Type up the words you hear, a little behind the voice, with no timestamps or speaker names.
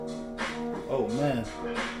Oh man,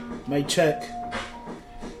 mic check.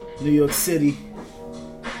 New York City.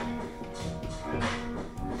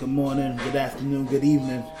 Good morning, good afternoon, good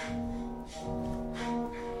evening.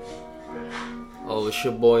 Oh, it's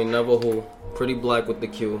your boy Neverwho, pretty black with the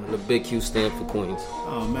Q, and the big Q stand for Queens.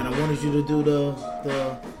 Oh man, I wanted you to do the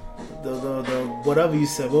whatever you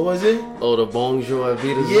said. What was it? Oh, the bonjour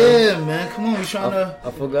Avita. Yeah, man. Come on, we trying to.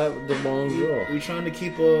 I forgot the bonjour. We trying to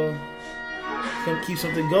keep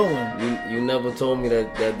something going. You never told me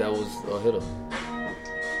that was a hitter. I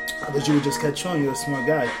thought you would just catch on. You're a smart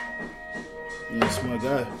guy. You're a smart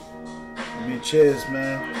guy. I mean, cheers,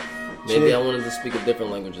 man. Maybe cheers. I wanted to speak a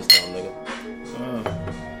different language this time, nigga.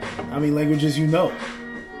 How many languages you know?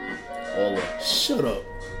 All of them. Shut up.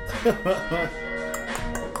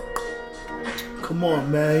 Come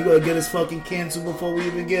on, man. You gotta get us fucking canceled before we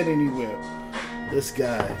even get anywhere. This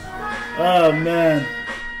guy. Oh, man.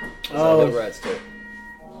 Oh, the rats talk.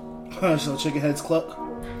 So chicken heads cluck.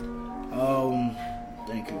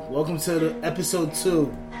 Thank you. Welcome to the episode 2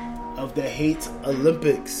 of the Hate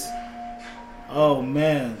Olympics. Oh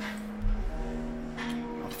man,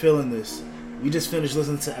 I'm feeling this. We just finished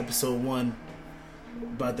listening to episode 1.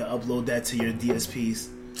 About to upload that to your DSPs.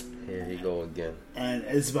 Here you go again. And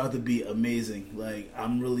it's about to be amazing. Like,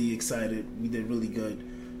 I'm really excited. We did really good.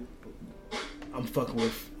 I'm fucking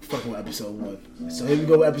with episode 1. So here we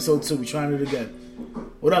go with episode 2. We trying it again.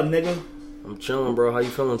 What up, nigga? I'm chilling, bro. How you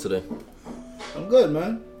feeling today? I'm good,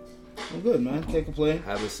 man. Can't complain.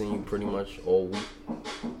 Haven't seen you pretty much all week.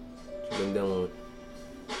 What you been dealing with?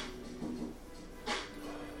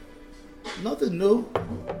 Nothing new.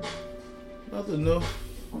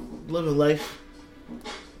 Living life.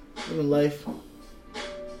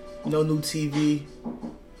 No new TV.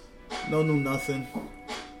 No new nothing.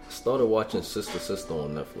 I started watching Sister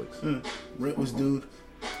on Netflix. Rent was dude.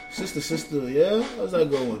 Sister, yeah? How's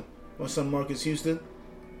that going? My son Marcus Houston.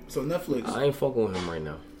 It's on Netflix. I ain't fucking with him right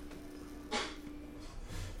now.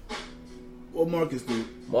 What Marcus do?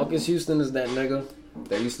 Marcus Houston is that nigga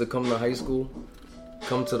that used to come to the high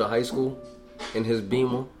school in his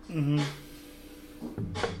Beamer and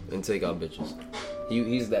take our bitches.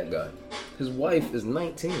 He's that guy. His wife is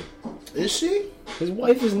 19. Is she? His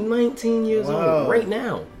wife is 19 years old right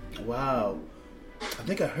now. Wow. I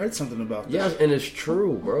think I heard something about that. Yes, and it's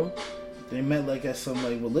true, bro. They met like at some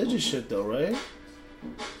like religious shit though, right?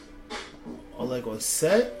 Or like on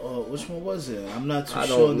set? Or which one was it? I'm not too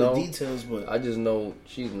sure on the details, but I just know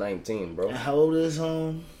she's 19, bro. And how old is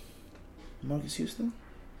Marcus Houston?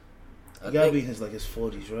 He gotta be in his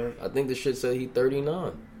 40s, right? I think the shit said he 39.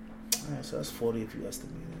 Alright, so that's 40 if you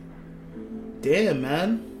estimate it. Damn,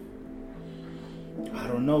 man. I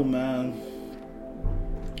don't know, man.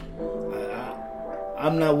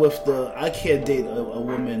 I'm not with I can't date a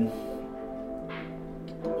woman,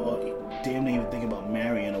 or damn near even think about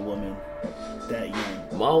marrying a woman that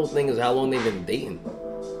young. My whole thing is how long they've been dating.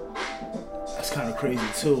 That's kind of crazy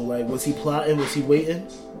too. Like, was he plotting? Was he waiting?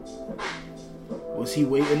 Was he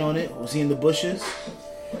waiting on it? Was he in the bushes?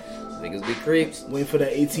 Niggas be creeps. Waiting for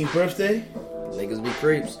that 18th birthday? Niggas be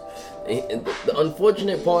creeps. And the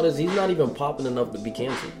unfortunate part is he's not even popping enough to be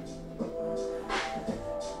canceled.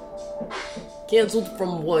 Canceled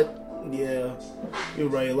from what? Yeah, you're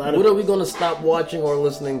right. What are we gonna stop watching or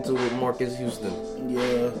listening to with Marcus Houston?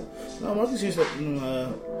 Yeah, no, Marcus Houston.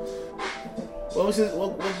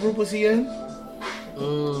 What group was he in?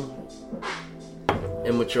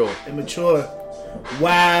 Immature.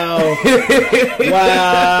 Wow.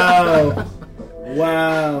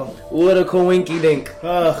 Wow. What a coinky dink.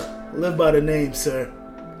 Live by the name, sir.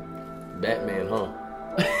 Batman, huh?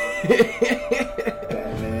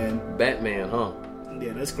 Batman, huh?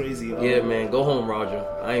 Yeah, that's crazy. Yeah, man, go home, Roger.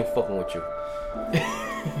 I ain't fucking with you.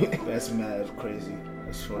 That's mad crazy.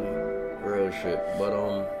 That's funny. Real shit. But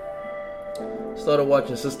started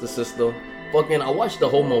watching Sister. Fucking, I watched the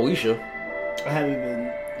whole Moesha. I haven't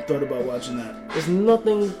even thought about watching that. There's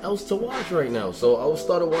nothing else to watch right now, so I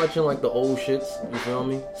started watching like the old shits. You feel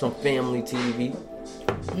me? Some family TV.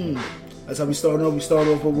 That's how we start off. We start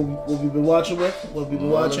off with what we've been watching with. What we've been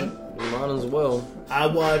watching. Mine as well. I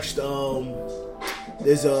watched.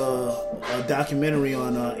 There's a documentary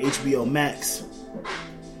on HBO Max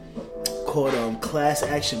called Class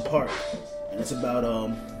Action Park, and it's about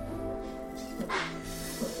a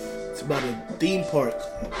theme park,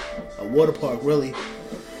 a water park, really,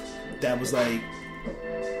 that was like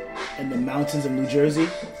in the mountains of New Jersey.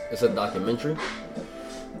 It's a documentary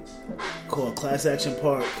called Class Action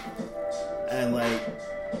Park, and like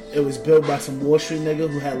it was built by some Wall Street nigga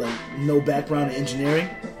who had like no background in engineering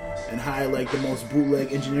and hired like the most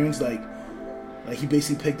bootleg engineering. Like he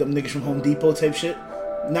basically picked up niggas from Home Depot type shit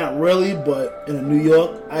Not really, but in a New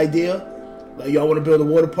York idea. Like, y'all want to build a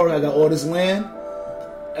water park? I got all this land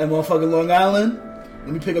at motherfucking Long Island. Let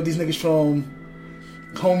me pick up these niggas from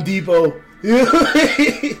Home Depot.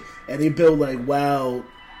 And they build like wild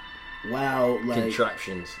like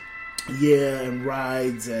contraptions. Yeah, and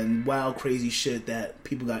rides and wild crazy shit that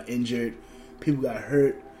people got injured, people got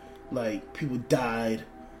hurt, like people died.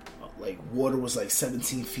 Like water was like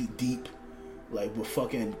 17 feet deep, like with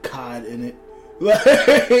fucking cod in it,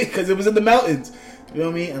 because it was in the mountains. You know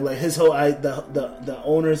what I mean? And like his whole the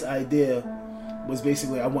owner's idea was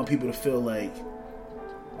basically, I want people to feel like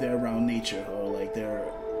they're around nature, or like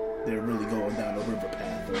they're really going down a river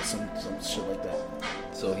path or some shit like that.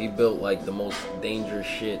 So he built like the most dangerous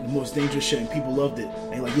shit. The most dangerous shit, and people loved it.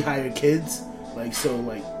 And like he hired kids, like so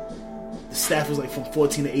like the staff was like from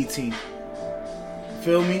 14 to 18.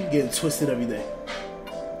 Feel me? Getting twisted every day.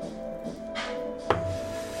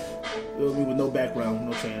 Feel me? With no background,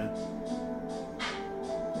 no training.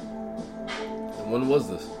 And when was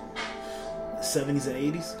this? 70s and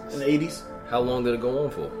 80s. In the 80s. How long did it go on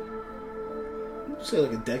for? I'd say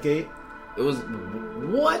like a decade. It was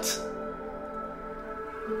what?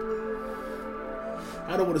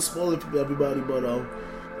 I don't want to spoil it for everybody, but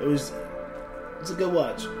it's a good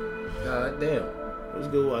watch. God damn. It was a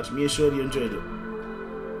good watch. Me and Shorty enjoyed it.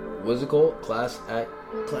 What's it called? Class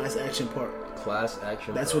Action Park. Class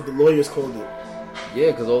Action. That's what the lawyers called it.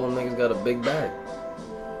 Yeah, because all them niggas got a big bag.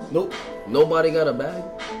 Nope. Nobody got a bag?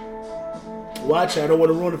 Watch it. I don't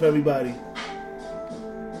want to ruin it for everybody.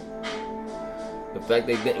 The fact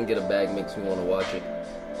they didn't get a bag makes me want to watch it.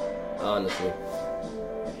 Honestly.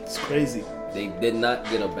 It's crazy. They did not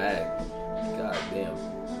get a bag. God damn.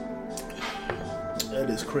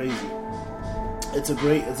 That is crazy. It's a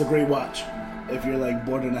great watch. If you're like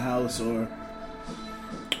bored in the house, or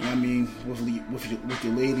I mean with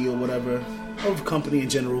your lady or whatever, or with company in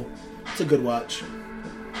general, it's a good watch.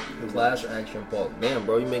 Clash Action Park. Damn,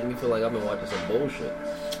 bro, you make me feel like I've been watching some bullshit.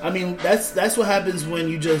 I mean, that's what happens when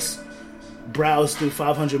you just browse through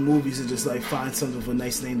 500 movies and just like find something with a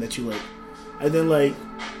nice name that you like. And then like,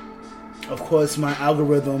 of course, my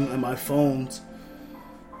algorithm and my phones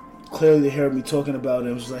clearly heard me talking about it.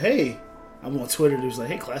 It was just like, hey, I'm on Twitter. It was like,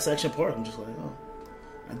 hey, Class Action Park. I'm just like, oh,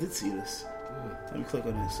 I did see this. Let me click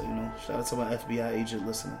on this. So, shout out to my FBI agent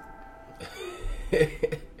listening. Yeah,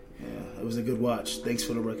 it was a good watch. Thanks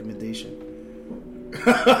for the recommendation.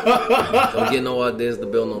 Don't get no ideas to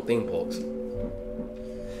build no theme parks.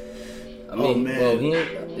 I mean, man.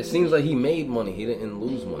 Well, it seems like he made money. He didn't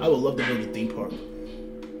lose money. I would love to build a theme park.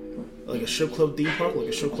 Like a strip club theme park? Like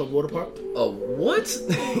a strip club water park? Oh, what?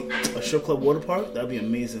 A strip club water park? That'd be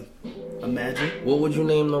amazing. Imagine. What would you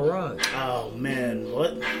name the ride? Oh, man.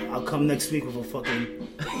 What? I'll come next week with a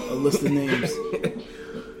list of names.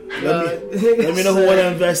 Let me know who want to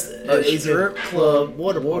invest in a strip club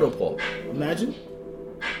water park. Imagine.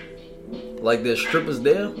 Like there's strippers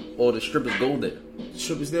there, or the strippers go there?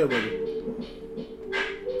 Strippers there, baby.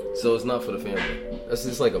 So it's not for the family. That's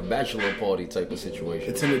just like a bachelor party type of situation.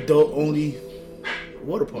 It's an adult-only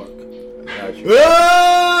water park. Got you.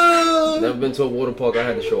 Never been to a water park I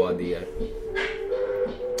had to show ID at.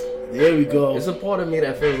 There we go. It's a part of me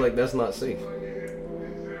that feels like that's not safe.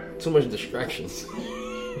 Too much distractions.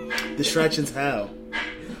 Distractions how?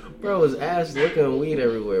 Bro, it's ass looking and weed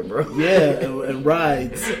everywhere, bro. Yeah, and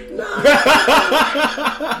rides. Nah.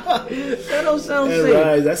 That don't sound safe.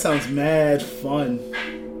 Rides. That sounds mad fun.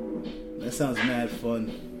 That sounds mad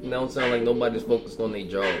fun. That don't sound like nobody's focused on their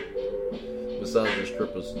job. Besides the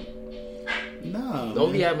strippers. Nah.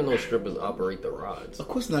 Don't be having those strippers operate the rides. Of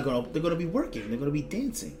course not gonna. They're gonna be working. They're gonna be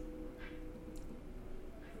dancing.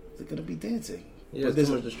 They're gonna be dancing. Yeah, there's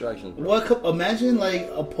too much distractions. What? Imagine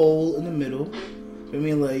like a pole in the middle. I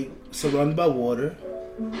mean, like surrounded by water.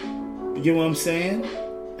 You get what I'm saying?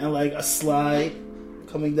 And like a slide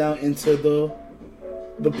coming down into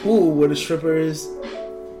the pool where the stripper is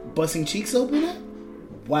busting cheeks open at.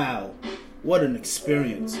 Wow, what an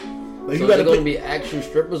experience! Like, so they're gonna be actual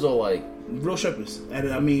strippers or like real strippers?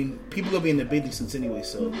 And I mean, people gonna be in their bathing suits anyway,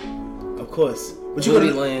 so of course. But you're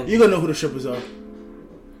gonna know who the strippers are.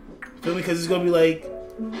 Feel me? Because it's gonna be like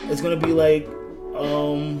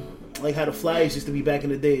how the Flyers used to be back in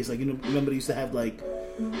the days. Like, remember they used to have like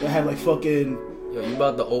they had like fucking. Yo, you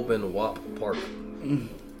about to open WAP Park?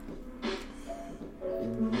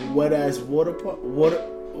 Wet ass water park.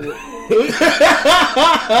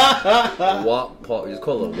 WAP Park. Just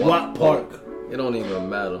call it WAP Park. It don't even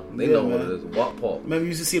matter. They know what it is. WAP Park. Remember, you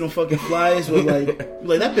used to see them fucking Flyers with like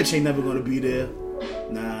that bitch ain't never gonna be there.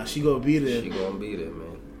 Nah, she gonna be there. She gonna be there, man.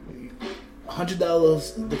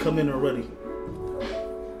 $100 to come in already.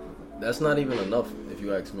 That's not even enough if if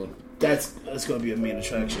you ask me. That's gonna be a main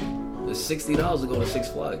attraction. It's $60 to go to Six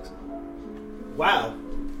Flags. Wow.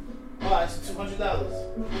 Oh, it's $200.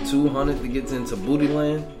 $200 to get into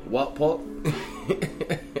Bootyland, Watt Park.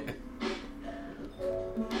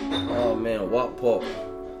 Oh man, Watt Park.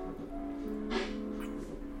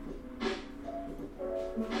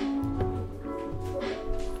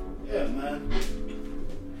 Yeah, man.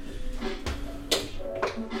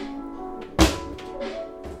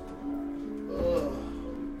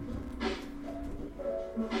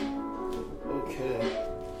 Okay.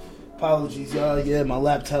 Apologies, y'all. Yeah, my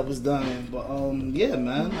laptop was dying, but yeah,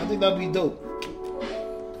 man. I think that'd be dope.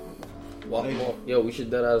 Watt Park. Yo, we should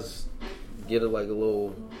deadass get it like a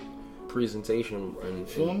little presentation and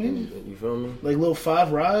Feel me? You feel me? Like little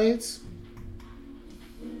 5 rides.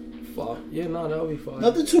 5? Yeah, no, that would be fine.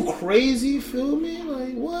 Nothing too crazy. Feel me?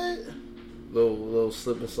 Like what? Little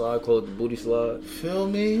slip and slide, call it the booty slide. Feel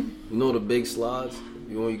me? You know the big slides?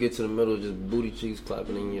 When you get to the middle, just booty cheeks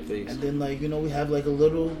clapping in your face. And then like, you know, we have like a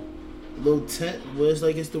little tent where it's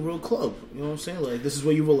like it's the real club. You know what I'm saying? Like this is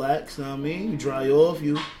where you relax, you know what I mean? You dry off,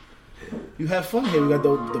 you have fun here. We got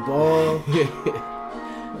the bar.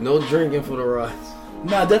 No drinking for the rides.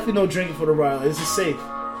 Nah, definitely no drinking for the ride. This is safe.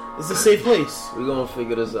 It's a safe place. We're gonna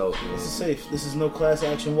figure this out, man. This is safe. This is no class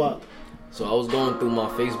action WAP. So I was going through my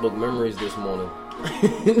Facebook memories this morning.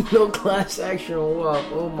 No class action WAP.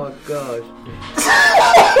 Oh my gosh.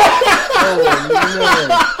 Oh man.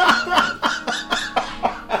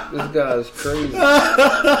 This guy's crazy.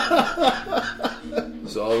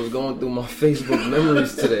 So I was going through my Facebook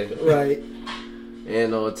memories today. Right.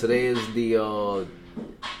 And today is the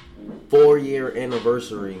 4-year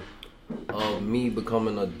anniversary of me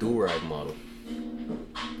becoming a do-rag model.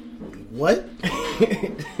 What?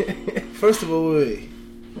 First of all, wait.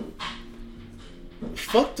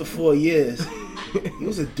 Fuck the 4 years. You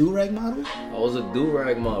was a do-rag model? I was a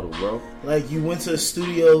do-rag model, bro. Like you went to a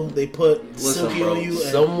studio, they put silky bro, on you,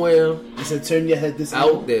 and somewhere they said turn your head this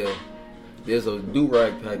out way. there, there's a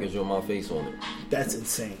do-rag package with my face on it. That's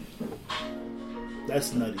insane.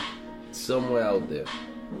 That's nutty. Somewhere out there.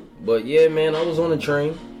 But yeah, man, I was on a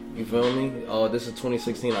train. You feel me? This is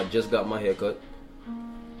 2016. I just got my hair cut.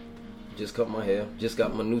 Just cut my hair. Just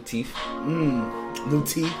got my new teeth. New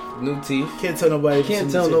teeth. New teeth. Can't tell nobody.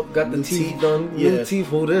 Can't tell no. Got the new teeth done. Yeah. New teeth.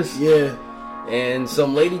 Who this? Yeah. And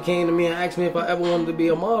some lady came to me and asked me if I ever wanted to be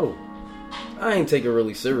a model. I ain't take it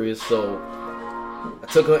really serious, so I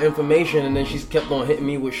took her information, and then she kept on hitting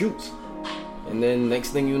me with shoots. And then next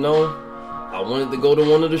thing you know, I wanted to go to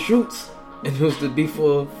one of the shoots, and it was to be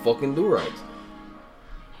for fucking do-rags.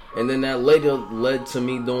 And then that later led to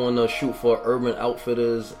me doing a shoot for Urban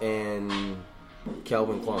Outfitters and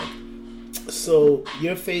Calvin Klein. So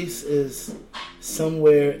your face is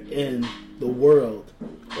somewhere in the world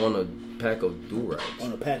On a pack of do-rags.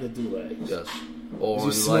 on a pack of do-rags. Yes. Or Was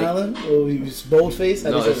you smiling? Or you was bold face?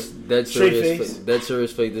 No, it's dead straight serious face? Dead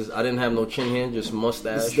serious face. I didn't have no chin hair, just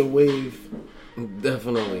mustache. This is the wave.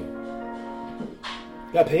 Definitely.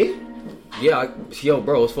 Got paid? Yeah,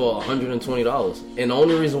 bro, it's for $120. And the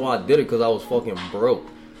only reason why I did it because I was fucking broke.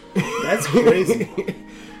 That's crazy.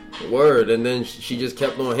 Word. And then she just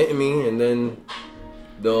kept on hitting me. And then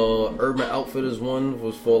the Urban Outfitters one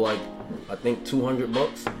was for like, I think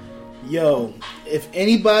 $200. Yo, if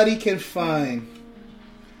anybody can find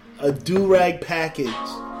a do-rag packaging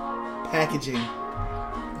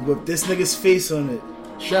with this nigga's face on it,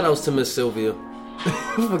 Shout outs to Miss Sylvia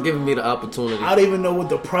for giving me the opportunity. I don't even know what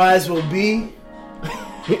the prize will be.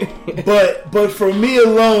 but for me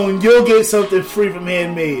alone, you'll get something free from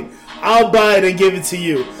Handmade. I'll buy it and give it to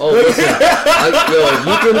you. Oh, listen. If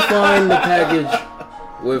you can find the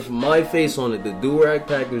package with my face on it, the do-rag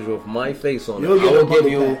package with my face on it, I will give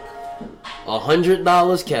you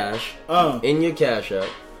 $100 cash in your Cash App.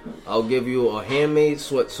 I'll give you a handmade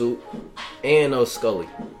sweatsuit and a Scully.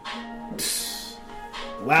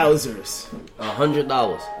 Wowzers. $100.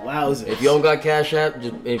 Wowzers. If you don't got Cash App,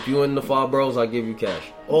 if you in the 5 bros, I'll give you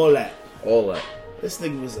cash. All that. This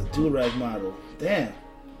nigga was a do-rag model. Damn.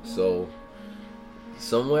 So,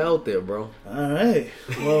 somewhere out there, bro. Alright.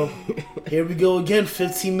 Well, here we go again,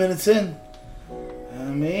 15 minutes in. I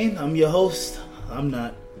mean, I'm your host. I'm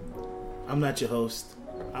not your host.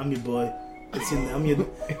 I'm your boy. Cause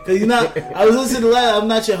you're not. I was listening to that. I'm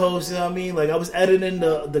not your host. You know what I mean? Like I was editing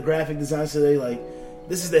the graphic design today. Like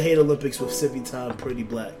this is the Hate Olympics with Sippy Time, Pretty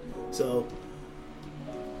Black. So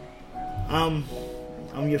I'm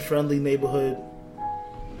your friendly neighborhood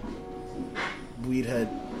weed head.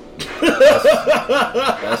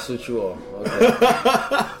 That's what you are.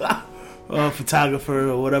 Okay. Photographer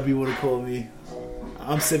or whatever you want to call me.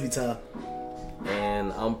 I'm Sippy Time.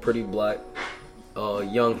 And I'm Pretty Black.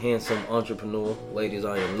 young, handsome entrepreneur. Ladies,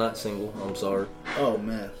 I am not single. I'm sorry. Oh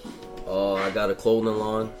man. I got a clothing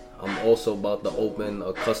line. I'm also about to open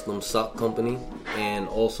a custom sock company and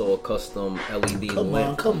also a custom LED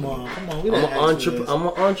lamp. Come on. I'm an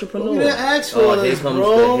entrepreneur. We didn't ask for this, here comes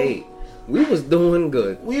bro. the hate. We was doing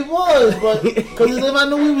good. We was, but because if I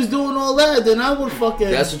knew we was doing all that, then I would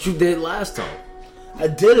fucking. That's what you did last time. I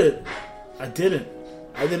didn't.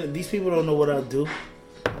 These people don't know what I do.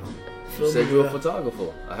 You said you're a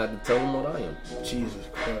photographer. I had to tell them what I am. Jesus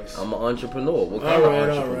Christ. I'm an entrepreneur. What kind of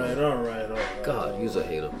entrepreneur? All right. God, you's a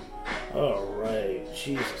hater. Alright.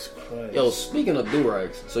 Jesus Christ. Yo, speaking of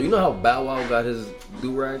do-rags, so you know how Bow Wow got his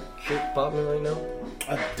do-rag shit popping right now?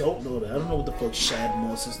 I don't know that. I don't know what the fuck Shad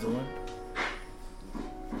Moss is doing.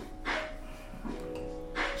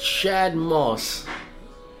 Shad Moss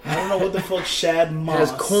I don't know what the fuck Shad Moss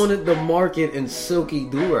has cornered the market in silky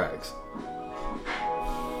do-rags.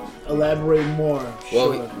 Elaborate more.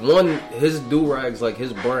 Well, his do-rags, like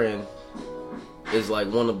his brand, is like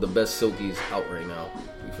one of the best silkies out right now.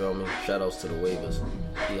 You feel me? Shout outs to the waivers.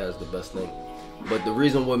 He has the best thing. But the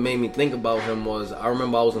reason what made me think about him was I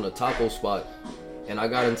remember I was in a taco spot and I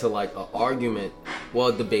got into like an argument,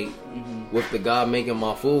 a debate with the guy making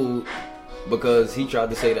my food because he tried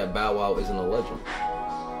to say that Bow Wow isn't a legend.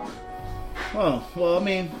 Oh, well, I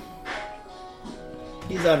mean,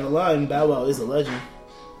 he's out of the line. Bow Wow is a legend.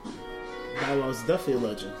 Bow Wow's definitely a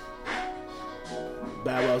legend.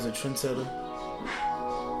 Bow Wow's a trendsetter.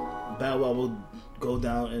 Bow Wow will go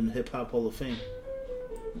down in Hip Hop Hall of Fame.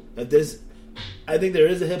 I think there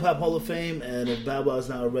is a Hip Hop Hall of Fame, and if Bow Wow is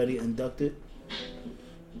not already inducted,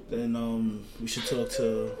 then we should talk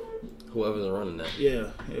to whoever's running that. Yeah,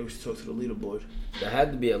 we should talk to the leaderboard. That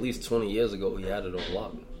had to be at least 20 years ago. He had it on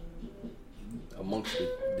lock. Amongst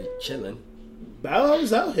the chillin'. Bow Wow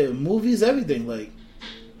was out here, movies, everything. Like,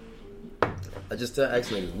 I just asked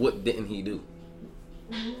niggas, what didn't he do?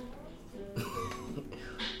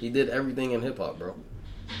 He did everything in hip hop, bro.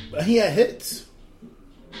 But he had hits.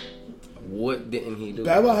 What didn't he do?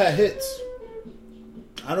 Bow Wow had hits.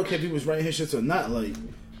 I don't care if he was writing his shits or not. Like,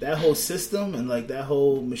 that whole system and like that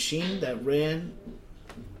whole machine that ran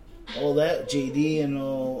all that, JD and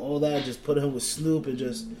all that, just put him with Snoop and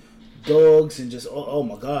just dogs and just oh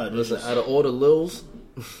my god. Listen, out of all the Lils,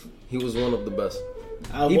 he was one of the best.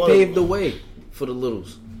 He He paved the way for the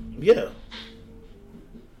Littles. Yeah.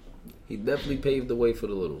 He definitely paved the way for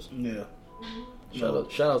the Littles. Yeah. Shout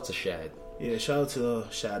out to Shad. Yeah, shout out to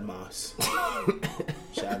Shad Moss.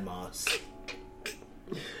 Shad Moss.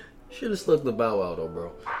 Should have stuck the Bow Wow though,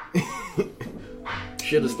 bro.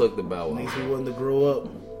 Should have stuck the Bow Wow. Makes me want to grow up.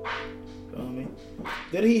 You know what I mean?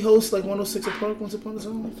 Did he host like 106 & Park once upon a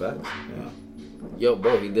time? Facts. Yeah. Yo,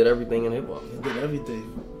 bro, he did everything in hip hop. He did everything.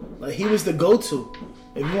 Like, he was the go-to.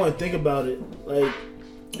 If you want to think about it, like,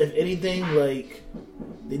 if anything, like,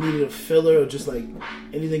 they needed a filler or just like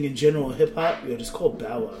anything in general in hip hop, just call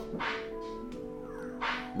Bow Wow.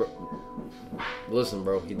 Bro, listen,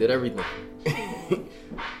 bro, he did everything.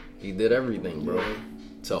 He did everything, bro. Yeah.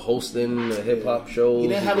 To hosting the hip hop shows. He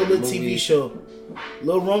didn't have a lit TV show.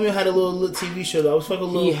 Lil Romeo had a little lit TV show. That was fucking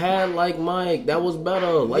little. He had Like Mike. That was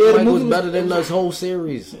better. Like Mike was better than this whole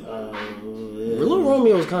series. Lil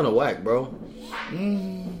Romeo was kind of whack, bro.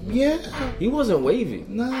 Yeah. He wasn't wavy.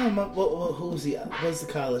 Nah, who's he? What's the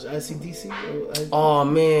college? ICDC? Oh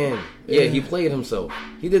man, yeah, he played himself.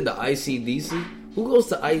 He did the ICDC. Who goes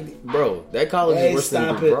to Bro, that college is worse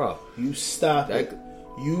than the bro. You stop it.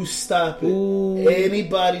 You stop it. Ooh.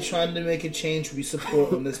 Anybody trying to make a change, we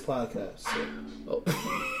support on this podcast. So. Oh.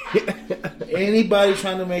 Anybody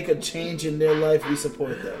trying to make a change in their life, we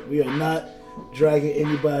support that. We are not dragging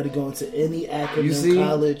anybody going to any academic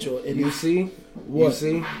college or any. You see? What? You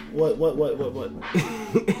see? What? What?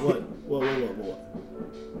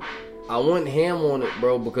 I want Ham on it,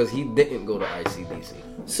 bro, because he didn't go to ICDC.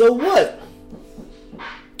 So what?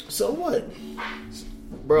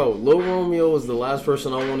 Bro, Lil Romeo is the last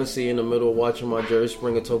person I want to see in the middle of watching my Jerry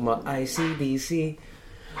Springer talking about ICDC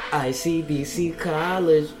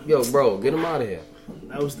college. Yo, bro, get him out of here.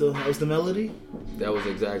 That was the melody? That was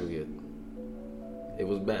exactly it. It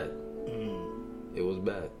was bad. It was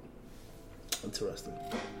bad. Interesting.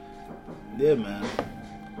 Yeah, man.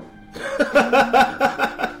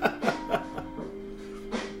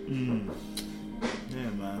 Yeah,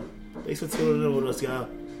 man. Thanks for tuning in with us, y'all.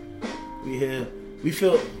 We here. We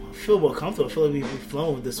feel more comfortable. I feel like we've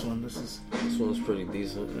flown with this one. This one's pretty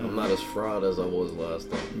decent. Yeah. I'm not as fraud as I was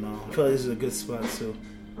last time. No, I feel like this is a good spot too.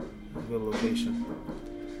 Good location.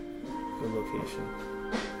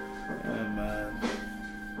 Yeah, man.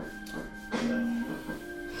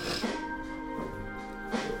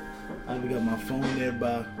 Yeah. We got my phone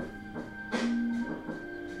nearby.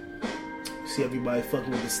 See everybody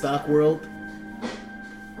fucking with the stock world.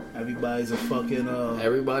 Everybody's a fucking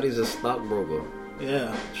Everybody's a stockbroker.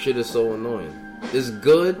 Yeah. Shit is so annoying. It's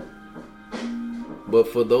good, but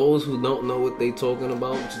for those who don't know what they talking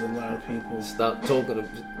about, which is a lot of people, stop talking.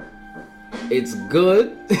 It's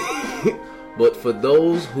good, but for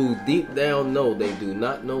those who deep down know they do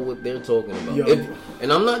not know what they're talking about.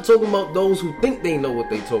 And I'm not talking about those who think they know what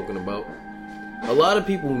they're talking about. A lot of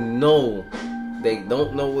people know they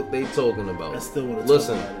don't know what they're talking about. I still want to talk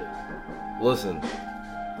about it. Listen.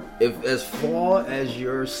 If as far as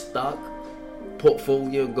your stock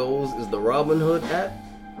portfolio goes is the Robinhood app,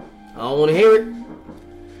 I don't want to hear it.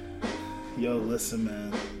 Yo, listen,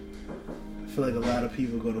 man. I feel like a lot of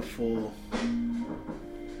people are gonna fall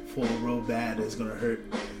real bad. It's gonna hurt.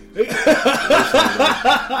 Listen,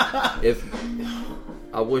 if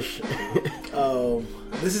I wish,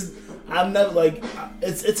 this is. I'm not like.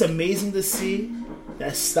 It's amazing to see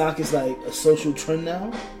that stock is like a social trend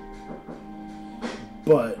now,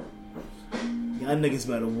 but. Y'all niggas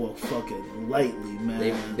better walk fucking lightly,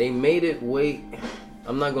 man. They made it way.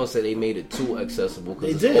 I'm not gonna say they made it too accessible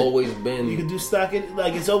because it's always been. You can do stock it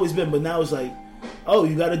like it's always been, but now it's like, oh,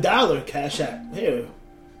 you got $1 cash app here,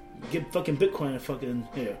 get fucking Bitcoin and fucking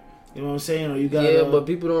here. You know what I'm saying? Or you got but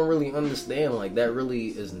people don't really understand. Like that really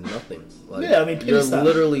is nothing. Like, yeah, I mean, you're stock.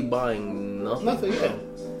 Literally buying nothing. Nothing, yeah.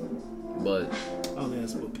 But I don't think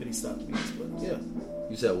that's what penny stock means, but yeah.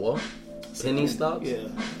 You said what? Penny stocks? Yeah.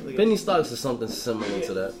 Penny stocks is something similar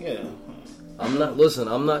to that. Yeah. I'm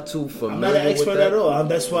not too familiar. I'm not an expert at all.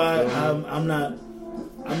 That's why I'm not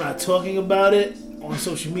talking about it on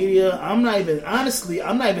social media. I'm not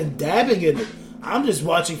even dabbing in it. I'm just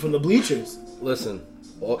watching from the bleachers. Listen,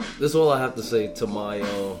 this is all I have to say to my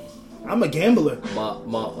I'm a gambler.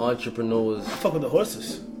 My entrepreneurs. I fuck with the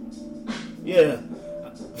horses. Yeah.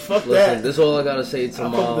 Fuck Listen, that. this is all I gotta say to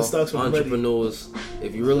my entrepreneurs. Ready.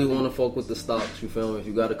 If you really want to fuck with the stocks, you feel me? If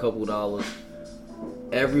you got a couple dollars,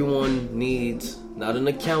 everyone needs not an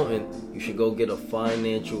accountant. You should go get a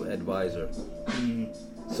financial advisor,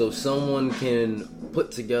 so someone can put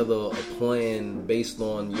together a plan based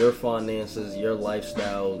on your finances, your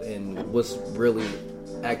lifestyle, and what's really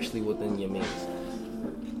actually within your means.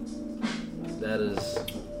 That is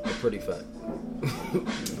a pretty fact.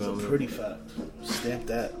 It's a pretty fact. Stamp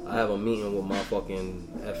that. I have a meeting with my fucking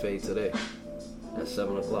FA today at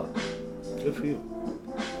 7:00. Good for you.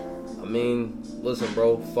 I mean, listen,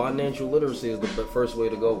 bro. Financial literacy is the first way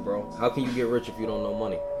to go, bro. How can you get rich if you don't know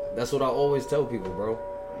money? That's what I always tell people, bro.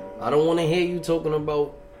 I don't want to hear you talking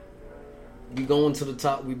about we going to the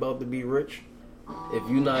top, we about to be rich. If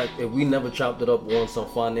we never chopped it up on some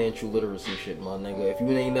financial literacy shit, my nigga. If you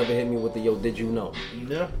ain't never hit me with the yo, did you know?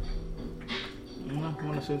 Yeah. You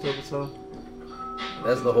want to see the episode?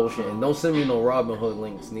 That's the whole shit. And don't send me no Robinhood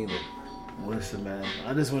links neither. Listen, man.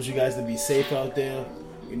 I just want you guys to be safe out there.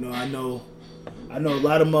 You know, I know a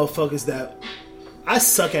lot of motherfuckers that I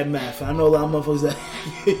suck at math. I know a lot of motherfuckers that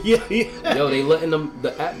yeah. Yo, they letting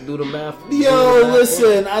the app do the math.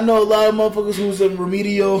 Listen, I know a lot of motherfuckers who's in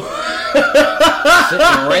remedial. Sitting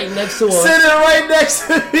right next to us. Sitting right next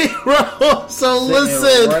to me, bro. So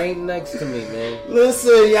listen. Right next to me, man.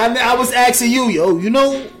 Listen, I was asking you,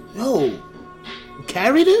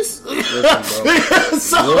 carry this?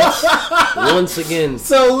 Listen, bro. Once again.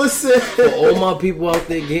 So listen. For all my people out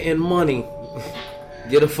there getting money,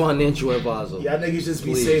 get a financial advisor. Y'all niggas just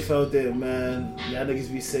be safe out there, man. Y'all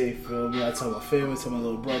niggas be safe, bro. I tell my family, I tell my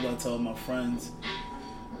little brother, I tell my friends.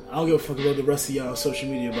 I don't give a fuck about the rest of y'all on social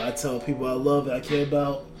media, but I tell people I love, that I care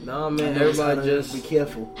about. Nah, man, everybody just be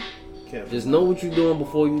careful. Just know what you're doing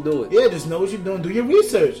before you do it. Yeah, just know what you're doing. Do your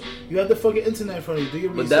research. You have the fucking internet in front of you. Do your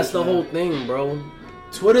research. But that's the whole thing, bro.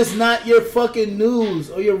 Twitter's not your fucking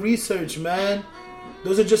news or your research, man.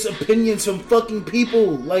 Those are just opinions from fucking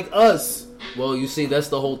people like us. Well, you see, that's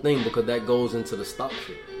the whole thing because that goes into the stock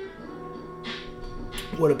shit.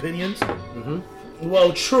 What opinions? Mm-hmm.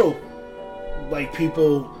 Well, true. Like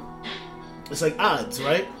people, it's like odds,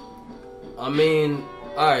 right? I mean,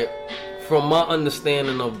 all right. From my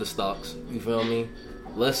understanding of the stocks, you feel me?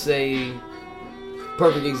 Let's say,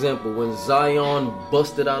 perfect example, when Zion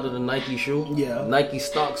busted out of the Nike shoe, Nike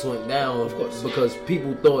stocks went down, of course, because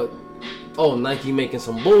people thought, oh, Nike making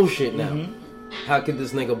some bullshit now. Mm-hmm. How could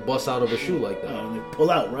this nigga bust out of a shoe like that? They pull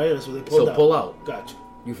out, right? That's what they pulled out. So pull out. Gotcha.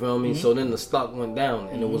 You feel me? Mm-hmm. So then the stock went down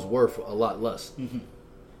and it was worth a lot less. Mm-hmm.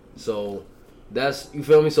 So that's, you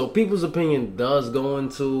feel me? So people's opinion does go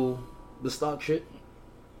into the stock shit.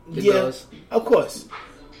 It does. Of course.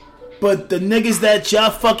 But the niggas that y'all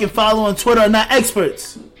fucking follow on Twitter are not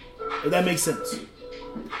experts. If that makes sense.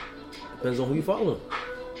 Depends on who you following.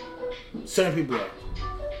 Certain people are.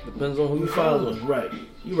 Depends on who you following. Right.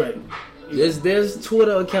 You're right. There's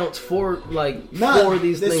Twitter accounts for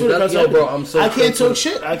these things. Bro, I'm so I can't talk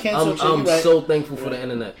shit. I'm so thankful for the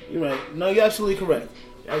internet. You're right. No, you're absolutely correct.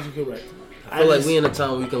 I feel like we in a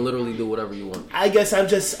time where we can literally do whatever you want. I guess I'm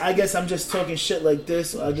just talking shit like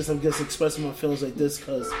this. I'm just expressing my feelings like this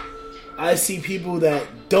because I see people that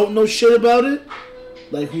don't know shit about it.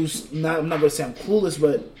 Like who's not? I'm not gonna say I'm clueless,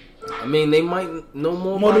 but I mean they might know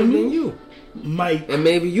more about it than you. Might, and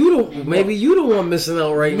maybe you the one missing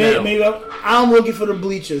out right now. Maybe I'm looking for the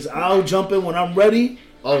bleachers. I'll jump in when I'm ready.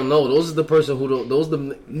 Oh no, those is the person who you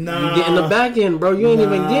get in the back end, bro. You ain't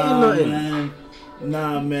even getting nothing.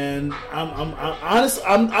 Man. I'm honest.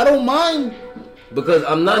 I don't mind because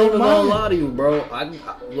I'm not even gonna lie to you, bro. I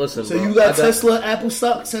listen. So bro, you got Tesla, Apple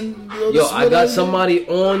stocks, and I got somebody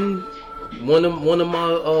on. One of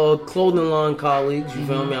my clothing line colleagues, you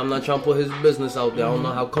feel me? I'm not trying to put his business out there. I don't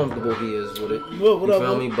know how comfortable he is with it. You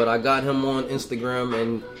feel me? But I got him on Instagram,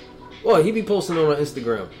 and he be posting on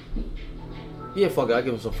Instagram. Yeah, fuck it, I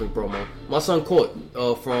give him some free promo. My son Court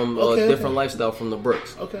from Different Lifestyle from the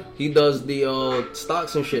Bricks. Okay. He does the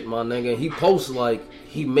stocks and shit, my nigga. He posts like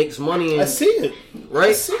he makes money. I see it. Right?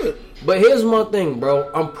 I see it. But here's my thing, bro.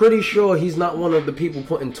 I'm pretty sure he's not one of the people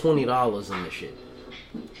putting $20 in this shit.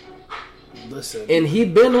 Listen. And he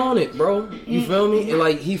been on it, bro. You feel me? And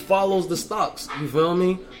like he follows the stocks. You feel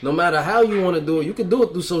me? No matter how you want to do it, you can do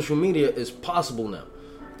it through social media. It's possible now.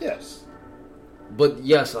 Yes. But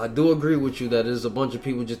yes, I do agree with you that there's a bunch of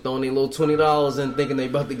people just throwing their little $20 in thinking they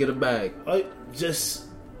about to get a bag. Just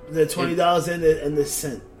the $20 and the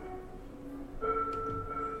cent.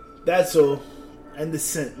 That's all. And the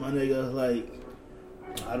cent, my nigga. Like,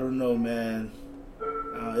 I don't know, man.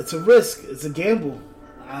 It's a risk. It's a gamble.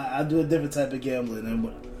 I do a different type of gambling, and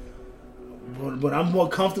but I'm more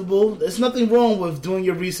comfortable. There's nothing wrong with doing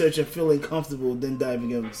your research and feeling comfortable than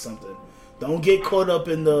diving into something. Don't get caught up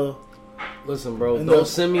in the. Listen, bro. Don't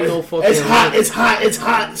send me no fucking. It's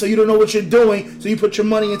hot. So you don't know what you're doing. So you put your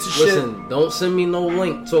money into shit. Listen, don't send me no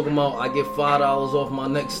link talking about I get $5 off my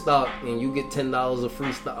next stock and you get $10 of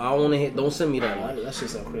free stock. I don't want to hit. Don't send me that link. That shit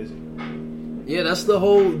sound crazy. Yeah, that's the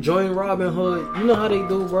whole join Robinhood. You know how they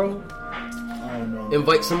do, bro. I don't know.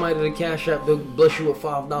 Invite somebody to the Cash App. They'll bless you with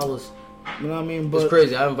 $5. You know what I mean? But it's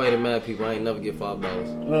crazy. I invited mad people. I ain't never get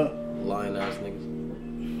 $5. Lying ass niggas.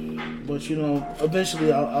 But you know,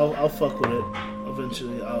 eventually I'll fuck with it.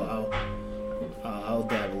 Eventually I'll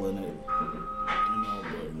dabble in it. You know,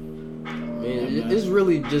 but man, it's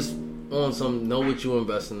really just on some know what you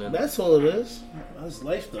investing in. That's all it is. That's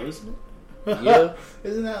life, though, isn't it? Yeah.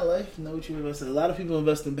 Isn't that life? Know what you invest in. A lot of people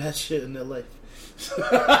invest in bad shit in their life.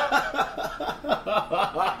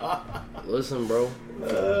 Listen, bro.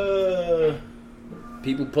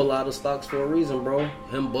 People pull out of stocks for a reason, bro.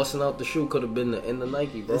 Him busting out the shoe could have been the end of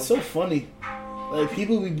Nike, bro. It's so funny. Like,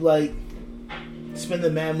 people be, like,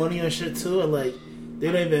 spending mad money on shit, too, and, like, they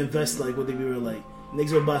don't even invest, like, what they be like.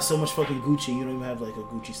 Niggas will buy so much fucking Gucci, you don't even have, like, a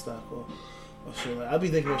Gucci stock or shit like. I be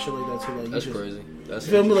thinking about shit like that, too. Like, that's crazy. That's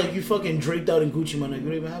you feel me? Like, you fucking draped out in Gucci, man. Like, you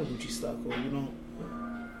don't even have a Gucci stock, or you don't.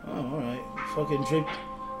 Oh, alright. Fucking draped.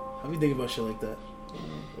 I be thinking about shit like that.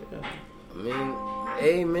 Yeah. I mean,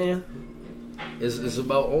 hey, man. It's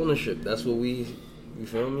about ownership. That's what you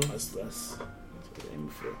feel me? That's what we're aiming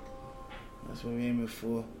for. That's what we're aiming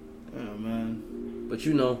for. Yeah, man. But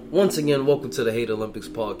you know, once again, welcome to the Hate Olympics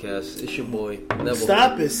podcast. It's your boy. Never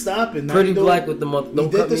Stop it. Now Pretty Black with the mother.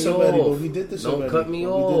 Don't cut me off. We did this already. Don't cut me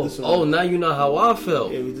off. Oh, now you know how I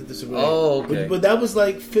felt. Yeah, we did this already. Oh, okay. But that was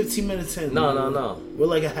like 15 minutes in. No. We're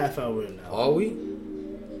like a half hour in now. Are we?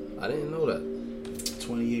 I didn't know that.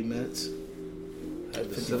 28 minutes. Had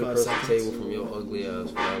to sit across the table from your ugly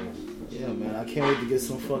ass forever. Yeah, man. I can't wait to get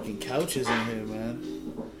some fucking couches in here, man.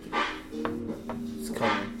 It's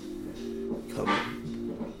coming.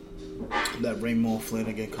 That Raymond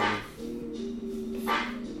Flanagan coming.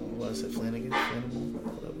 What is it? Flanagan?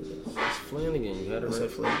 Whatever it is. It's Flanagan. You had it right.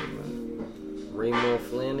 It's Flanagan, man. Raymond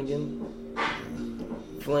Flanagan.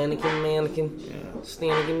 Yeah. Flanagan Mannequin. Yeah.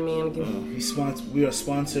 Stanigan Mannequin. We are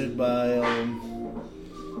sponsored by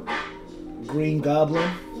Green Goblin,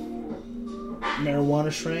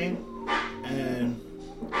 Marijuana Strain, and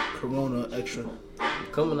Corona Extra. I'm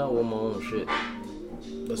coming out with my own shit.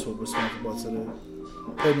 That's what we're sponsored by today.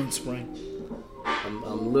 Poland Spring. I'm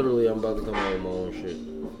about to come out with my own shit.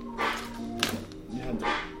 Yeah,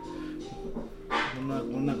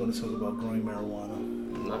 we're not going to talk about growing marijuana.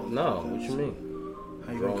 No, what you mean?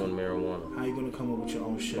 Growing marijuana. How you going to come up with your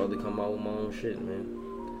own shit? About to come out with my own shit, man.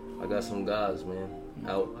 I got some guys, man,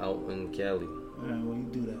 out in Cali. Alright, well, you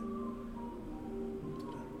do that.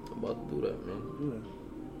 about to do that, man. Do that.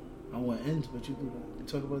 I want ends, but you do that. You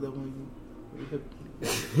talk about that when you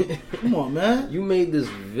hit. Come on, man. You made this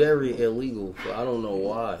very illegal, but I don't know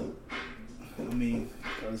why. I mean,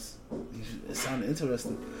 because it sounded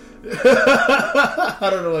interesting. I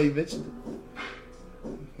don't know why you mentioned it.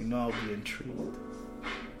 You know, I'll be intrigued.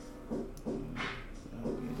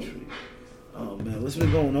 Oh, man. What's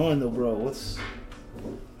been going on, though, bro? What's...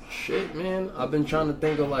 Shit, man. I've been trying to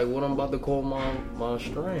think of, like, what I'm about to call my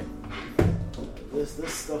strand. This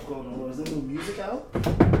stuff going on. Is there new music out?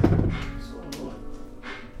 What's going on?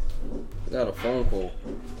 I got a phone call.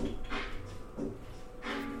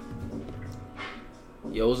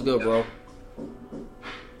 Yo, what's good, bro?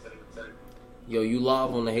 Yo, you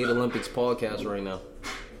live on the Hate Olympics podcast right now.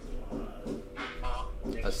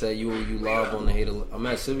 I said you live on the Hate Olympics. I'm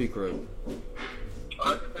at Civic Crib.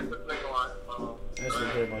 That's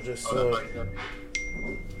the game. I just saw it.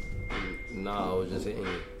 Nah, I was just hitting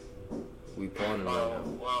you. We pawning right now.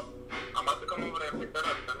 Well, I'm about to come over there and pick that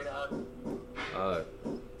up. Let me know.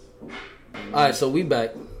 Alright, so we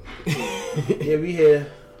back. Yeah, we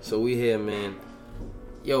here. So we here, man.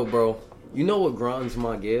 Yo, bro, you know what grinds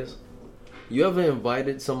my gears? You ever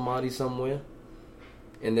invited somebody somewhere,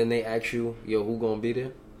 and then they ask you, yo, who gonna be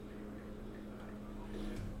there?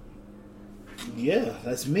 Yeah,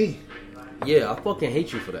 that's me. Yeah, I fucking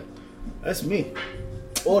hate you for that. That's me.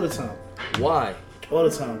 All the time. Why? All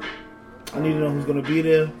the time. I need to know who's gonna be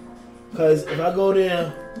there. Cause if I go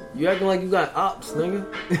there, You acting like you got ops, nigga.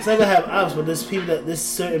 it's not gonna have ops, but there's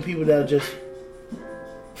certain people that just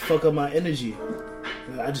fuck up my energy.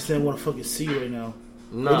 I just didn't want to fucking see you right now.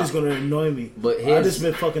 Nah. They're just gonna annoy me. But I just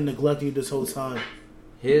been fucking neglecting you this whole time.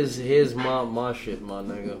 Here's my shit, my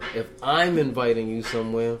nigga. If I'm inviting you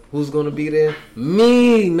somewhere, who's gonna be there?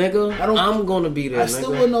 Me, nigga. I'm gonna be there, I nigga.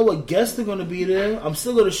 still wouldn't know what guests are gonna be there. I'm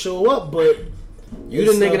still gonna show up, but you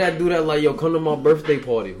the nigga that do that like, yo, come to my birthday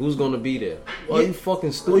party. Who's gonna be there? Are you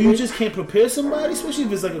fucking stupid? Well, you just can't prepare somebody, especially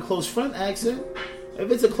if it's like a close friend accent.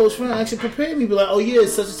 If it's a close friend accent, prepare me. Be like, oh yeah,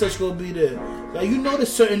 such and such gonna be there. Like, you know,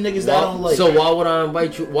 there's certain niggas that I don't like. So why would I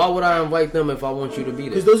invite you? Why would I invite them if I want you to be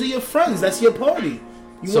there? Because those are your friends. That's your party.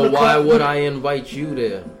 So why would I invite you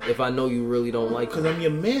there if I know you really don't like Because me? I'm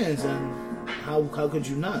your man's, and how could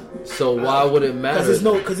you not? So why would it matter?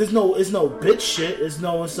 Because it's no bitch shit. It's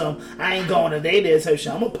no some I ain't going to there type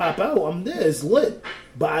shit. I'm gonna pop out. I'm there. It's lit.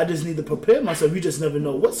 But I just need to prepare myself. You just never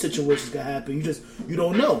know what situations can happen. You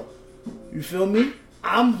don't know. You feel me?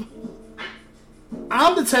 I'm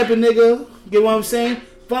the type of nigga. Get what I'm saying?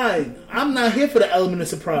 Fine. I'm not here for the element of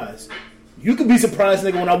surprise. You could be surprised,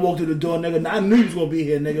 nigga, when I walked through the door, nigga. I knew you was gonna be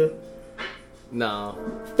here, nigga. Nah.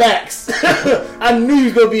 Facts. I knew you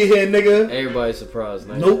was gonna be here, nigga. Everybody's surprised,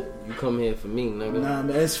 nigga. Nope. You come here for me, nigga. Nah,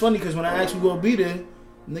 man. It's funny because when I ask you who gonna be there,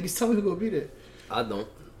 niggas tell me who gonna be there. I don't.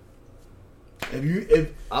 I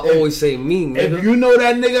always say me, nigga. If you know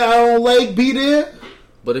that nigga I don't like, be there.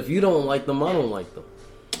 But if you don't like them, I don't like them.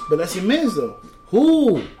 But that's your mans, though.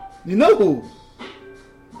 Who? You know who?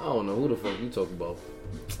 I don't know who the fuck you talking about.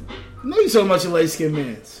 I know you talking about your light-skinned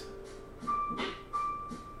mans.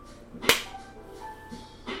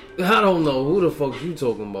 I don't know who the fuck you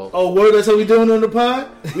talking about. Oh, word, that's how we doing on the pod?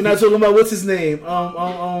 We're not talking about, what's his name?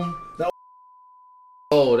 Oh,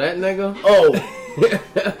 that nigga?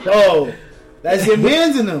 Oh, that's your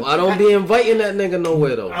mans in them. I don't be inviting that nigga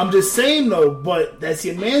nowhere, though. I'm just saying, though, but that's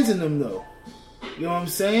your mans in them, though. You know what I'm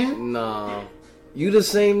saying? Nah. You the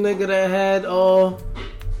same nigga that had,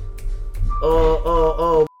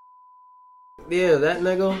 yeah, that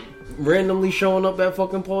nigga randomly showing up at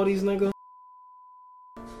fucking parties, nigga.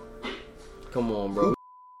 Come on, bro. You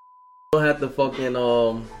don't have to fucking, edit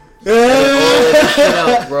all this shit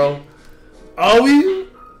out, bro. Are we?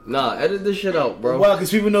 Nah, edit this shit out, bro. Why?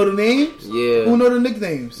 Because people know the names? Yeah. Who know the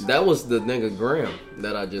nicknames? That was the nigga Graham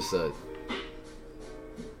that I just said.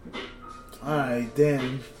 Alright,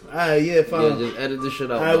 damn. Alright, yeah, fine. Yeah, just edit this shit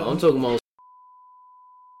out, bro. I'm talking about...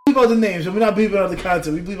 Bleep out the names, so we're not bleeping out the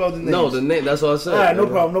content. We bleep out the names. No, the name. That's what I said. Alright, no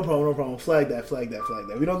problem. Flag that.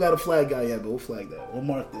 We don't got a flag guy yet, but we'll flag that. We'll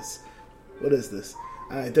mark this. What is this?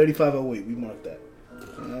 Alright, 3508. We marked that. You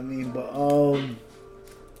know what I mean? But,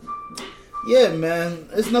 yeah, man.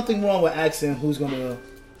 There's nothing wrong with asking who's gonna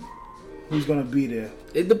be there.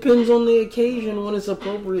 It depends on the occasion when it's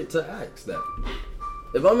appropriate to ask that.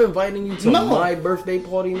 If I'm inviting you to my birthday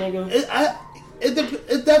party, nigga...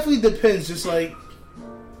 It definitely depends. Just like...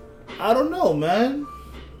 I don't know, man.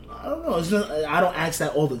 I don't know. I don't ask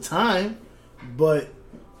that all the time. But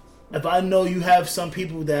if I know you have some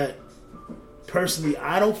people that personally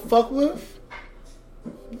I don't fuck with,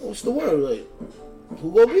 what's the word? Like,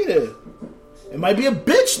 who gonna be there? It might be a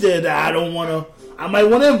bitch there that I might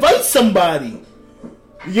want to invite somebody.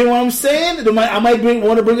 You get what I'm saying? I might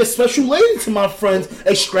want to bring a special lady to my friend's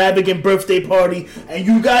extravagant birthday party, and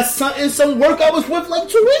you got some work I was with like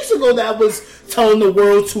 2 weeks ago that I was telling the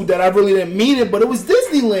world to that I really didn't mean it, but it was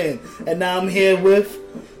Disneyland, and now I'm here with,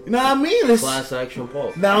 you know what I mean? It's Class action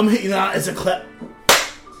Paul. now I'm here, it's a class.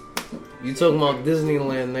 You talking about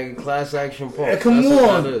Disneyland, nigga? Class action Paul. Hey, come That's on,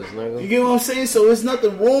 what that is, nigga. you get what I'm saying? So there's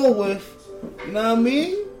nothing wrong with, you know what I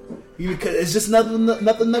mean? Because it's just nothing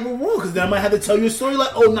never wrong. Because then I might have to tell you a story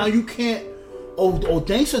like, oh, now you can't. Oh,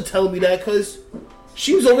 thanks for telling me that because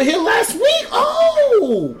she was over here last week.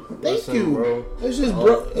 Oh, thank you. Bro. It's just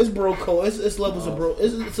bro. It's bro code. It's levels of bro.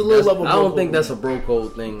 It's a little level. I don't think that's a bro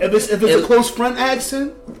code thing. If it's a close friend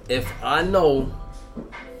accent. If I know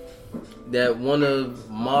that one of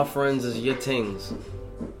my friends is your tings,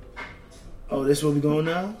 Oh, this where we going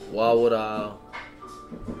now? why would I?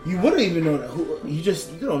 You wouldn't even know that.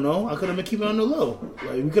 You don't know. I could have been keeping on the low.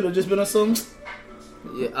 Like we could have just been on some.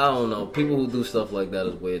 Yeah, I don't know. People who do stuff like that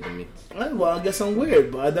is weird to me. Well, I guess I'm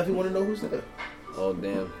weird, but I definitely want to know who's there. Oh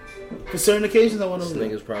damn! For certain occasions, I want to This know.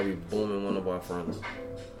 nigga's probably booming one of our friends.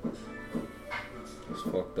 It's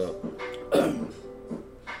fucked up.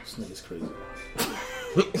 This nigga's crazy.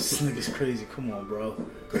 This nigga's crazy. Come on, bro.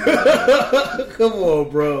 Come on,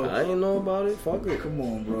 bro. I ain't know about it. Fuck it. Come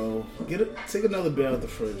on, bro. Take another beer out the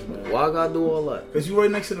fridge, man. Why I gotta do all that? Cause you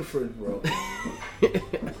right next to the fridge, bro.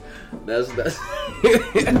 That's.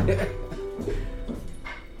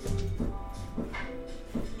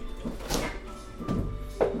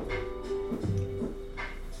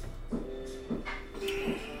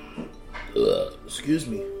 Excuse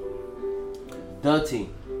me. Dirty.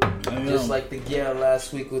 I Just like the gear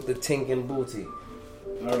last week with the tink and booty.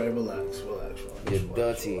 All right, relax. You're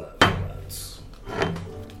dirty. Relax.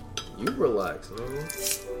 You relax, man.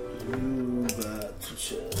 You got to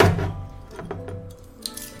chill.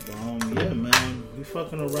 Yeah, man. We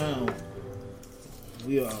fucking around.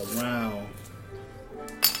 We are around.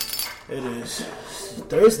 It is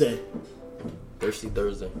Thursday. Thirsty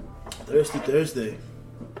Thursday. Thirsty Thursday.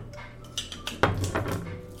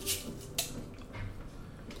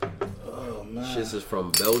 Oh man. Shit is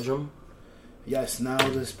from Belgium. Yes, now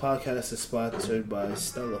this podcast is sponsored by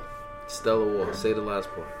Stella. Stella Wall. Say the last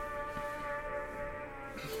part.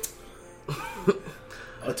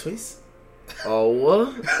 A twist? Oh,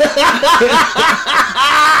 what?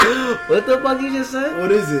 What the fuck you just said?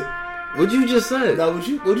 What is it? What you just said? Now what'd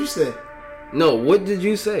you say? No, what did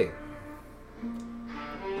you say?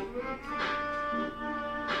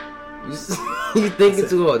 You thinking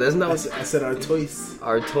too hard. That's not I what said Artois.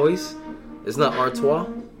 Artois? It's not Artois?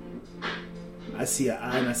 I see an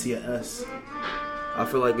I and I see an S. I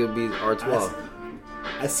feel like it'd be Artois.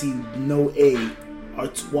 I see no A.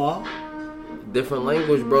 Artois? Different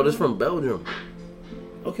language, bro. This from Belgium.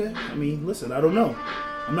 Okay, I mean, listen, I don't know.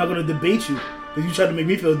 I'm not gonna debate you because you tried to make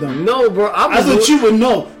me feel dumb. No, bro. I thought you would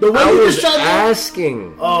know. The way I you was just tried to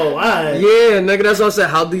asking. Oh, alright. Yeah, nigga, that's what I said.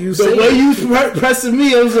 How do you say The way it? you pressing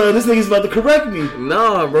me, I was this nigga's about to correct me.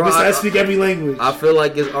 Nah, bro. Because I speak every language. I feel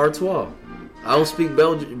like it's Artois. I don't speak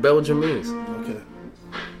Belgiumese. Okay.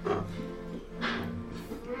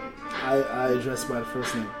 I address by the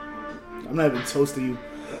first name. I'm not even toasting you.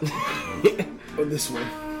 On this one.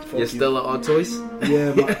 Fuck Your you. Stella Artois?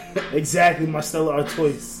 Yeah, exactly, my Stella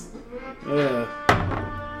Artois. Yeah.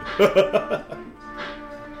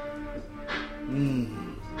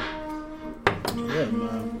 Yeah,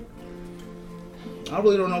 man. I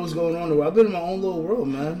really don't know what's going on though. I've been in my own little world,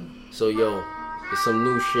 man. So, yo, it's some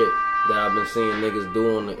new shit that I've been seeing niggas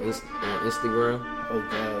do on Instagram. Oh,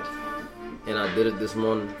 God. And I did it this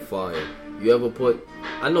morning. Fire. You ever put...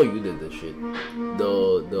 I know you did this shit.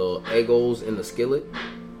 The Eggos in the skillet?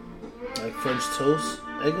 Like French toast,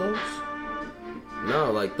 Eggos?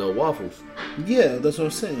 No, like the waffles. Yeah, that's what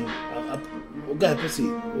I'm saying. Go ahead, proceed.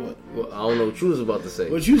 What? Well, I don't know what you was about to say.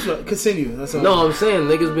 What you continue? That's all. No, I'm saying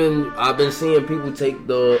I've been seeing people take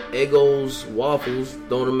the Eggos waffles,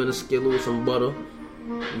 throw them in a skillet with some butter.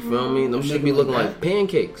 You feel me? Them should be looking like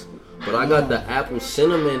pancakes. But I got the apple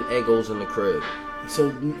cinnamon Eggos in the crib.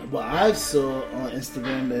 So what I saw on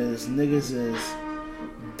Instagram is niggas is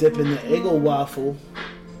dipping the Eggo waffle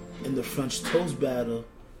in the French toast batter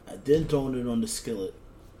and then throwing it on the skillet.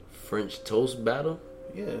 French toast batter?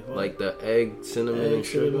 Yeah. Like the egg, cinnamon, and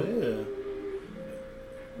sugar? Yeah.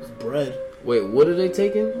 It's bread. Wait, what are they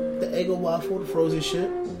taking? The Eggo waffle, the frozen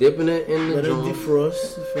shit. Dipping it in the Let it joint.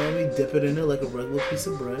 defrost, you feel me? Dip it in it like a regular piece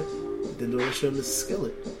of bread. Then throw it shit in the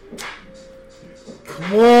skillet.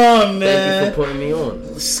 Come on, man. Thank you for putting me on.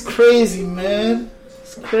 It's crazy, man.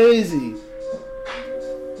 It's crazy.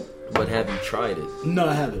 But have you tried it? No,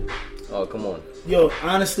 I haven't. Oh, come on. Yo,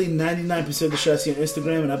 honestly, 99% of the shit I see on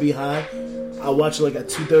Instagram, and I be high, I watch it like at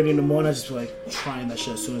 2:30 in the morning. I just be like trying that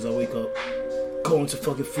shit as soon as I wake up. Going to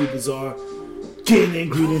fucking Food Bazaar, getting the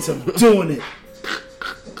ingredients, I'm doing it.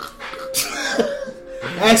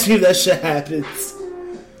 Ask me if that shit happens.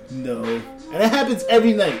 No. And it happens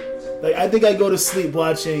every night. Like, I think I go to sleep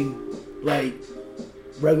watching, like,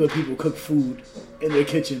 regular people cook food in their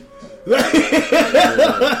kitchen. Like,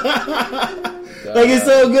 it's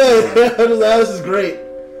so good. I'm just like, this is great.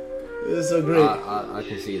 This is so great. I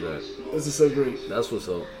can see that. This is so great. That's what's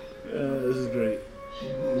up. This is great.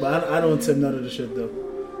 But I don't tip none of the shit, though.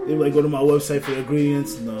 They like, go to my website for the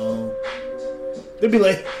ingredients. No. They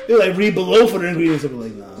like, read below for the ingredients. They be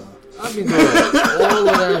like, nah. I be doing all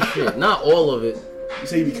of that shit. Not all of it. You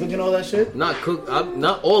say you be cooking all that shit? Not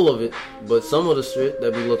all of it, but some of the shit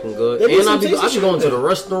that be looking good. And I be going to the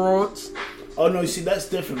restaurants. Oh no, you see that's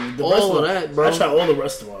different. All of that, bro. I try all the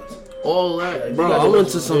restaurants. All that, yeah, bro. I went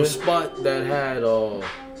to some spot that had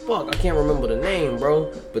fuck, I can't remember the name,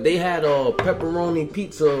 bro. But they had pepperoni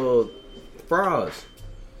pizza fries.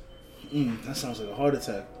 That sounds like a heart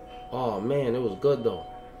attack. Oh man, it was good though.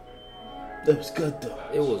 It was good though.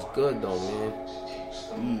 It was good though, man.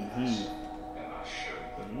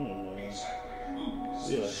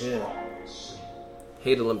 Yeah.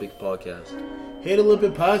 Hate Olympics podcast. Hate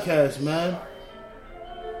Olympic podcast, man.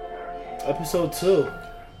 Episode 2.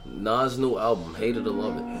 Nas' new album, Hate It or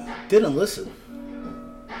Love It. Didn't listen.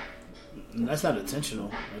 That's not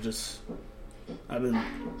intentional.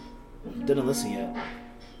 Didn't listen yet.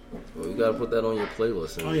 Well, you gotta put that on your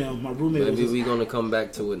playlist. Oh yeah, my roommate. Maybe we're gonna come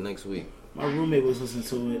back to it next week. My roommate was listening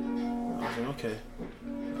to it. I was like, okay.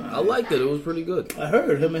 I liked it. It was pretty good. I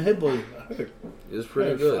heard him and Hit Boy. I heard. It was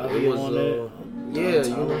pretty good. It was yeah, you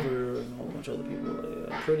know, and a whole bunch of other people.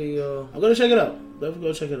 Yeah. Pretty. I'm gonna check it out. Definitely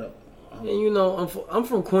go check it out. And you know, I'm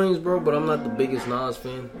from Queens, bro, but I'm not the biggest Nas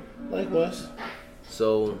fan. Likewise.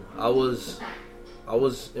 So I was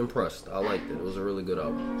impressed. I liked it. It was a really good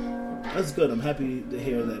album. That's good. I'm happy to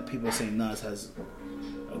hear that people are saying Nas has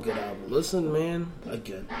a good album. Listen, man.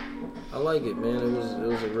 Again. I like it, man. It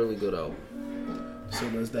was a really good album. So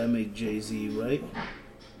does that make Jay-Z right?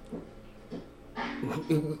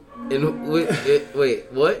 And wait,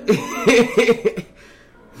 what?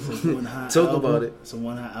 Talk about it. So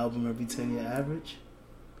one hot album every 10-year average.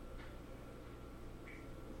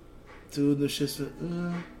 Two of the shits with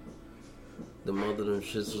the mother of them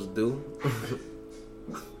shits was due.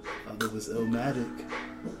 Other was Illmatic.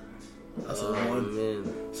 That's a one.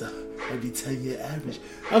 Man. So every 10-year average.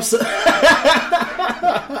 I'm so.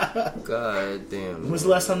 God damn. When's the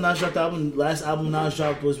last time Nas dropped the album? Last album Nas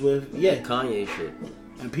dropped was with Kanye shit.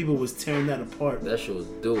 And people was tearing that apart. That shit was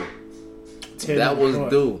due. That was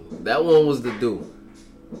due. That one was the due.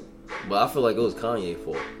 But I feel like it was Kanye's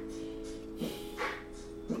fault.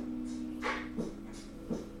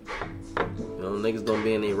 You know, niggas don't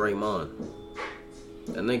be in their right mind.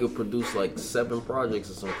 That nigga produced like 7 projects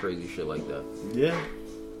or some crazy shit like that. Yeah.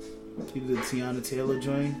 He did the Tiana Taylor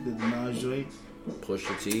joint, did the Nas joint.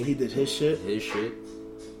 Pusha T. He did his shit.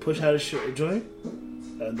 Push had a joint.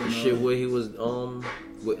 The shit where he was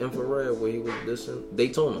with Infrared, where he was dissing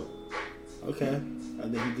Daytona. Okay.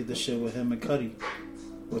 And then he did the shit with him and Cudi,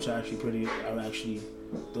 which I actually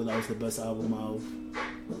thought that was the best album of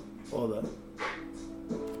all that.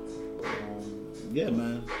 Yeah,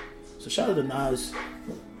 man. So shout out to Nas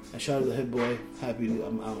and shout out to Hit Boy. Happy,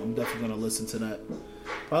 I'm definitely gonna listen to that.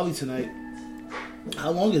 Probably tonight. How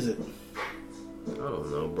long is it? I don't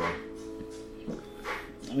know, bro.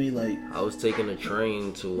 I mean, like, I was taking a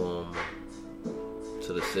train to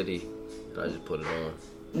the city, and I just put it on.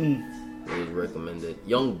 It was recommended.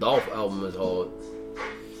 Young Dolph album is hard.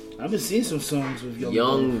 I've been seeing some songs with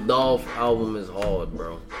Young Dolph album is hard,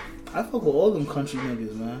 bro. I fuck with all them country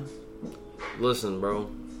niggas, man. Listen, bro.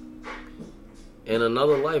 In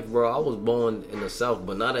another life, bro, I was born in the South,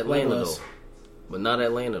 but not Atlanta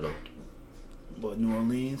though. But New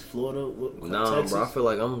Orleans, Florida, Texas? Bro. I feel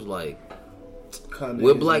like I'm like,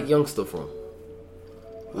 where Black Youngster from?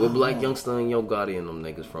 Where Black Youngster and Yo Gotti and them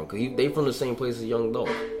niggas from? Cause they from the same place as Young Dolph.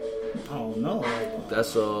 I don't know.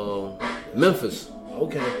 That's Memphis.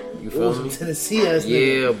 Okay. You feel me? Tennessee ass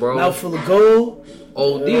nigga. Yeah, bro. Mouth full of gold.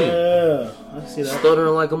 OD. Yeah, I see that.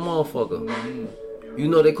 Stuttering like a motherfucker. You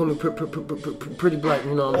know they call me pretty black.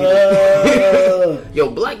 You know what I mean? Yo,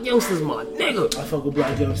 Black Youngster's my nigga. I fuck with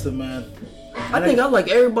Black Youngster, man. I think I like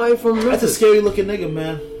everybody from Memphis. That's a scary looking nigga,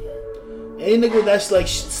 man. Any nigga that's like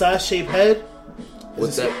size shaped head.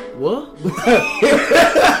 What's that? What?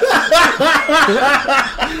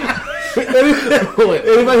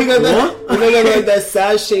 Anybody got that? Anybody got like that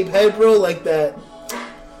size shaped head, bro? Like that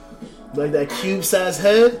cube size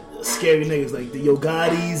head? Scary niggas like the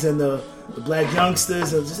Yogatis and the black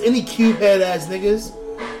youngsters and just any cube head ass niggas.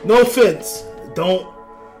 No offense.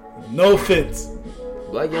 No offense.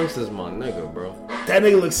 Black youngster's my nigga, bro. That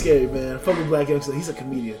nigga looks scary, man. Fuck with black youngster. He's a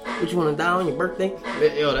comedian. What you wanna die on your birthday?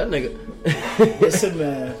 Yo, that nigga. Listen,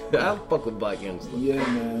 man. I fuck with black youngster. Yeah,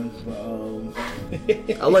 man.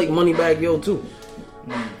 I like Moneybagg Yo too.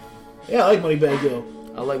 Yeah, I like Moneybagg Yo.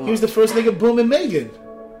 I like. He was the first nigga booming Megan.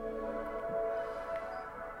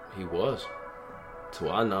 He was, to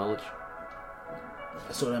our knowledge.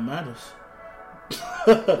 That's all that matters.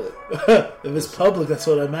 If it's public, that's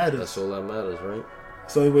all that matters. That's all that matters, right?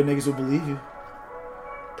 It's the only way niggas will believe you.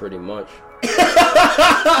 Pretty much.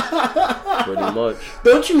 Pretty much.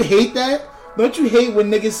 Don't you hate that? Don't you hate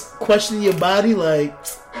when niggas question your body like?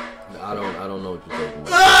 I don't know what you're talking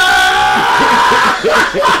about.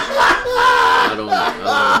 I don't.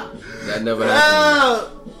 That never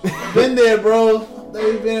happened. Been there, bro.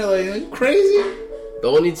 They been there like, are you crazy? The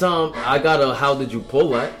only time I got a how did you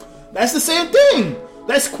pull that? That's the same thing.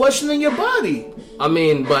 That's questioning your body. I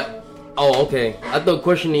mean, but okay. I thought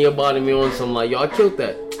questioning your body me on some like, yo, I killed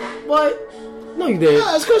that. What? No, you didn't.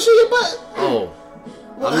 Nah, it's questioning your body. Oh,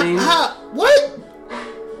 Well, I mean, what?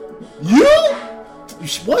 You?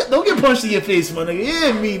 What? Don't get punched in your face, my nigga.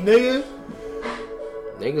 Yeah, me, nigga.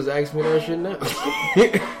 niggas ask me that shit now.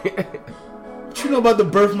 What you know about the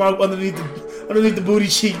birthmark underneath the booty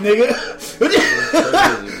cheek, nigga?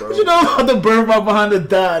 Crazy, bro. What you know about the birthmark behind the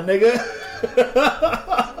dot, nigga?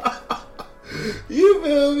 You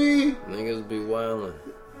feel me? Niggas be wildin'.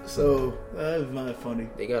 So that's not funny.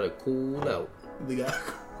 They gotta cool out. They got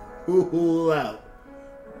cool out.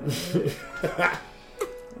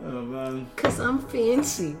 Oh man, Cause I'm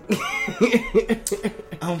fancy.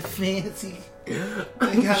 I'm fancy. They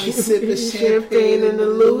got me sipping champagne in the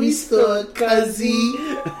Louis store, cuzzy.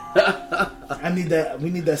 I need that. We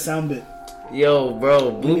need that sound bit. Yo,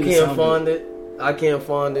 bro, Blue need a can't sound find it. I can't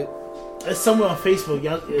find it. It's somewhere on Facebook,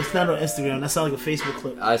 y'all. It's not on Instagram. That sounds like a Facebook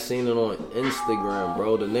clip. I seen it on Instagram,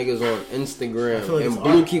 bro. The niggas on Instagram, like and it's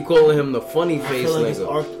Blue art. keep calling him the funny I face feel like it's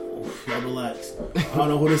nigga. art. Oof, y'all relax. I don't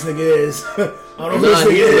know who this nigga is. I don't know who Nah, this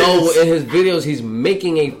nigga no, is. in his videos he's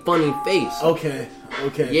making a funny face. Okay.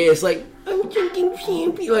 Yeah, it's like I'm drinking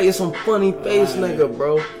champagne. Like it's some funny face nigga,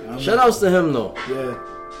 bro. Shout outs to him though. Yeah.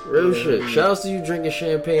 Real shit. Shout outs to you drinking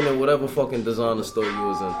champagne at whatever fucking designer store you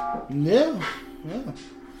was in. Yeah.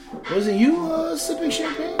 Wasn't you sipping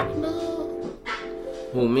champagne? No.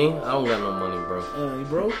 Who, me? I don't got no money, bro. You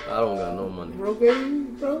broke? I don't got no money. Broke, baby?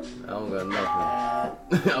 Broke? I don't got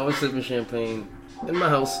nothing. I was sipping champagne in my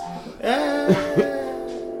house. Hey,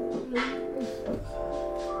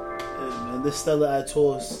 man, this Stella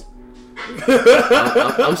Artois.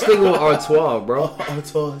 I'm sticking with Artois, bro.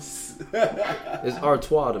 Artois. It's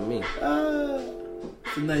Artois to me.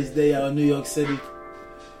 It's a nice day out in New York City.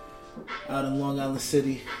 Out in Long Island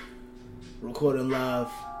City. Recording live.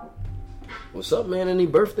 What's up, man? Any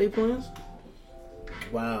birthday plans?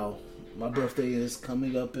 Wow. My birthday is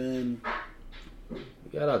coming up in... We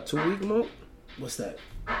got our 2-week mark? What's that?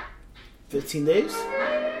 15 days?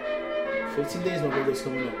 15 days my birthday's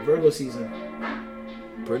coming up. Virgo season.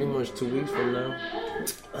 Pretty much 2 weeks from now.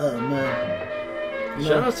 Oh, man. You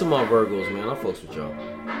Shout know, out to my Virgos, man. I fucks with y'all.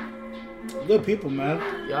 good people, man.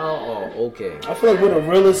 Y'all are okay. I feel like we're the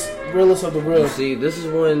realest of the You real. see, this is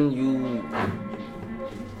when you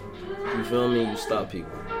feel me? You stop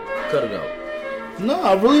people. Cut it out. No,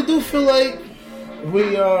 I really do feel like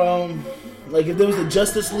we are, like if there was the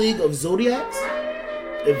Justice League of Zodiacs,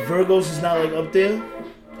 if Virgos is not like up there,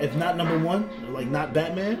 if not number one, like not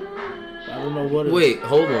Batman, I don't know what it is. Wait,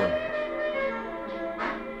 hold on.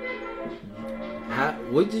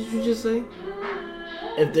 What did you just say?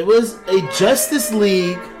 If there was a Justice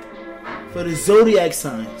League for the Zodiac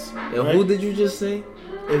signs, And right? who did you just say?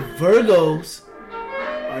 If Virgos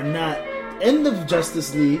are not in the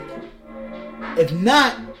Justice League, if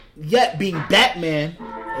not yet being Batman,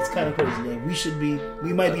 it's kind of crazy. Like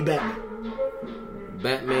we might be Batman.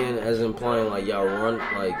 Batman as implying like y'all run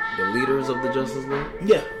like the leaders of the Justice League?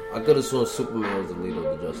 Yeah. I could have sworn Superman was the leader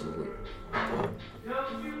of the Justice League.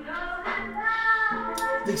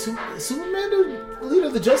 Think Superman the leader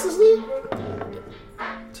of the Justice League?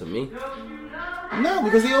 To me. No,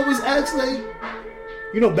 because they always ask like,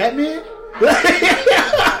 you know Batman?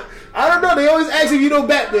 I don't know. They always ask if you know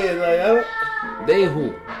Batman. Like, I don't... They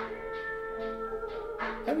who?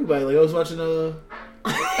 Everybody. Like I was watching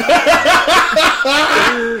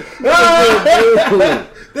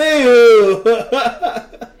They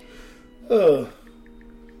oh.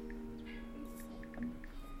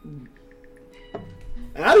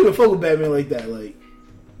 And I don't even fuck with Batman like that. Like,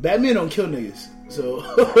 Batman don't kill niggas. So.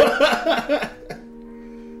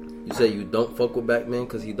 You say you don't fuck with Batman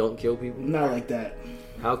because he don't kill people? Not like that.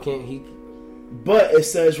 How can't he? But it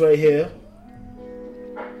says right here,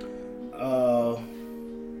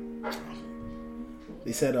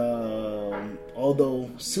 they said, although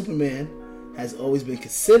Superman has always been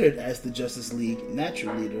considered as the Justice League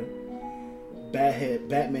natural leader,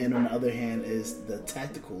 Batman, on the other hand, is the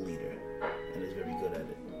tactical leader and is very good at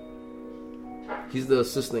it. He's the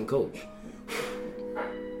assistant coach.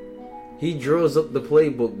 He draws up the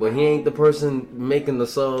playbook, but he ain't the person making the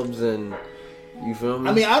subs and you feel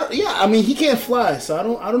me? I mean, he can't fly, so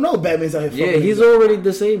I don't know. If Batman's out here. Yeah, he's already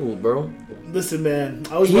disabled, bro. Listen, man,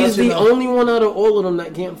 he's the only one out of all of them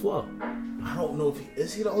that can't fly. I don't know if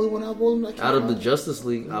is he the only one out of all of them that can't out of fly? the Justice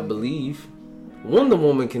League, I believe. Wonder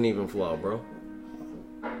Woman can even fly, bro.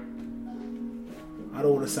 I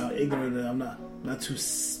don't want to sound ignorant, and I'm not too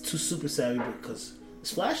super savvy, because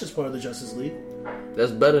Flash is part of the Justice League.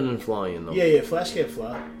 That's better than flying, though. Yeah, Flash can't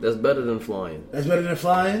fly. That's better than flying. That's better than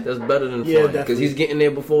flying? That's better than flying. Because he's getting there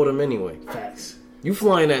before them anyway. Facts. You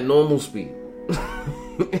flying at normal speed.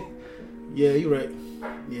 Yeah, you're right.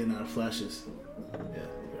 Yeah, the Flash is. Yeah,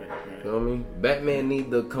 right. You know what I mean? Batman need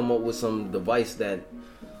to come up with some device that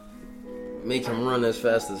make him run as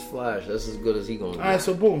fast as Flash. That's as good as he gonna do. Alright,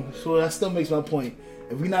 so boom. So that still makes my point.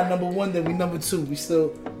 If we not number one, then we number two. We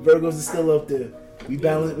still, Virgos is still up there. We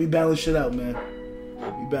balance shit out, man.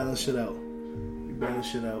 We balance shit out.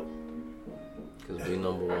 Because we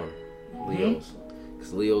number one. Leos.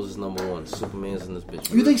 Because Leos is number one. Superman's in this bitch.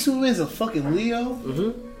 You think Superman's a fucking Leo?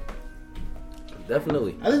 Mm-hmm.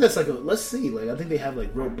 Definitely. I think that's like let's see. Like, I think they have like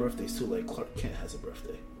real birthdays too. Like Clark Kent has a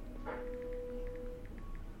birthday.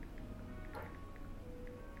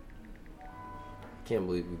 Can't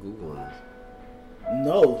believe we Googling this.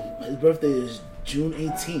 No, his birthday is June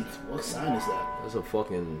 18th. What sign is that? That's a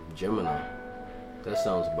fucking Gemini. That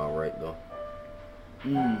sounds about right, though.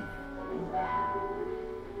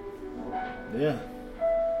 Yeah.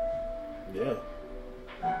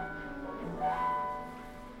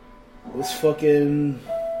 What's fucking...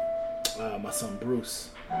 my son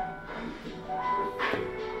Bruce.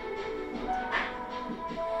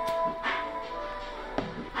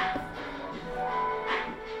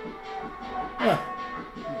 Huh.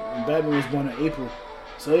 Batman was born in April.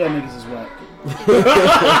 So y'all niggas is whack.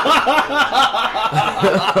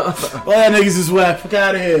 All y'all niggas is whack. Fuck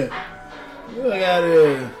out of here.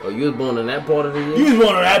 Oh, you was born in that part of the year? You was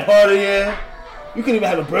born in that part of the year. You couldn't even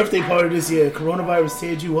have a birthday party this year. Coronavirus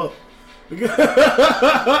teared you up.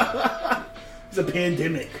 It's a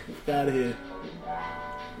pandemic. Fuck out of here.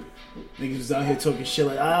 Niggas was out here talking shit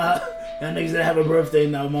like, y'all niggas that have a birthday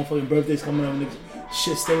now. Motherfucking birthday's coming up. Niggas,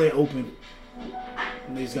 shit still ain't open.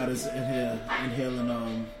 Niggas got us in here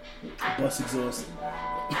inhaling bus exhaust.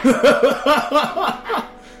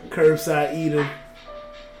 Curbside eating.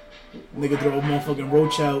 Nigga throw a motherfucking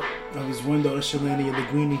roach out of his window. That shit landed in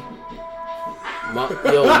Linguini.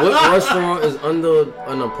 Yo, what restaurant is under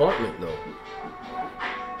an apartment though?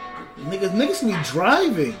 Niggas can be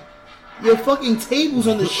driving. Your fucking table's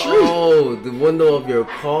on the street. Oh, the window of your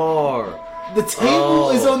car. The table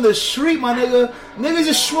is on the street, my nigga. Niggas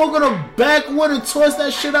just smoking a backwood and toss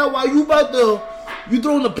that shit out while you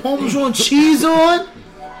throwing the Parmesan cheese on.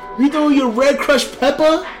 You throwing your red crushed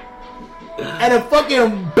pepper and a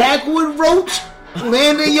fucking backwood roach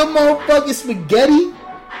landing your motherfucking spaghetti.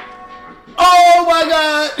 Oh my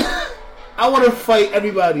god! I want to fight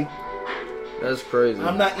everybody. That's crazy.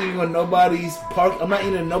 I'm not eating on nobody's park. I'm not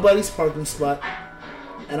eating in nobody's parking spot,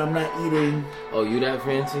 and I'm not eating. Oh, you that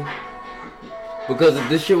fancy? Because if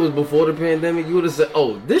this shit was before the pandemic, you would have said,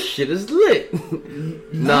 "Oh, this shit is lit."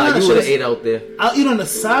 Nah, you would have ate out there. I'll eat on the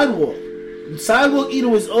sidewalk. Sidewalk eating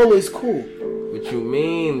was always cool. What you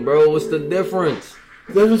mean, bro? What's the difference?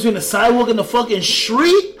 The difference between the sidewalk and the fucking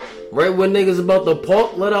street? Right when niggas about to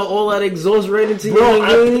park, let out all that exhaust right into you.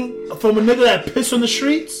 From a nigga that pissed on the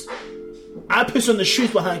streets, I piss on the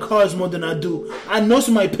streets behind cars more than I do. I know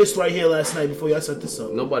somebody pissed right here last night before y'all set this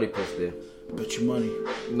up. Nobody pissed there. Bet you money.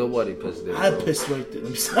 Nobody pissed there. I pissed right there.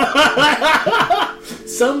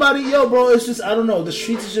 Somebody, bro, it's just, I don't know. The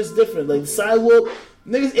streets is just different. Like, the sidewalk,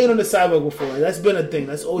 niggas ate on the sidewalk before. Like, that's been a thing.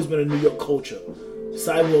 That's always been a New York culture.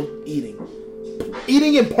 Sidewalk eating.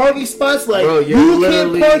 Eating in parking spots, like, bro, you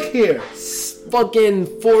can't park here. Fucking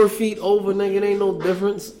 4 feet over, nigga. It ain't no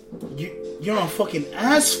difference. You're on fucking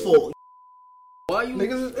asphalt. Why you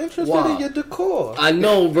niggas is interested in your decor? I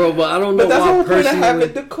know, bro, but I don't know why. But that's the whole point of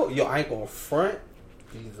having decor. Yo, I ain't gonna front.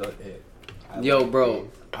 These are it. Yo, bro,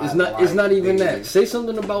 it's not even that. Say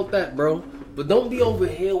something about that, bro. But don't be over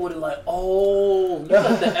here with it like, oh, you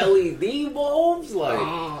got the LED bulbs? Like,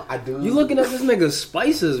 I do. You looking at this nigga's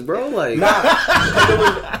spices, bro? Like,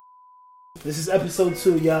 This is episode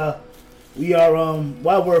 2, y'all. We are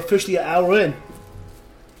wow, we're officially an hour in.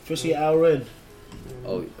 We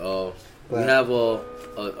have a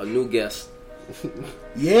new guest.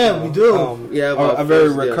 Yeah, we do. A very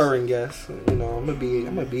recurring guest. You know, I'm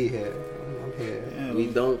gonna be here. I'm here. Yeah, we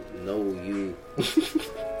don't know you.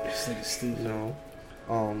 This nigga's stupid. No.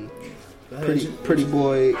 Pretty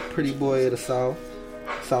boy of the South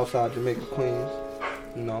Side Jamaica, Queens.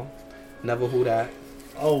 You know, never who that.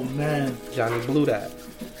 Oh man, Johnny Blue that.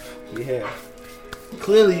 Yeah.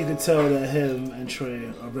 Clearly, you can tell that him and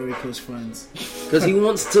Trey are very close friends. Cause he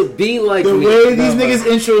wants to be like the me. way these niggas'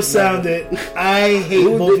 intros sounded, I hate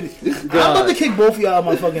both of you. I'm about to kick both of y'all out of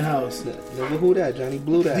my fucking house. Never who that, Johnny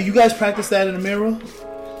Blue that. Do you guys practice that in the mirror?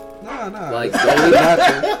 Nah. Like,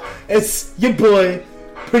 it's your boy,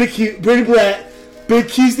 pretty cute, pretty black, big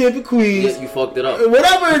Q stand for Queens. You fucked it up.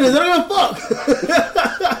 Whatever it is, I don't give a fuck.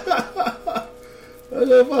 I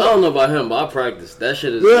don't know about him, but I practice. That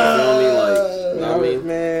shit is, you know what I mean?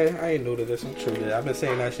 Man, I ain't new to this. I'm true to that. I've been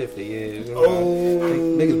saying that shit for years. You know?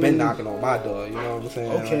 Niggas been knocking on my door, you know what I'm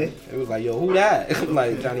saying? Okay. Like, it was like, yo, who that? I'm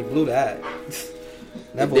like, Johnny Blue that.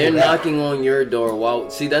 They're knocking on your door. Wow.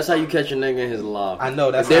 See, that's how you catch a nigga in his lie. I know,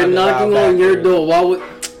 that's they're knocking on your door. Why would...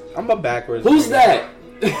 I'm a backwards. Who's nigga.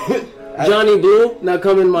 that? Johnny Blue? Now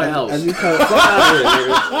come in my house. As you come, fuck out of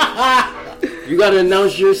here, nigga. You gotta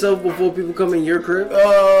announce yourself before people come in your crib?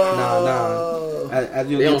 Nah. As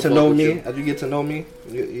you get to know me,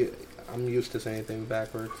 I'm used to saying things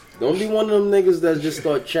backwards. Don't be one of them niggas that just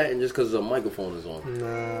start chatting just because the microphone is on.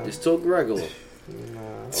 Nah. Just talk regular.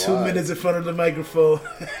 Nah. 2 minutes in front of the microphone.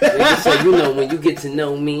 Nigga say, you know, when you get to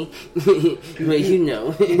know me, when you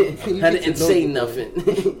know how to say nothing.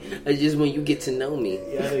 It's just when you get to know me.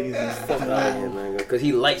 Yeah, niggas Fuck out of here, man. Because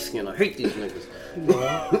he light skinned. I hate these niggas.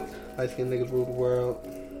 Yeah. Light-skinned niggas rule the world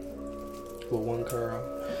with one curl.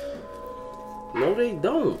 No, they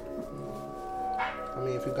don't. I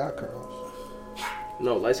mean, if you got curls.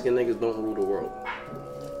 No, light-skinned niggas don't rule the world.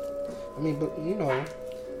 I mean, but you know,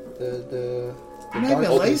 the You're not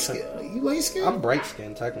even light-skinned. You light-skinned? I'm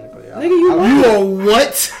bright-skinned, technically. Nigga, you are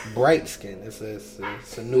what? Bright-skinned. It's a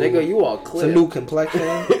new... Nigga, you are clear. It's a new complexion.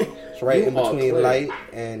 It's right in between light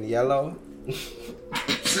and yellow.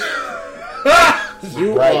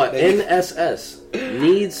 You are NSS.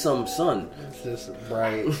 Need some sun. It's just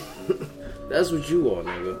bright. That's what you are,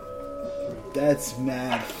 nigga. That's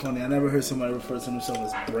mad funny. I never heard somebody refer to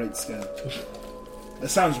themselves as bright skin. That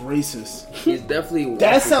sounds racist. He's definitely...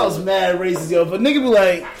 That sounds mad racist, yo. But nigga be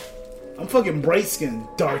like, I'm fucking bright skin,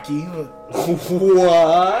 darky.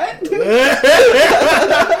 What?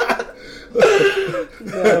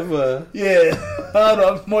 Never. Yeah. I don't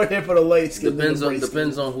know. I'm more here for the light skin.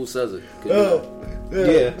 Depends on who says it. Yeah.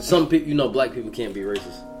 Some people, you know, black people can't be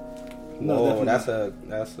racist. No, that's not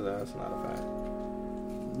a fact.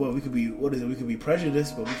 Well, we could be, what is it? We could be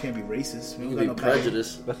prejudiced, but we can't be racist. We can be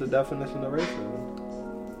prejudiced. That's the definition of racism.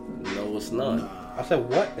 No, it's not. Nah. I said,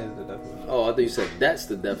 what is the definition? Oh, I thought you said that's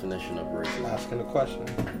the definition of racism. I'm asking a question.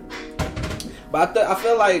 But I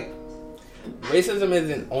feel like racism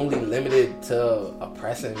isn't only limited to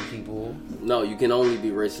oppressing people. No, you can only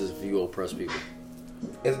be racist if you oppress people.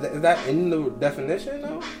 Is that in the definition,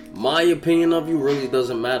 though? My opinion of you really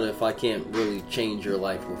doesn't matter if I can't really change your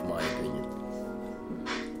life with my opinion.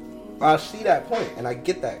 I see that point, and I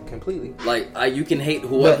get that completely. Like, you can hate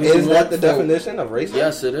whoever but is that the definition of racism?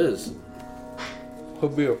 Yes, it is.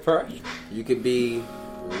 Could be oppressed. You could be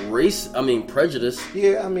prejudiced.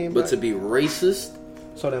 Yeah, I mean... But to be racist...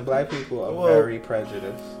 So then black people are very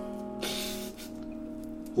prejudiced.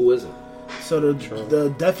 Who isn't? So the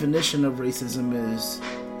definition of racism is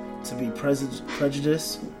to be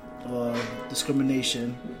prejudice or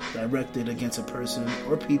discrimination directed against a person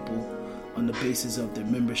or people on the basis of their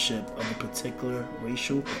membership of a particular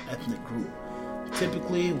racial or ethnic group,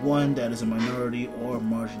 typically one that is a minority or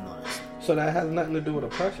marginalized. So that has nothing to do with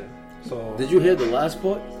oppression. So did you hear the last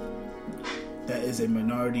part? That is a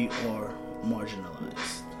minority or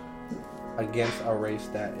marginalized. Against a race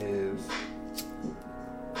that is...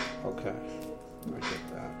 Okay. I get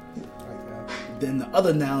that. Then the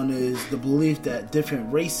other noun is the belief that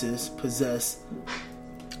different races possess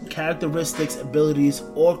characteristics, abilities,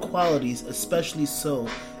 or qualities, especially so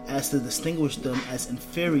as to distinguish them as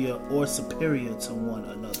inferior or superior to one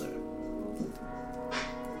another.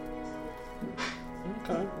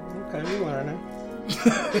 Okay, we learning.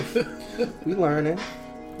 We learning.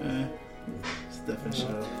 Different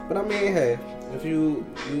show. But I mean, hey, if you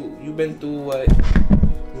been through what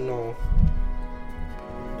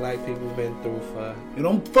black people been through for. You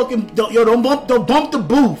don't bump the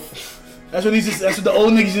booth. That's what the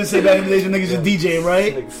old niggas used to say back in the days when niggas just DJing,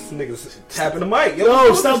 right? Niggas tapping the mic.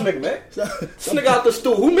 Yo, stop, this nigga, man. Some nigga out the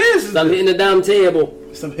stool. Who missed? Stop hitting the damn table.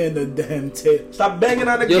 Stop hitting the damn table. Stop banging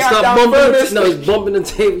on the Yo, goddamn stop bumping. furnace. No, he's bumping the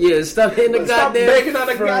table. Yeah, stop hitting the Stop goddamn. banging on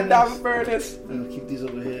the goddamn furnace. I'm gonna keep these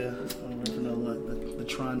over here. The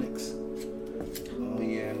Tronics. Oh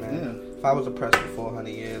yeah, man. Yeah. If I was oppressed for 400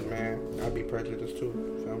 years, man, I'd be prejudiced too.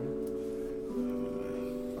 Feel me?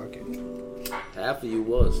 Fuck it. Half of you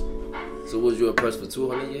was. So was you oppressed for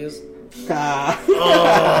 200 years?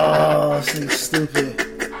 Oh, this nigga's stupid.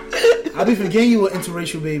 I be forgetting you an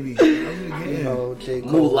interracial baby. I be forgetting. You know, J.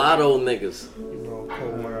 Cole, Mulatto niggas. You know,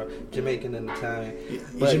 cold world, Jamaican and Italian. You're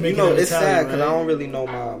But Jamaican you know, and it's Italian, sad because right? I don't really know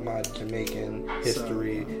my Jamaican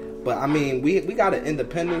history. But I mean, we got an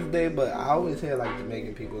Independence Day, but I always hear like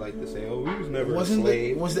Jamaican people like to say, "Oh, we was never a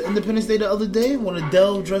slave." Was the Independence Day the other day when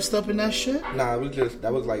Adele dressed up in that shit? Nah, it was just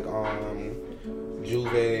that was like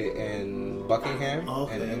Juve and Buckingham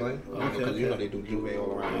in England. Because you know they do Juve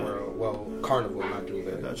all around the world. Well, Carnival, not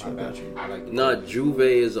Juve. Got you. I like Nah, Juve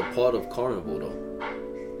is a part of Carnival though.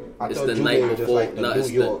 I It's thought the Juve night was just before. like the Nah, New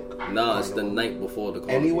it's York. it's the night before the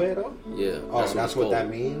Carnival. Anywhere though? Yeah. Oh, That's that's what what it's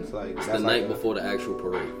that called. means. Like It's that's the like night before the actual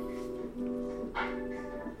parade.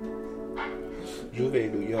 Juve,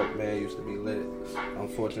 New York, man, used to be lit.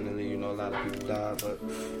 Unfortunately, you know, a lot of people died,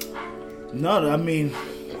 but No, I mean,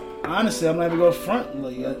 honestly, I'm not even going to front.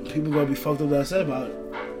 Like, people going to be fucked up that I said about it.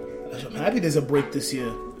 I'm happy there's a break this year.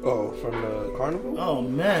 oh, from the Carnival. Oh,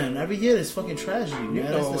 man. Every year there's fucking tragedy, man. You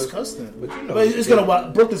know, That's disgusting. but you know, it's going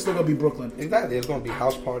to... Brooklyn's still going to be Brooklyn. Exactly, it's gonna be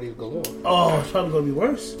house parties galore. Oh, it's probably going to be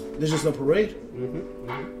worse. There's just no parade.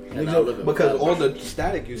 And I live in Because all Florida. the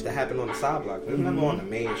static used to happen on the side block. There's never on the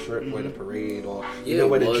main strip where the parade or Yeah, even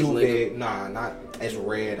where it the was, Juve. nigga. Nah, not as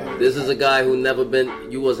red. This is a guy who never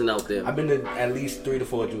been. You wasn't out there. I've been to at least 3 to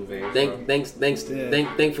 4 Juves. Thanks for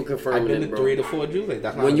I've confirming been it, to bro. 3 to 4 Juves.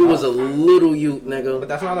 That's not When you enough. was a little youth, nigga. But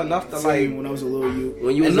that's not enough to Same like. when I was a little youth.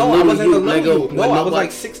 When you was No, a I little wasn't a youth, little nigga. youth. No, when I was nobody-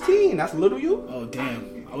 like 16. That's little youth. Oh,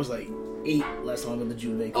 damn. I was like 8 last time I went to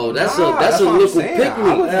Juve. Oh, that's Nah, a that's what I'm little saying. pick I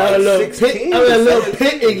was me. like a little 16. pick- a little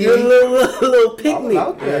pick- You're a little pick I was me.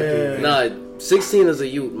 out there. dude. Nah, 16 is a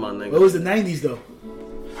youth, my nigga. What was the 90s, though?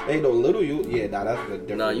 Ain't no little youth. Yeah, nah, that's a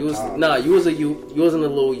different. Nah, you was time. you was a youth. You wasn't a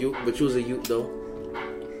little youth, but you was a youth though.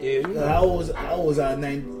 Yeah, you know. I was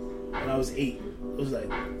 9 when I was 8. It was like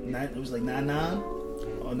 9. It was like 99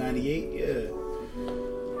 or 98.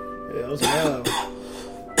 Yeah, I was wild.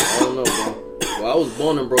 I don't know, bro. Well, I was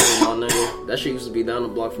born in Brooklyn, my nigga. That shit used to be down the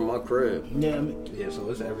block from my crib. Yeah, I mean, Yeah, so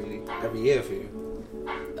it's every year for you.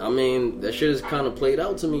 I mean, that shit is kind of played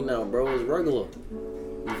out to me now, bro. It's regular.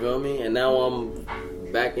 You feel me? And now I'm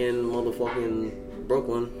back in motherfucking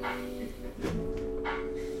Brooklyn.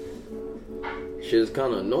 Shit is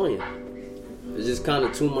kind of annoying. There's just kind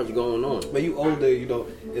of too much going on. When you older, you know,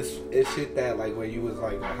 it's shit that like when you was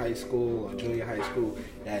like in high school or junior high school,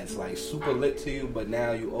 that's like super lit to you. But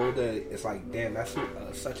now you older, it's like damn, that's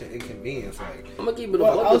such an inconvenience. Like I'm gonna keep it a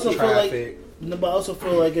well, I buck also with you. feel like, traffic. no, but I also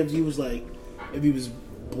feel like if you was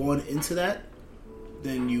born into that,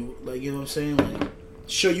 then you like, you know what I'm saying? Like,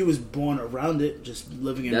 sure, you was born around it, just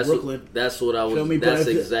living in Brooklyn. That's what I was. Feel me? But That's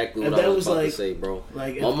if exactly if what I that was was about like- to say, bro.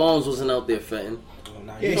 like My if- mom's wasn't out there fetting.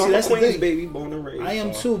 Nah, Yeah, you see, know, that's I'm a the Queens thing. baby, born and raised. I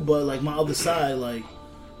am so. too, but like my other side, like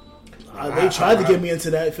they tried to get me into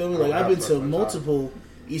that. Feel me? Like I've been to multiple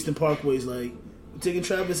Eastern Parkways. Like we're taking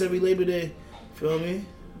Travis every Labor Day. Feel me?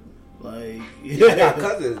 Like Yeah, I got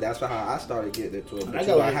cousins. That's how I started getting into it. But I I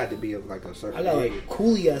got, like- had to be of like a certain I got age. like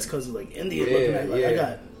coolie ass cousins, like Indian Yeah, looking at. Like I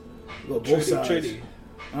yeah. got both sides. Tritty.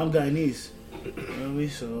 I'm Guyanese. You know what I mean?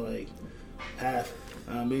 So like half.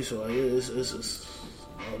 You know what I mean? So like it's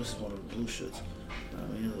oh, this is one of the blue shits. You know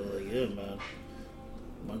what I mean? So, like yeah, man.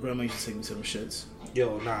 My grandma used to take me to them shits.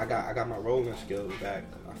 Yo, nah, I got my rolling skills back.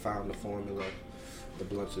 I found the formula. The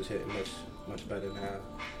blunts is hitting much better now.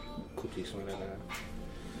 Coochie swinging now.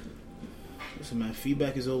 Listen, man,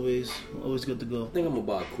 feedback is always good to go. I think I'm gonna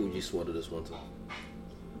buy a Coogee sweater this winter.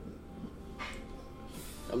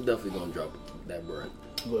 I'm definitely gonna drop that bread.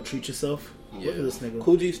 You gonna treat yourself? Yeah. Look at this nigga.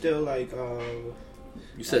 Coogee still like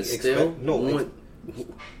You said Like, still? no,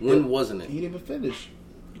 when wasn't it? He didn't even finish.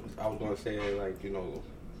 I was gonna say like, you know,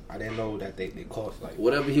 I didn't know that they cost like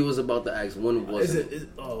Whatever he was about to ask, when wasn't it?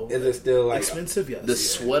 is it still like expensive? Yes. The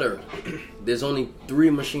sweater. There's only 3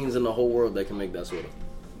 machines in the whole world that can make that sweater.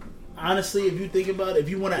 Honestly, if you think about it, if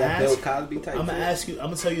you want to that Bill ask, Cosby type? I'm gonna shit? ask you. I'm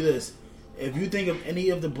gonna tell you this: if you think of any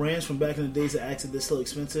of the brands from back in the days that asked if they're still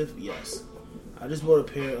expensive, yes. I just bought a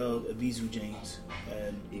pair of Evisu James,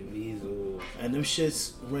 and them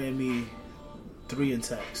shits ran me 3 in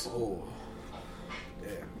tax. Oh, yeah.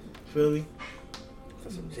 Feel me? For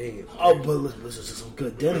some jeans. Oh, but this is some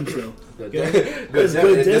good denims though. Good This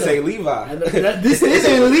This ain't Levi. This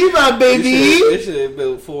isn't Levi, baby. This shit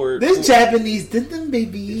built for This Japanese denim,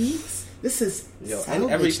 baby. This is and salvage,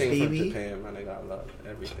 everything baby. from Japan, man. I love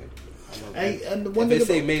everything. And the one if thing it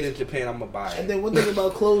say about, made in Japan, I'm gonna buy it. and then one thing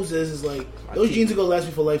about clothes is like those keep jeans are gonna last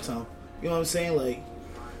me for a lifetime. You know what I'm saying? Like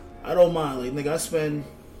I don't mind. Like nigga, I spend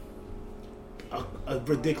a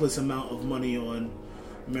ridiculous amount of money on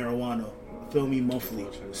marijuana. Feel me, monthly.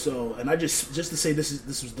 So, and I just to say this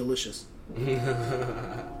was delicious.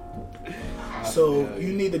 So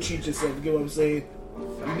you need to treat yourself. You get what I'm saying?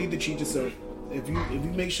 You need to treat yourself. If you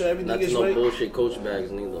make sure everything Not is no right. bullshit Coach bags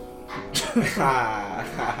neither.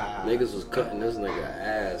 Niggas was cutting this nigga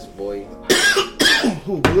ass, boy.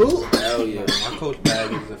 Who, Blue? Hell yeah. My Coach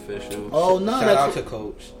bag is official. Oh, no, Shout out to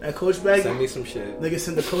Coach. That Coach bag. Send me some shit. Nigga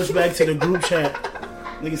sent the Coach bag to the group chat.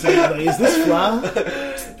 Nigga said, like, is this fly?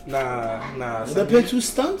 Nah. The pin too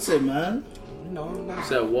stunted, man. No, nah.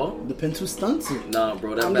 Said what? The pin too stunted. Nah,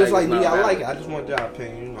 bro. That I'm bag just like is me. not I like valid. it. I just want y'all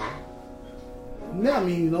opinion, you know. Yeah, I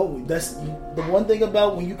mean, you know, that's the one thing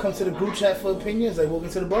about when you come to the group chat for opinions, like walking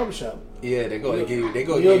to the barbershop. Yeah, they go to give you. They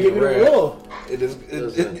go You don't give you the real. raw. It is.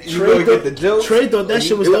 You Trey go get the jokes. Trey thought that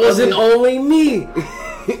shit was It the wasn't ugly- only me.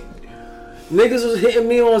 Niggas was hitting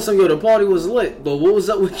me on some, yo, the party was lit. But what was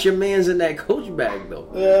up with your mans in that Coach bag, though?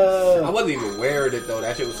 I wasn't even wearing it though.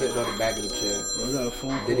 That shit was sitting on the back of the chair. I got a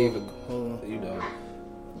phone call. Didn't even. Hold on. You know.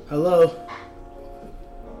 Hello.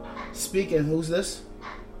 Speaking. Who's this?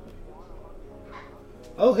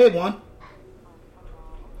 Oh, hey, Juan.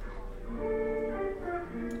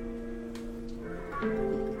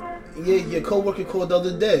 Yeah, your coworker called the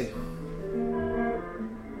other day.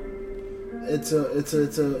 It's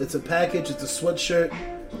a package. It's a sweatshirt.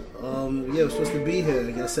 Yeah, it was supposed to be here.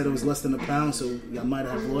 Y'all said it was less than £1, so y'all might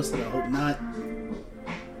have lost it. I hope not.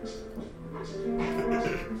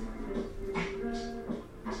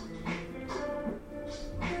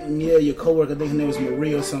 Yeah, your coworker. I think her name was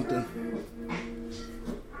Marie or something.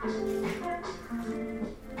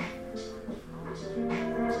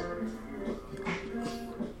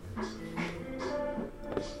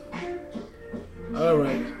 All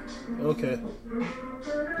right. Okay.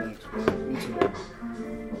 Thanks, man. You too.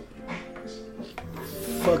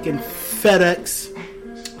 Fucking FedEx.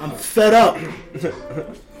 I'm fed up.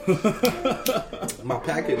 My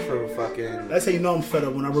package from fucking. That's how you know I'm fed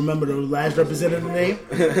up when I remember the last representative name.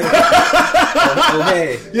 Oh,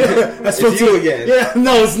 hey. Yeah, I spoke It's to you again. Yeah,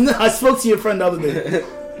 no, it's not. I spoke to your friend the other day.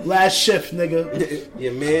 Last shift, nigga.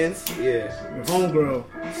 Your man's, yeah. Your homegirl.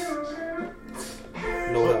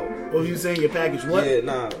 No help. What were you saying? Your package? What? Yeah,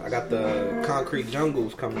 nah. I got the concrete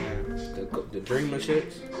jungles coming in. The dreamer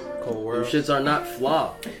shits. Cold Them world. shits are not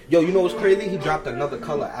fly. Yo, you know what's crazy? He dropped another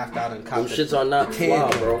color after I done Them copped shits are not the fly,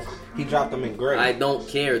 tan bro. ones. He dropped them in gray. I don't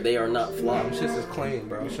care. They are not fly. Them shits is clean,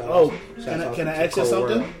 bro. Oh, can I ask you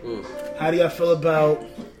something? How do y'all feel about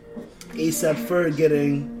ASAP Ferg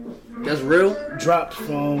getting That's real? dropped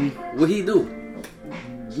from? What he do?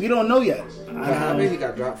 We don't know yet. How many he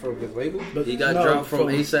got dropped from his label? But He got no, dropped from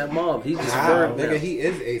ASAP Mob. He's just Nah, Ferg nigga, now. he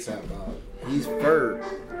is ASAP Bob. He's Ferg.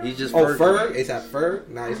 He's just Oh, Ferg. Ferg? ASAP Ferg?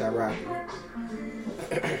 Nah, ASAP Rocky.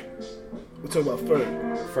 We're talking about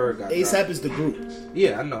Ferg. Ferg got ASAP dropped. is the group.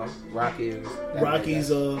 Yeah, I know. Rocky is. Rocky's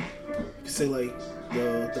you could say like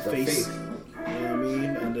the face. face. You know what I mean?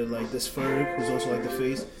 And then like this Ferg, who's also like the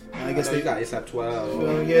face. And I guess they they got ASAP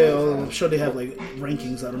 12. I'm sure they have like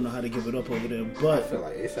rankings. I don't know how to give it up over there, I but feel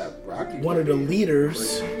like ASAP Rocky. one of the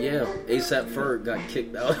leaders. Yeah, ASAP Ferg got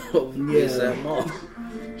kicked out of Yeah. ASAP Mob.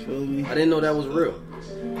 Feel me? I didn't know that was real.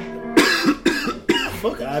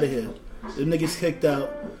 Fuck out of here. Them niggas kicked out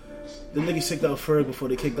Ferg before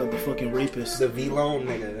they kicked out the fucking rapist. The V-Lone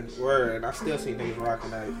nigga. Word. And I still see niggas rocking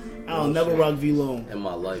that. I'll never rock V-Lone. In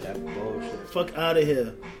my life. That bullshit. Fuck out of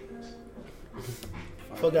here.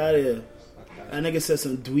 Fuck out of here. That nigga said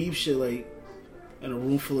some dweeb shit like in a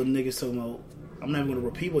room full of niggas talking about. I'm not even gonna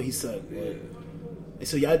repeat what he said. Yeah. And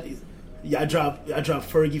so y'all drop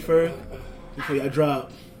Fergie Ferg before y'all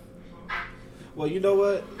drop. Well, you know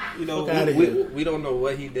what? You know, Fuck outta here. we don't know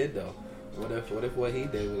what he did though. What if what he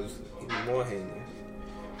did was even more heinous?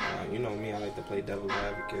 You know me, I like to play devil's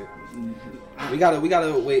advocate. We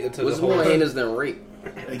gotta wait until What's the whole more heinous than rape?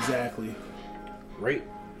 Exactly. rape.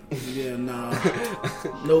 Yeah, nah.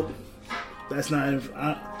 Nope. That's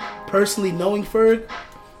not. Personally, knowing Ferg,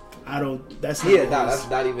 I don't. That's not. Yeah, nah, that's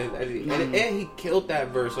not even. And he killed that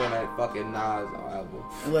verse on that fucking Nas album.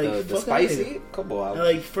 Like, the fuck outta spicy. here. Come on,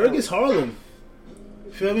 Like Ferg is Harlem.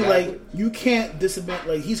 Feel me? Exactly. Like, you can't disaband.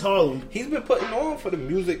 Like, he's Harlem. He's been putting on for the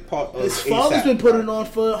music part of His father's A$AP. been putting on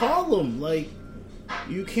for Harlem. Like,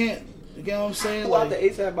 you can't. You get what I'm saying? Who Like, out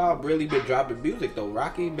the A$AP Mob really been dropping music though?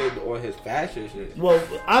 Rocky been on his fashion shit. well,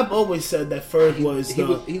 I've always said that Ferg was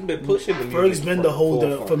He's been pushing the music. Ferg's been the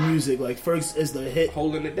holder forefront. for music. Like, Ferg is the hit.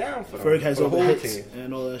 Holding it down for them. Ferg has for all the the whole hits team.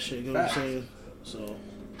 and all that shit. You know Facts. what I'm saying? So,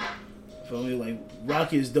 feel me? Like,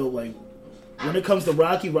 Rocky is dope. Like, when it comes to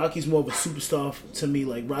Rocky, Rocky's more of a superstar to me.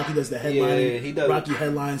 Like, Rocky does the headlining. Yeah, he does. Rocky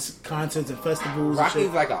headlines concerts and festivals. Rocky's and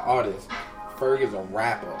shit. like an artist. Ferg is a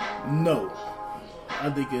rapper. No, I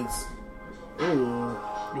think it's. Ooh.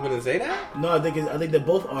 You wouldn't say that? No, I think they're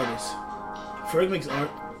both artists. Ferg makes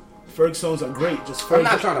art. Ferg's songs are great. Just Ferg. I'm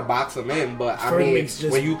not trying to box him in, but I Ferg mean, makes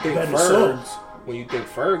just when you think better Ferg, songs. when you think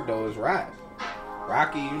Ferg though, is rap.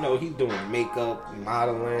 Rocky, you know, he's doing makeup,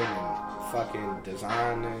 modeling, and fucking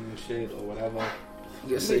designing and shit or whatever.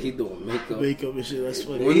 You say he doing makeup. Makeup and shit. That's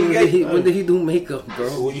funny. When did he do makeup, bro?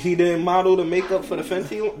 Well, he didn't model the makeup for the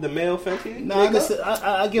Fenty, the male Fenty. No, I makeup? understand.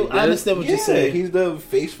 I understand what Yeah, you're saying. he's the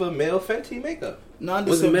face for male Fenty makeup. No, I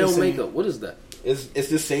What's understand what male you're saying. makeup? What is that? It's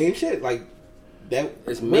the same shit. Like that.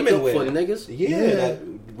 It's women makeup wear for it. niggas? Yeah, Yeah.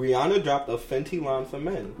 That Rihanna dropped a Fenty line for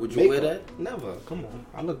men. Would you wear Makeup. Never. Come on,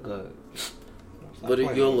 I look good. Stop But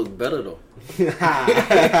playing. you'll look better though.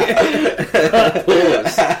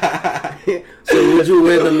 Pause. So would you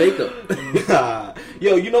wear the makeup? Nah.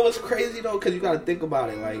 Yo, you know what's crazy though? Because you got to think about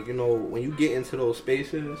it. Like, you know, when you get into those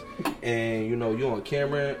spaces and, you know, you're on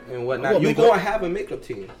camera and whatnot, Well, you're makeup. going to have a makeup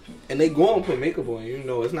team. And they go and put makeup on you. You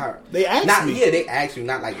know, it's not. They asked me. Yeah, they ask you.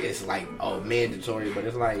 Not like it's like, oh, mandatory, but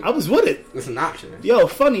it's like, I was with it. it's an option. Yo,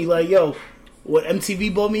 funny. Like, yo, what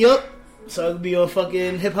MTV bought me up so I could be on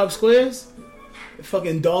fucking Hip Hop Squares,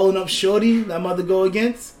 fucking dolling up Shorty that I'm about to go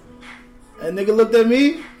against. And nigga looked at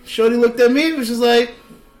me. Shorty looked at me. Was just like,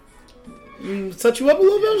 touch you up a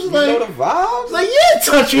little bit. I was just You like, know the vibes? like, yeah,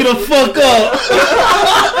 touch you the fuck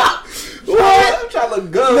up. What? I'm trying to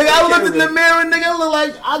look good. Nigga, I looked in the mirror, nigga, I look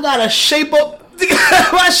like I got a shape up.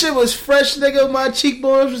 My shit was fresh, nigga. My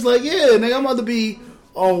cheekbones was like, yeah, nigga, I'm about to be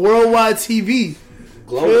on worldwide TV.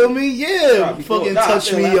 Glowing. Feel me? Yeah, Nah, fucking nah, I touch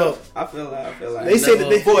feel me that. up. I feel like. They say that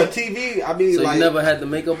they For a TV, I mean, So like. you never had the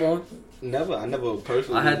makeup on? Never. I never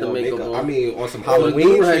personally. I had the wore makeup on. I mean, on some For the Halloween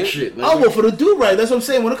do-rag shit. man. Oh, well, for the do-rag, that's what I'm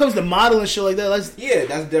saying. When it comes to modeling shit like that, that's, Yeah,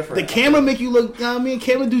 that's different. the camera make you look, I mean,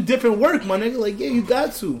 camera do different work, my nigga. Like, yeah, you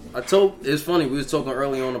got to. It's funny, we was talking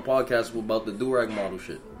earlier on the podcast about the do-rag model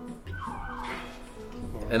shit.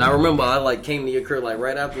 And I remember I like came to your crib like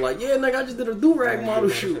right after like, yeah, nigga, I just did a do-rag model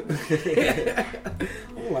shoot.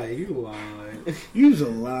 I'm like, you lying. You's a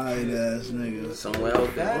lying ass nigga. Somewhere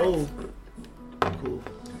out there. Oh, cool.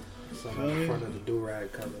 Something in front of the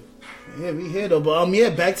do-rag cover. Yeah, we here though, but yeah,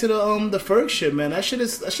 back to the Ferg shit, man. That shit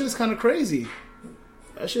is kind of crazy.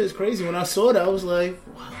 That shit is crazy. When I saw that, I was like,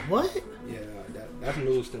 what? Yeah, that's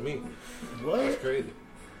news to me. What? That's crazy.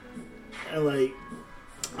 And like,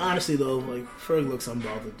 honestly though, like Ferg looks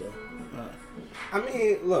unbothered though. I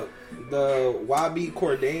mean, look, the YB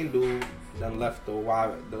Cordain dude done left the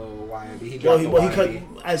YMB. He Well, dropped he the cut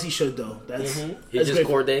YMB. as he should though. That's He that's just great.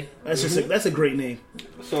 Corday. That's just that's a great name.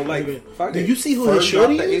 So like, Okay. fuck Did it. you see who Ferg his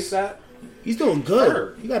shorty dropped the is? ASAP. He's doing good.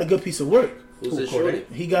 Ferg. He got a good piece of work. Who's Who, this Corday?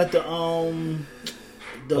 shorty? He got the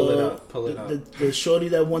Pull it up. the shorty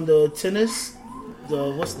that won the tennis.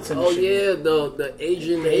 The what's the tennis? Oh shit? yeah, the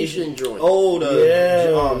Asian joint. Oh,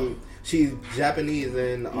 Yeah. she's Japanese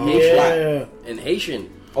and black. Yeah. And Haitian.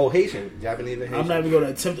 Oh, Haitian, Japanese and Haitian. I'm not even going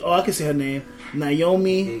to attempt. Oh, I can say her name.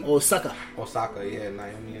 Naomi Osaka. Osaka, yeah,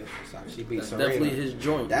 Naomi Osaka. She beat That's Serena. definitely his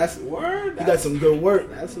joint. That's word. He got some good work.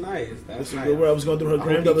 That's nice. That's some nice. good work. I was going through her I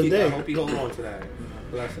gram hope the other he day. I hope he hold on to that.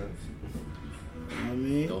 Blessings. You know what I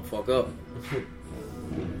mean? Don't fuck up.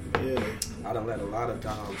 Yeah. I done let a lot of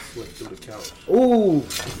dimes slip through the couch. Ooh,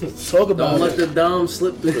 talk about Don't let it. the dime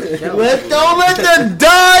slip through the couch. Don't let the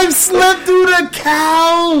dime slip through the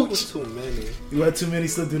couch. Too many. You let too many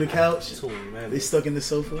slip through the couch. Too many. They stuck in the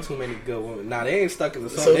sofa. Too many good women. Nah, they ain't stuck in the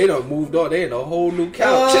sofa. So- They done moved on. They in a whole new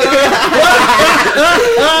couch. Yo,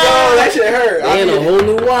 that shit hurt. They in a whole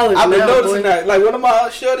new wallet I've been now, noticing boy. that. Like one of my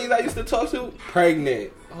shorties I used to talk to,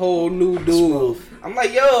 pregnant. Whole new dude. I'm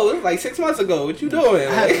like, yo, it was like 6 months ago. What you doing?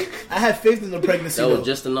 I had faith in the pregnancy. That was though.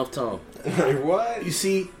 just enough time. Like, what? You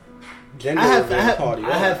see, Gender I reveal party.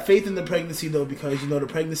 have faith in the pregnancy though, because you know the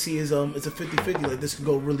pregnancy is it's a 50-50. Like this could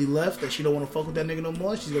go really left, that she don't want to fuck with that nigga no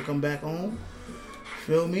more. She's gonna come back home.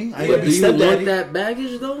 Feel me? I ain't But gonna do be you want stepdaddy. that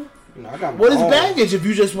baggage though? You know, I got my What is own. baggage if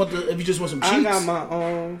you just want some cheeks? I got my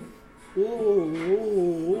own.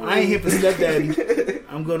 Ooh. I ain't here for stepdaddy.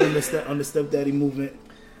 I'm going on the stepdaddy movement.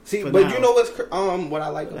 See, For but now. you know what's what I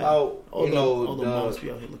like about All you the- know all the moms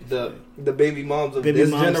be out here looking for the baby moms of baby this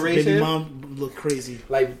moms, generation. baby mom look crazy.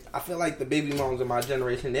 Like I feel like the baby moms of my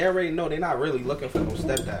generation, they already know they're not really looking for no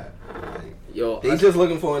stepdad. Like, Yo, they just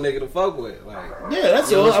looking for a nigga to fuck with. Like, Yeah,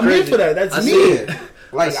 that's Yo, all. it's I'm here crazy. for that. That's I me. seen-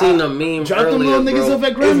 like I seen a meme Drop them earlier, little niggas bro. off at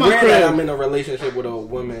It's grandma's rare crib. that I'm in a relationship with a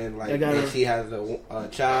woman like I gotta- and she has a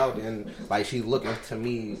child and like she's looking to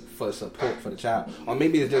me for support for the child, or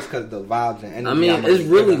maybe it's just because the vibes and energy. I mean, I'm it's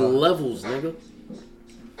really giving her. levels, nigga.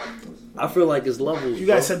 I feel like it's levels. You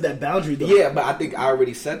guys bro. set that boundary though. Yeah, but I think I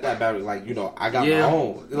already set that boundary. Like, you know, I got my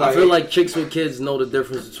own. I feel like chicks with kids know the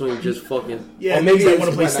difference between just fucking. Yeah, Or maybe maybe they it's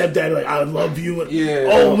want to play when I- stepdad. Like, I love you. And, Yeah.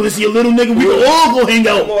 Oh, this is your little nigga. We can all go hang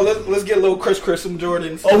come out. on, let's get a little Chris some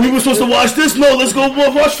Jordans. Oh, we were supposed to watch this. No, let's go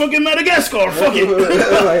watch fucking Madagascar. Fuck it.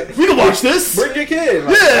 Like, We can watch this. bring your kid.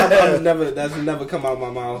 Like, Yeah. that's never come out of my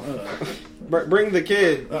mouth. Bring the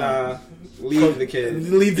kid. Nah, leave the kid.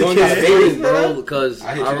 Leave the You don't kid. got It's crazy, babies, bro, because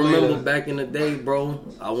I hit I you remember later. back in the day, bro,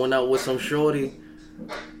 I went out with some shorty,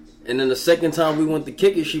 and then the second time we went to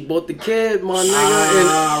kick it, she bought the kid, my nigga.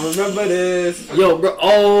 I remember this. And, yo, bro,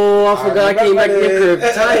 oh, I forgot I came back to your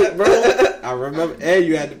crib tight, bro. I remember, and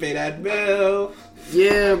you had to pay that bill.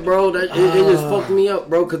 Yeah, bro, that it just fucked me up,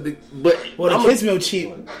 bro. Well, the kids meal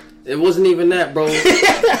cheap. It wasn't even that, bro.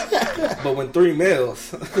 But when 3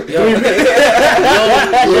 meals, Yo,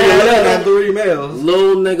 got 3 meals.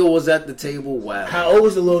 little nigga was at the table. Wow, How old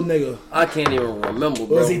was the little nigga? I can't even remember,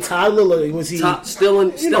 bro. Was he toddler or was he? Still in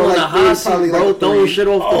know, the like, high they seat, probably bro, like throwing 3. shit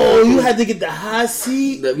off. Oh, the you had to get the high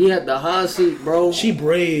seat. He had the high seat, bro. She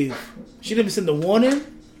brave. She didn't send the warning.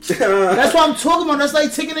 That's what I'm talking about. That's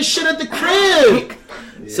like taking a shit at the crib.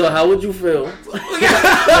 So how would you feel?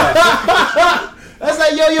 That's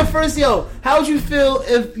like, your first, how would you feel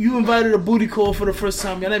if you invited a booty call for the first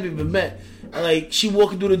time? Y'all never even met. And like, she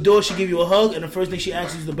walking through the door, she give you a hug, and the first thing she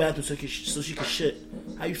asks you is the bathroom so she can shit.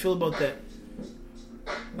 How you feel about that?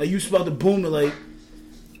 Like, you about to boom and like,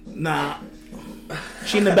 nah.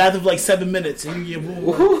 She in the bathroom for like 7 minutes, and you get room.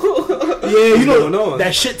 Yeah, you going know, on?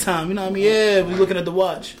 that shit time, you know what I mean? Yeah, we looking at the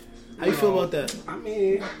watch. How you feel about that? I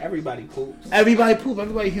mean, everybody poops. Everybody poop,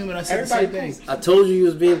 everybody human. I said the same Everybody thing. I told you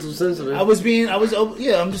was being too sensitive. I'm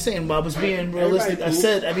just saying, but I was being realistic. I poop.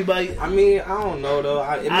 said everybody. I mean, I don't know though.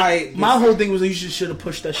 My whole thing was that you should have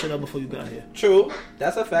pushed that shit up before you got here. True,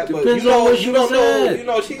 that's a fact. But Depends you on know, what you you don't know. said. You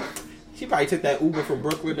know, she probably took that Uber from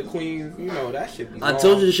Brooklyn to Queens. You know, that should be. I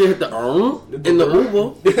told you the shit hit the in the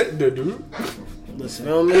Uber. The dude. Listen,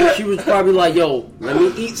 You know what I mean? She was probably like, "Yo, let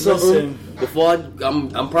me eat something Listen. before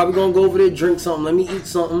I'm probably gonna go over there drink something. Let me eat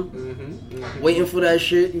something." Waiting for that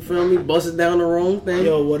shit. You feel me? Bust it down the wrong thing.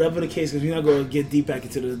 yo, whatever the case, because we're not gonna get deep back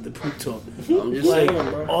into the poop talk. I'm just Like,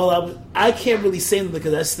 saying, bro. I can't really say anything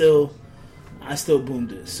because I still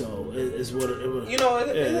boomed it. So it's what it was. You know,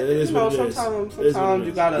 it is you know, what it is. sometimes It is what it you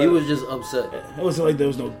is. gotta. He was just upset. It wasn't like there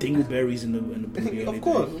was no dingleberries in the booty. or Of anything.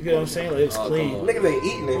 course. You know what I'm saying? Like, it's Oh, clean. come on. Niggas ain't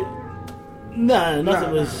eating it. Nah,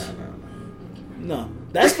 nothing was. No,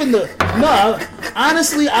 that's been the. No,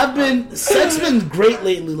 honestly, sex been great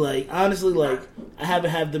lately. Like, honestly, like, I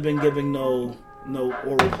haven't been giving no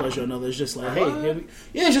oral pleasure or nothing. It's just like, hey,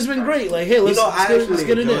 it's just been great. Like, hey, let's, You know, I let's actually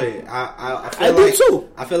get in enjoy there. it. I I feel do like, too.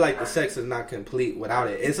 I feel like the sex is not complete without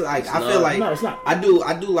it. It's like I not. feel like No, it's not. I do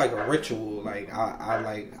like a ritual. Like I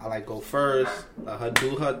like go first, let her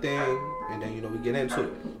do her thing, and then we get into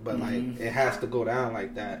it. But like it has to go down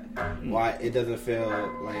like that. Why it doesn't feel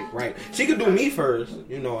like right. She could do me first,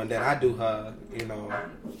 and then I do her,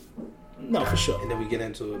 No, for sure. and then we get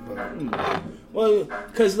into it. But Well,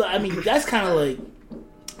 because I mean, that's kind of like.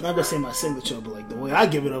 I'm not gonna say my signature, but like the way I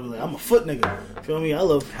give it up, like I'm a foot nigga. Feel me? I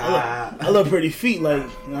love pretty feet. Like,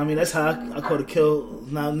 I mean, that's how I caught a kill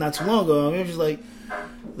not too long ago. I mean, I'm just like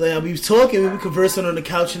we was talking, we were conversing on the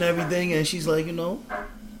couch and everything, and she's like,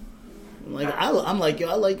 like I'm like, yo,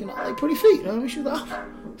 I like pretty feet. You know what I mean? She's like, oh,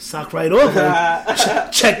 sock right off.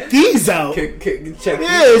 Like, check these out. check Check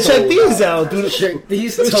these out, dude. Check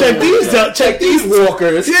these. Check these out. Check these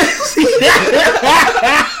walkers. Yes.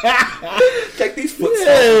 Check these foot.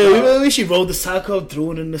 Yeah, you know what I mean? She rolled the sock up,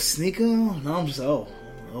 threw it in the sneaker. Now I'm just, oh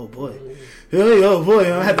boy. Oh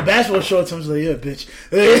boy, I had the basketball shorts. I'm just like, yeah, bitch.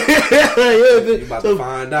 Yeah, bitch. You about to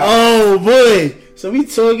find out. Oh boy. So we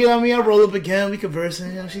talking, I roll up again, we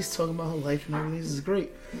conversing, she's talking about her life and everything. This is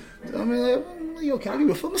great. So I'm like, yo, can I give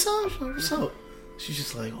you a foot massage? Like, what's up? She's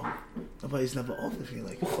just like, oh, nobody's never offered me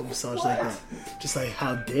like a foot massage like that. Just like,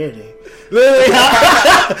 how dare they? Literally,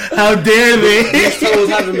 how dare they? These toes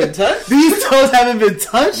haven't been touched. These toes haven't been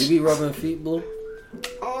touched? You be rubbing feet, Blue?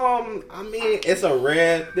 I mean, it's a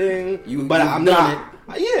rare thing, You but done I'm it. not.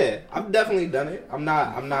 Yeah, I've definitely done it. I'm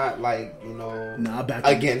not like, you know, I backed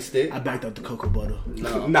against it. I backed out the cocoa butter.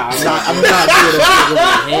 No, I'm not doing all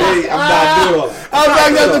that. I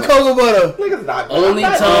backed out the cocoa butter. Niggas not. The only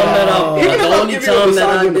time that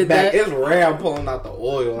I did that, it's rare I'm pulling out the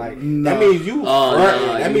oil. Like that means you fronting.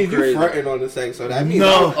 That means you fronting on the sex. So that means you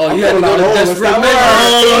had to go to desperate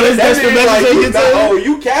measures. Oh,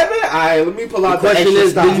 you capping? Alright, let me pull out the question extra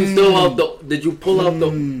is, stock. did you pull out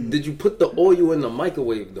did you put the oil in the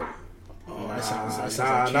microwave though? Nah.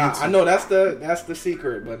 I know that's the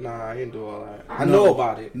secret, but nah, I didn't do all that. I know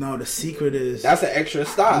about it. No, the secret is that's an extra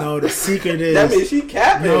stop. No, the secret is that means she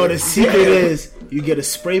capping. No, the secret is you get a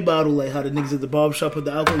spray bottle like how the niggas at the barbershop put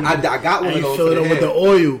the alcohol. I got one of those. You fill it up with the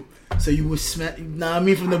oil, so you would smack. Nah, I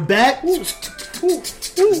mean from the back. This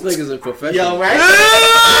nigga's a professional. Yo, right?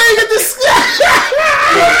 You get the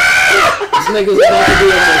This nigga's about to be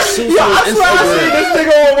on super I swear I see this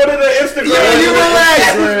nigga on one of the Instagram. Yeah, you relax.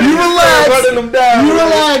 Running them down. You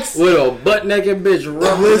relax. With a butt naked bitch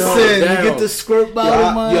rubbing Listen, down. you get the squirt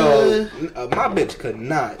bottle, my bitch could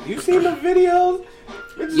not. You seen the videos?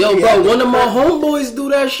 Yo, bro, one of my homeboys do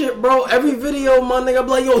that shit, bro. Every video, my nigga, be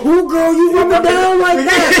like, yo, who girl you rubbing down like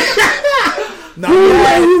that?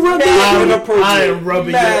 I am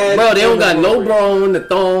rubbing it. Bro, they don't got no bra on the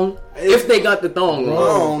thong. If they got the thong on. I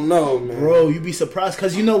don't know, man. Bro, you be surprised.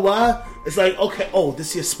 Because you know why? It's like, okay, this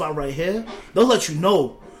is your spot right here. They'll let you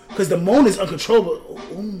know. Because the moan is uncontrollable.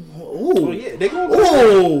 Oh, yeah. They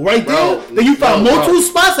gonna right there. Then you found multiple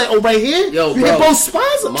spots. Like, right here. Yo, you bro, get both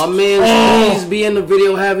spots. My man please be in the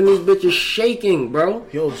video having these bitches shaking, bro.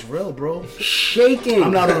 Yo, it's real, bro. Shaking.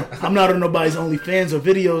 I'm not on nobody's OnlyFans or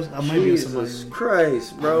videos. I might be on somebody's. Jesus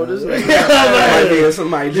Christ, bro. This is might be on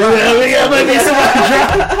somebody's drive. Yeah, might be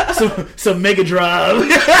somebody's drive. Some Mega Drive.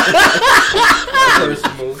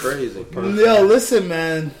 Crazy. Yo, listen,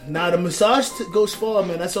 man. The massage goes far,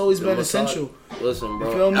 man. That's always been essential. Listen, bro.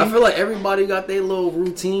 You feel me? I feel like everybody got their little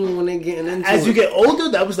routine when they getting into As it. you get older,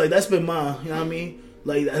 that's been mine. You know what I mean?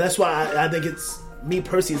 Like that's why I think it's me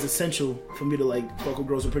personally is essential for me to like fuck with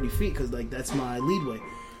girls with pretty feet because like that's my leadway.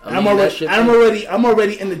 I'm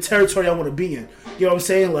already in the territory I want to be in. You know what I'm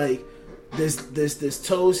saying? Like there's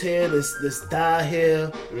toes here, there's thigh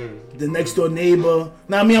here, the next door neighbor.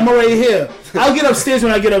 Now I mean I'm already here. I'll get upstairs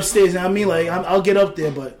when I get upstairs. Now I mean like I'll get up there,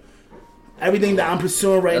 but everything that I'm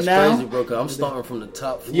pursuing right now. That's crazy, bro. Cause I'm starting from the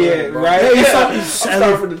top floor. Yeah, bro. right. Yeah, I'm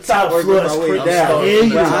starting from the top floor.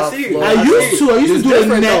 I see you. I used to do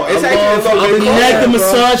the neck. It's actually the neck, the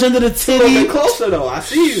massage under the a little titty. bit closer though. I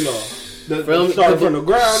see you though. Starting from the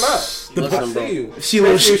ground up. I see you.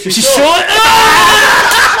 She's short.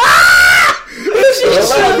 Be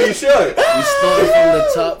short. You started from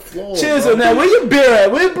the top floor. Cheers on that. Where your beer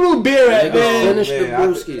at? Where your blue beer at, man? Finish the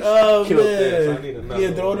brewskis. Oh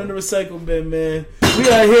man, throw it in the recycle bin, man. We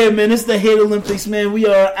are here, man. It's the Hate Olympics, man. We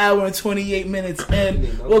are an hour and 28 minutes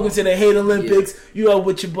in. Welcome to the Hate Olympics. You are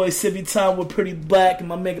with your boy Sibby Time with Pretty Black and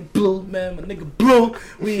my nigga Blue, man. My nigga Blue.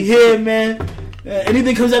 We here, man.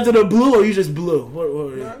 Anything comes after the blue, or you just blue?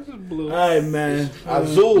 What Nah, just blue. All right, man.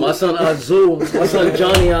 Azul. My son Azul. My son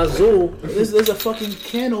Johnny Azul. There's a fucking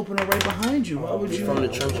can opener right behind you. Why would you? From the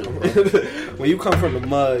trenches, bro. When you come from the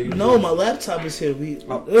mud, No, my laptop is here.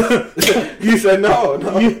 You said no.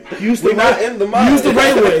 We're not in the mud. Use the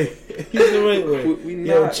right way. Use the right way. We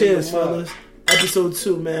Yo, not cheers, in the mud. fellas. Episode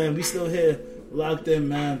 2, man. We still here, locked in,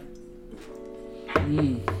 man.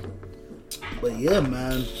 But yeah,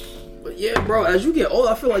 man. But yeah, bro, as you get older,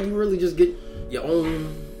 I feel like you really just get your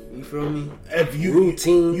own, you feel me? If you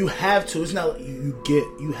routine. you have to. It's not like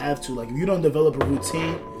you have to. Like if you don't develop a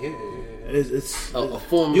routine, it's a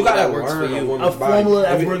formula you gotta that works for learn you. a formula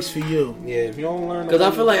that works for you. Yeah, if you don't learn, Because I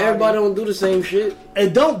feel like everybody don't do the same shit.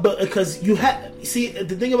 It don't, but because you have. See,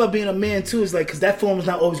 the thing about being a man too is like because that formula is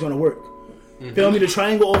not always going to work. Feel me? The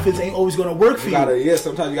triangle offense ain't always going to work for you.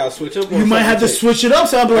 Sometimes you gotta switch up. You might have to switch it up.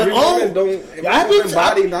 So I'll be like,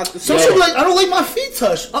 body not the some same. shit like I don't like my feet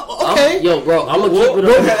touched. Okay, Yo, bro, I'm gonna keep it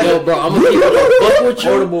up. Yo, bro, I'm gonna keep it up. Fuck with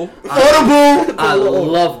you. Audible. I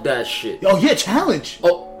love that shit. Oh yeah, challenge.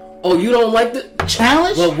 Oh, you don't like the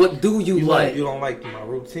Challenge? Well, what do you like? You don't like my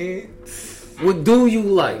routine? What do you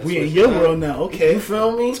like? We in your world now. Okay, You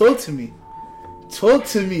feel me? talk to me. Talk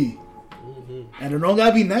to me. And it don't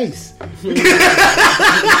gotta be nice. And it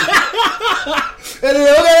don't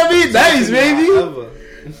gotta be nice, baby.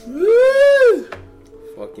 Woo.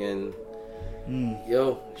 Fucking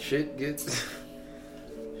yo, shit gets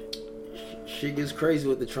crazy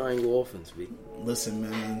with the triangle offense, B. Listen,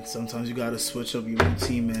 man. Sometimes you gotta switch up your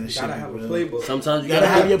routine, man. You gotta have a playbook. Sometimes You gotta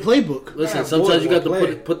have your playbook. Listen, sometimes you got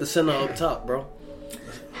to put the center up top, bro.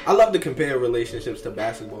 I love to compare relationships to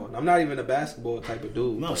basketball. I'm not even a basketball type of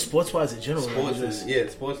dude. No, sports wise in general. Sports is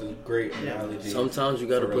a great analogy. Sometimes you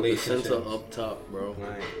gotta put the center up top, bro.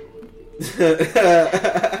 Right.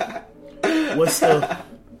 What's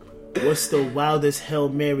the wildest Hail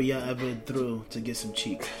Mary y'all ever threw to get some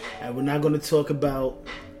cheeks? And we're not going to talk about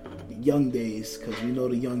young days, because we know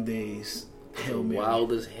the young days Hail Mary.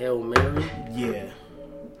 Wildest Hail Mary? Yeah.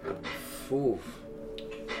 Oof.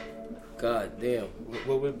 God damn.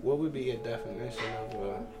 What would be your definition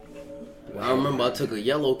of I remember I took a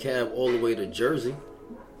yellow cab all the way to Jersey.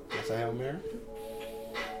 That's a Hail Mary?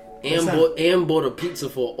 And bought a pizza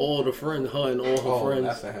for all the friends, her and all her friends.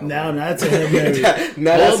 That's a Hail Now Mary. that's a Hail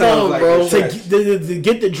Mary. Hold on, bro. To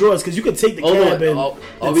get the drawers, because you could take the cab and...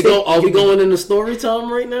 Are we going into story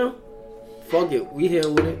time right now? Fuck it. We here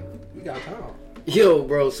with it. We got time. Yo,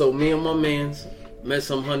 bro. So me and my mans met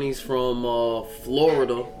some honeys from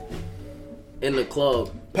Florida in the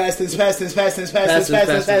club. Past tense.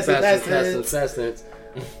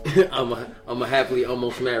 I'm a happily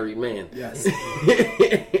almost married man. Yes.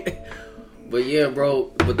 But yeah,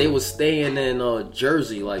 bro. But they was staying in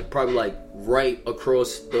Jersey, like probably like right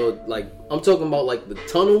across the I'm talking about like the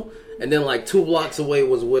tunnel, and then like 2 blocks away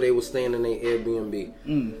was where they was staying in their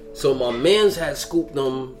Airbnb. So my mans had scooped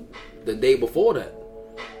them the day before that.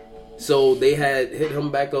 So they had hit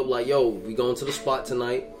him back up like, yo, we going to the spot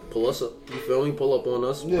tonight. Pull us up. You feel me? Pull up on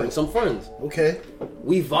us. Yeah. Bring some friends. Okay.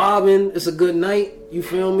 We vibing. It's a good night. You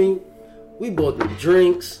feel me? We bought them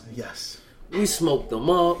drinks. Yes. We smoked them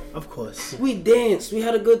up. Of course. We danced. We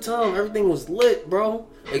had a good time. Everything was lit, bro.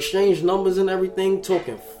 Exchanged numbers and everything.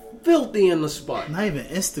 Talking filthy in the spot. Not even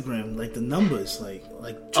Instagram. Like the numbers. Like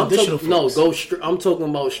traditional folks. I'm talking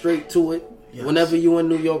about straight to it. Yes. Whenever you in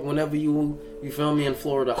New York, whenever you feel me, in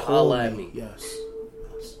Florida, holla at me. Yes.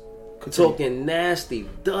 Talking nasty,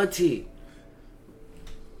 dirty.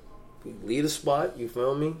 We leave the spot, you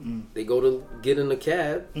feel me? They go to get in the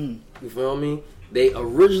cab, you feel me? They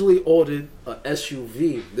originally ordered a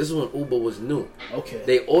SUV. This is when Uber was new. Okay.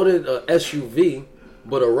 They ordered a SUV,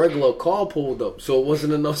 but a regular car pulled up, so it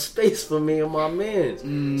wasn't enough space for me and my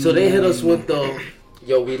mans. So they hit us with the,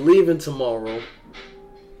 yo, we leaving tomorrow.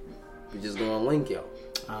 We just gonna link y'all.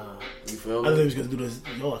 You feel me? I thought he was gonna do this.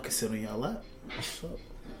 Yo, I could sit on y'all lap. What's up?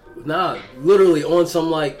 Nah, literally on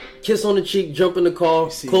some like kiss on the cheek, jump in the car,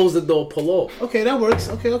 close the door, pull off. Okay, that works.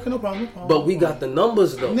 Okay, no problem. But we got the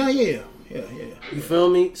numbers though. No, yeah. You feel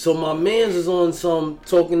me? So my mans is on some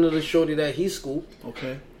talking to the shorty that he scooped.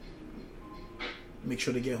 Okay. Make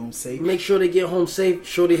sure they get home safe.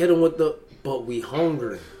 Shorty hit him with the, but we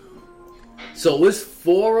hungry. So it's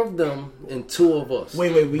 4 of them and 2 of us.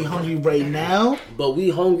 Wait, we hungry right now? But we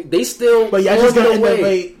hungry. They still. But y'all just got in the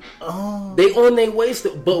way. Oh. They on their way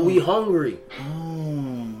still, but we hungry.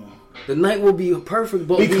 Oh. The night will be perfect,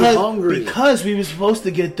 but we hungry. Because we were supposed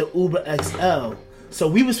to get the Uber XL. So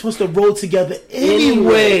we were supposed to roll together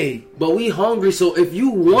anyway. But we hungry, so if you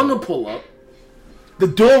want to pull up. The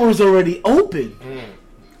door was already open.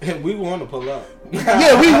 And we want to pull up.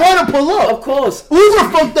 Yeah, we want to pull up. Of course. Uber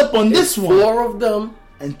fucked up on this one. 4 of them.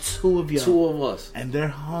 And 2 of y'all. 2 of us. And they're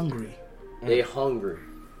hungry. They hungry.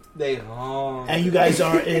 And you guys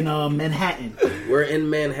are in Manhattan. We're in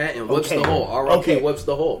Manhattan. Webster Hall. R.I.P.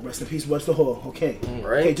 Webster Hall. Rest in peace, Webster Hall. Okay.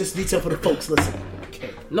 Right. Okay, just detail for the folks listening. Okay.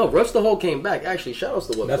 No, Webster Hall came back. Actually, shout outs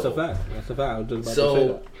to Webster That's Hall. a fact. I was just about to say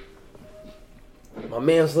that. My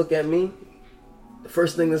mans look at me. The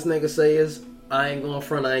first thing this nigga say is, I ain't going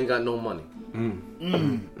front, I ain't got no money.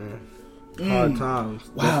 Hard times.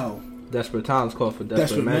 Wow. Desperate times call for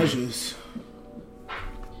desperate measures.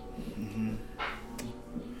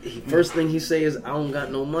 First thing he say is, I don't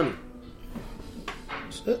got no money.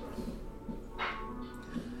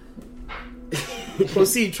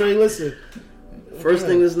 Proceed, Trey, listen. First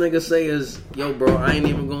thing this nigga say is, yo, bro, I ain't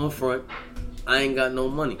even going front. I ain't got no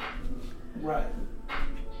money. Right.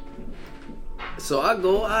 So I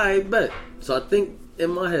go, alright, bet. So I think in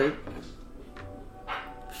my head,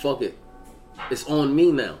 fuck it. It's on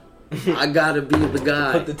me now. I gotta be the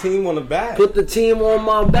guy. Put the team on the back. Put the team on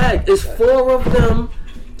my back. It's 4 of them,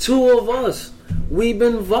 2 of us. We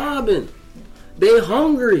been vibing. They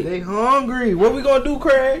hungry. What we gonna do,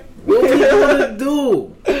 Craig? What we gonna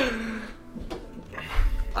do?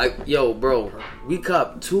 Yo, bro, we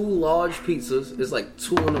copped 2 large pizzas. It's like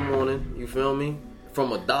 2 in the morning. You feel me?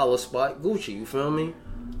 From a dollar spot, Gucci. You feel me?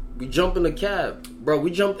 We jump in the cab, bro. We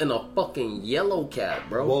jumped in a fucking yellow cab,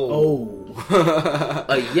 bro. Whoa.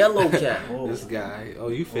 A yellow cab. This guy. Oh,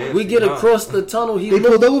 you fancy. We get across the tunnel. They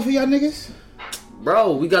pulled over for y'all niggas?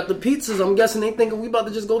 Bro, we got the pizzas. I'm guessing they thinking we about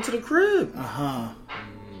to just go to the crib.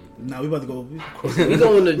 Nah, we about to go. We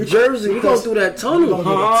going to Jersey. We going through that tunnel. We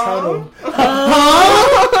tunnel.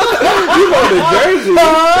 You going to Jersey?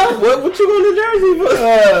 What you going to Jersey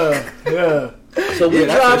for? Yeah. So we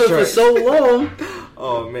driving for so long.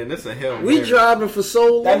 Oh man, that's a hell. We driving for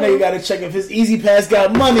so long. That nigga got to check if his Easy Pass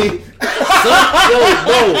got money.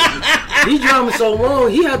 Bro. He driving so long,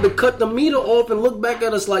 he had to cut the meter off and look back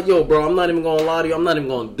at us like, yo, bro, I'm not even gonna lie to you. I'm not even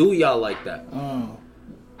gonna do y'all like that.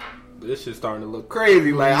 This shit's starting to look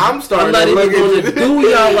crazy. Like I'm I'm starting not to even look gonna at do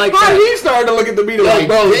y'all like How that. he starting to look at the meter Yo, like,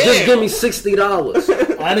 bro, damn. just give me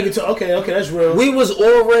 $60. I nigga told, okay, that's real. We was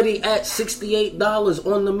already at $68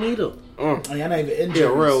 on the meter. Oh, y'all not even in Yeah,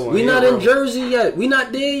 Jersey. real one. We Yeah, not real. in Jersey yet. We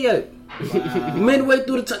not there yet. Midway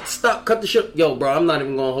through the stop, cut the shit. Yo, bro, I'm not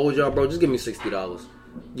even gonna hold y'all, bro. Just give me $60.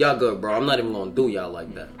 Y'all good, bro. I'm not even gonna do y'all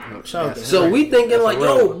like that. Shout out to So him. we thinking like,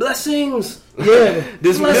 real yo, one. blessings. Yeah.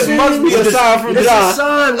 This Blessings. must be a sign from This is a God.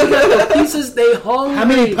 sign. We got the pieces. They hungry. How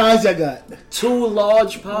many pies y'all got? 2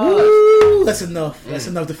 large pies. Woo, that's enough. That's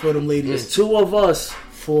enough to fill them ladies. There's 2 of us.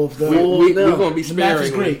 4 of them. We're gonna be The math is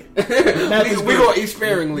sparingly. great. The math is We're great. gonna eat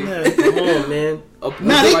sparingly. Yeah. Come on, man.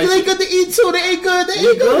 Nah, they good to eat too. They ain't good. They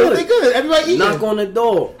ain't good. good. They good. Everybody eating. Knock on the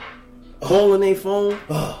door. Calling their phone.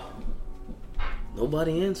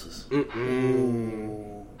 Nobody answers.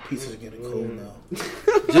 Ooh, pizzas are getting cold now.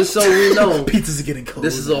 Just so we know, Pizzas are getting cold.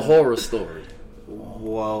 this is a horror story.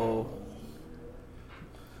 Whoa.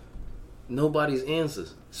 Nobody's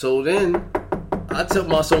answers. So then, I tell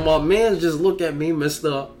my man just look at me,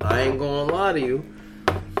 mister, I ain't gonna lie to you.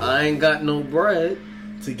 I ain't got no bread.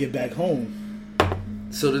 to get back home.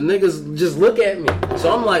 So the niggas just look at me.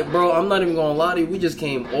 So I'm like, bro, I'm not even gonna lie to you. We just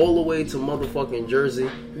came all the way to motherfucking Jersey.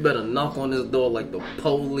 You better knock on this door like the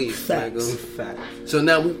police, Facts. nigga. Fact. So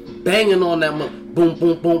now we banging on that boom,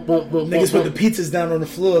 boom, boom, boom, boom. Niggas boom, put the pizzas down on the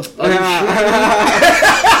floor. Are you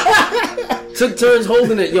sure? Took turns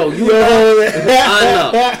holding it. Yo, you knock,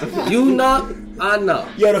 I knock. You knock, I knock.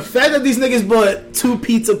 Yo, the fact that these niggas bought 2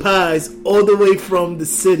 pizza pies all the way from the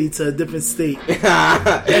city to a different state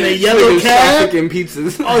and a yellow cab. Trafficking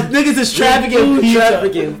pizzas. Oh, niggas is trafficking Food pizza.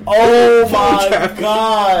 trafficking. Oh my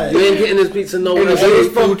god. You ain't getting this pizza nowhere. And They was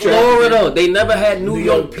food from trafficking. Florida. They never had New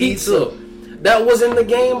York pizza. That wasn't the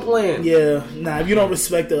game plan. Yeah, nah. If you don't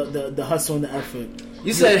respect the hustle and the effort,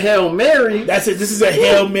 You said Hail Mary. that's it. This is a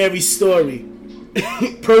Hail Mary story.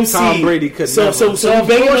 Proceed. Tom Brady could So never. we banging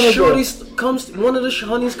Before on the door Shorty comes, one of the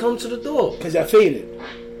honeys comes to the door. because y'all faded.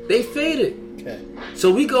 They faded. Okay.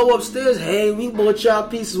 So we go upstairs. Hey, we bought y'all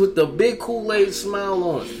pieces with the big Kool-Aid smile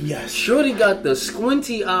on. Yes. Shorty got the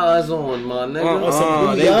squinty eyes on, my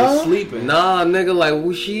nigga. They y'all? was sleeping. Nah, nigga, like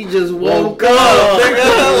she just woke up, up.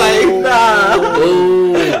 nigga. Like, nah.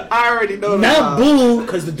 Ooh, I already know Not that. boo,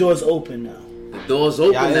 because the door's open now. the door's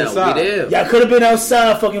open Y'all now. inside. We there. Y'all could have been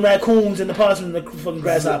outside, fucking raccoons and the possums and the fucking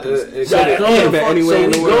grasshoppers. It Y'all could've in. been anywhere So in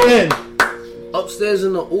we the go world. in. Upstairs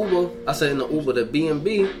in the Uber, I said in the Uber, the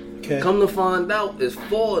B&B. Okay. Come to find out, it's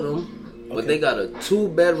 4 of them, but Okay. they got a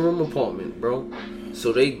 2-bedroom apartment, bro.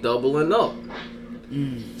 So they doubling up.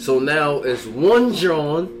 So now it's 1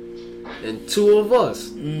 John and 2 of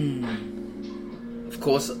us. Of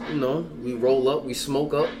course, you know, we roll up, we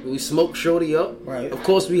smoke Shorty up. Right. Of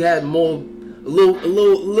course, we had more, a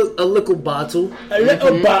little bottle A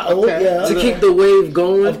little bottle, Okay. yeah. to keep the wave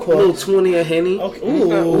going. Of course. A little 20 of Henny. Okay.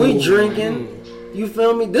 Ooh. We drinking. You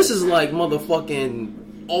feel me? This is like motherfucking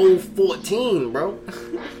 014, bro.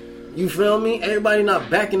 You feel me? Everybody not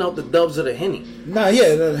backing out the dubs of the Henny. Nah,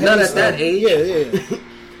 yeah. Not at that age. Yeah.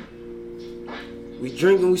 We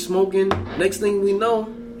drinking, we smoking. Next thing we know,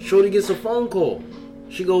 Shorty gets a phone call.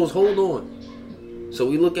 She goes, hold on. So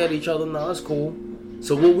we look at each other, nah, it's cool.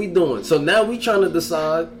 So what we doing? So now we trying to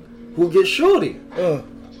decide who gets Shorty.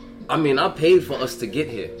 I mean, I paid for us to get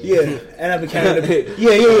here. Yeah. And I've been carrying the...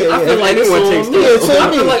 Yeah. I feel like it's Anyone on takes me. that. Yeah, it's on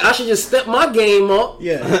I feel me. like I should just step my game up.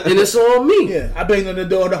 Yeah. And it's on me. Yeah. I banged on the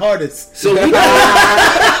door the hardest. So we came to.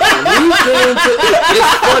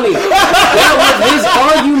 It's funny. That was his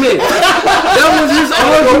argument. That was his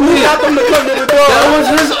argument. got them to come to the door. That was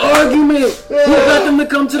his argument. Who got them to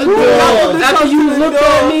come to the door? After you looked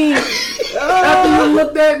at me. After you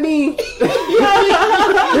looked at me.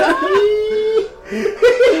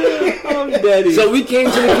 I'm daddy. So we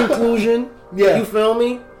came to the conclusion. Yeah. You feel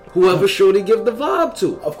me? Whoever Shorty give the vibe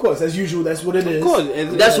to. Of course, as usual, that's what it is. of course,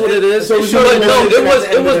 That's what it is. So But you- no, it was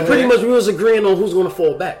at the end of pretty the much we was agreeing on who's gonna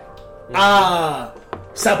fall back.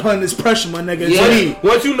 Stop putting this pressure, my nigga. Yeah. It's me.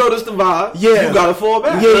 Once you notice the vibe, Yeah. you gotta fall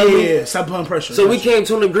back. Yeah. Stop putting pressure. So we came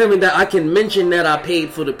to an agreement that I can mention that I paid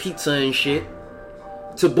for the pizza and shit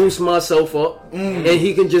to boost myself up, and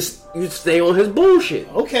he can just stay on his bullshit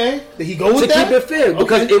Okay. Did he go with to that? keep it fair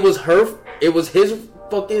because Okay. it was his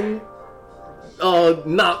fucking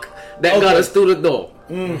knock that got us through the door.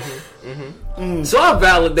 So I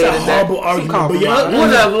validated It's a that. horrible argument, but yeah,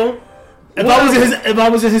 Whatever. If I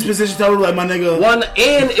was in his position, I would be like, my nigga.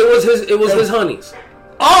 And it was his honeys.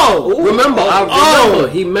 Oh, Remember,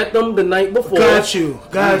 he met them the night before. Got you.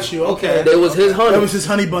 Okay, They was his honeys. that was his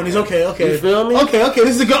honey bunnies. Okay. You feel me? Okay.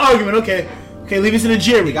 This is a good argument. Okay, leave us in the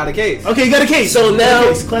jury. You got a case. Okay, you got a case. So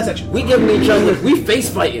now, class action. we giving each other, we face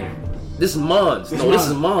fighting. This is Mons. This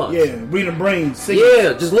is Mons. Yeah, reading brains. Singing.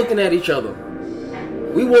 Yeah, just looking at each other.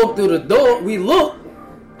 We walk through the door, we look,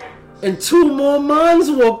 and 2 more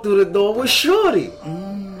Mons walk through the door with Shorty.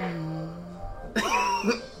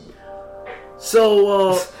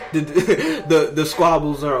 So, the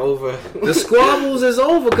squabbles are over. the squabbles is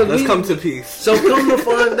over. Let's come to peace. So come to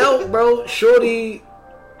find out, bro, Shorty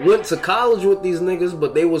went to college with these niggas,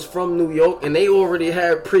 but they was from New York, and they already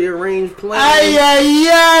had prearranged plans.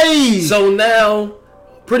 Ay. So now,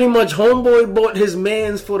 pretty much, homeboy bought his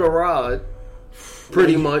mans for the ride.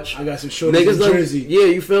 Pretty much. I got some shorties in Jersey. Yeah,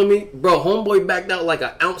 you feel me? Bro, homeboy backed out like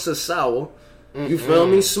an ounce of sour. You feel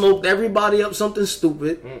me? Smoked everybody up something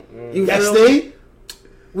stupid. You That feel me? state?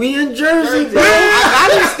 We in Jersey, bro. I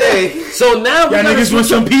gotta stay. So now we Y'all gotta niggas want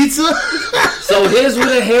some pizza? So here's where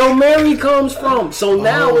the Hail Mary comes from. So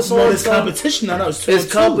now it's on it's competition. I know it's 2 It's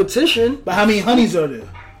competition. But how many honeys are there?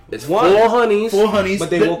 It's One. 4 honeys. 4 honeys. But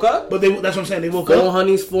they woke up? But that's what I'm saying. They woke 4 up.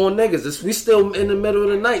 honeys, 4 niggas. We still in the middle of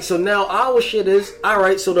the night. So now our shit is,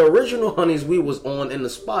 alright, so the original honeys we was on in the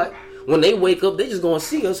spot, when they wake up, they just gonna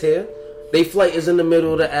see us here. They flight is in the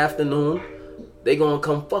middle of the afternoon. They gonna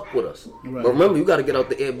come fuck with us. Right. But remember, you gotta get out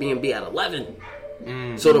the Airbnb at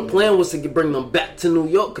 11. So the plan was to bring them back to New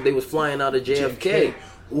York because they was flying out of JFK.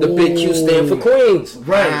 The big Q stand for Queens.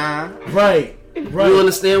 Right. You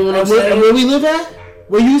understand what I'm And saying? where we live at?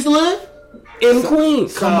 Where you used to live? In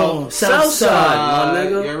Queens. Come on, Southside, my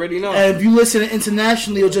nigga. You already know. And if you listen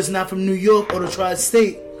internationally or just not from New York or the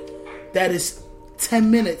tri-state, that is 10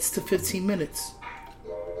 minutes to 15 minutes.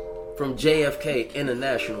 From JFK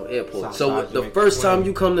International Airport. Southside So the Jamaica, first time Queens.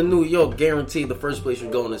 you come to New York, guaranteed the first place you're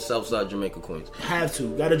going is Southside Jamaica, Queens. Have to.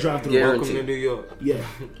 Gotta drive through. Guaranteed. Welcome to New York. Yeah.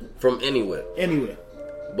 From anywhere. Anyway.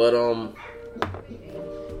 But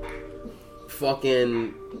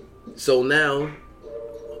fucking, so now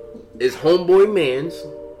it's homeboy mans,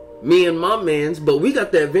 me and my mans, but we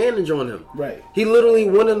got the advantage on him. Right. He literally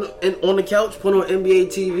went in on the couch, put on NBA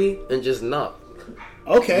TV, and just knocked.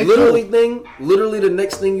 Okay. Literally the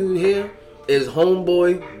next thing you hear is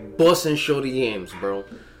homeboy busting Shorty yams, bro.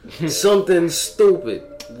 Something stupid.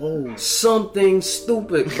 Whoa. Something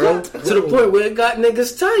stupid, bro. To the point where it got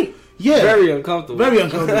niggas tight. Yeah. Very uncomfortable. Very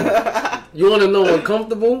uncomfortable. You want to know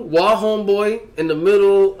uncomfortable? While homeboy in the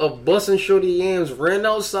middle of busting Shorty yams ran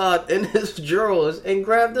outside in his drawers and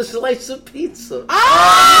grabbed a slice of pizza.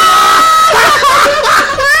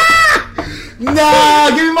 Nah,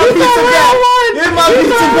 give me my pizza back. Give me my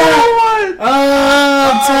pizza back.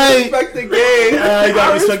 I'm tight. Respect the game. You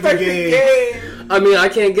gotta respect the game. I mean, I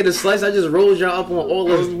can't get a slice. I just rolled y'all up on all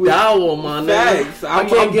this dough, my nigga. Facts. I'm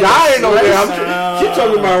dying over there. She's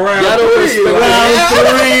talking about round Y'all don't three. respect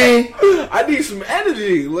Round 3. I need some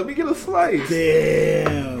energy. Let me get a slice.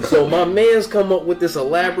 Damn. So my man's come up with this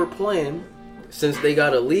elaborate plan since they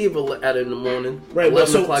gotta leave at in the morning. Right, but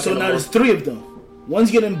 11 o'clock so in the now there's morning. 3 of them.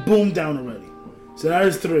 One's getting boomed down already. So now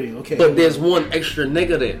there's 3. Okay. But there's one extra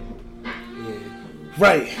nigga there.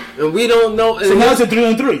 right. And we don't know. So now it's a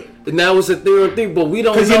 3-on-3. Now it's a 3-on-3, but we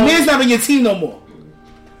don't know. Because your man's not on your team no more.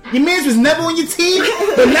 Your man's was never on your team,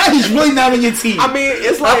 but now he's really not on your team. I mean,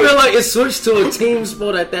 it's I like feel like it switched to a team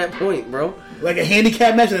sport at that point, bro. Like a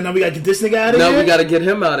handicap match, and now we gotta get this nigga out of Now here. we gotta get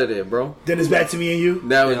him out of there, bro. Then it's back to me and you.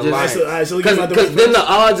 Now it's Yeah, just right. So we got because then the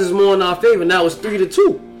odds is more in our favor. Now it's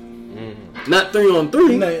 3-2, not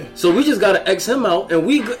 3-on-3. Nah. So we just gotta X him out, and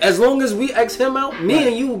we as long as we X him out, me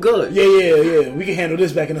and you good. Yeah. We can handle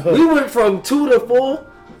this back in the hood. We went from 2-4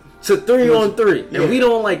 to 3-on-3, and Yeah. we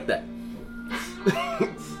don't like that.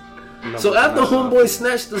 So after homeboy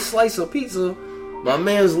snatched the slice of pizza, my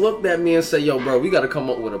man's looked at me and said, "Yo, bro, we got to come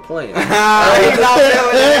up with a plan." On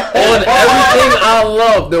everything I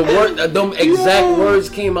love, them exact words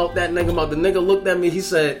came out that nigga mouth. The nigga looked at me. He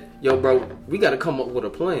said, "Yo, bro, we got to come up with a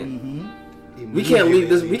plan. We can't leave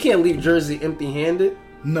this. We can't leave Jersey empty-handed."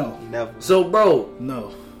 No. never. So, bro,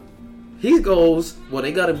 No. he goes, "Well,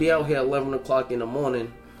 they got to be out here at 11 o'clock in the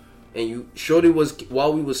morning." And Shorty was,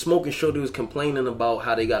 while we was smoking, Shorty was complaining about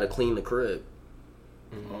how they got to clean the crib.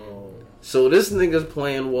 So this nigga's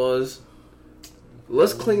plan was,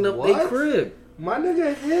 let's clean up their What? crib. My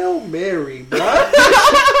nigga, Hail Mary, bro.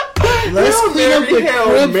 Let's clean up the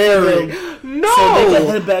crib Mary. for them. No. So they can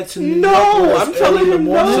head back to New York. No, as I'm early telling in the you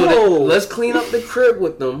morning. So no. let's clean up the crib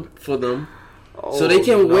for them, so they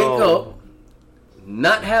can wake up,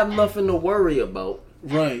 not have nothing to worry about.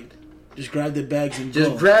 Right. Just grab their bags and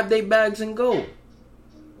Just go. grab their bags and go.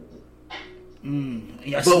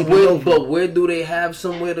 Yeah, But where do they have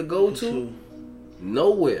somewhere to go to?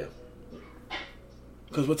 Nowhere.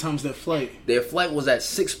 Because what time's their flight? Their flight was at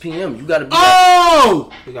 6 p.m. You gotta be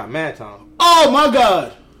Oh! You got mad time. Oh my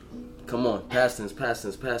God! Come on, past tense. Past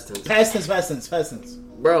tense.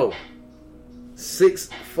 Bro, 6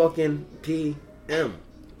 fucking p.m.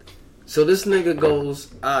 So this nigga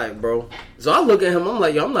goes, alright, bro. So I look at him, I'm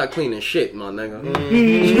like, yo, I'm not cleaning shit, my nigga.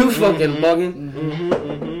 You fucking bugging.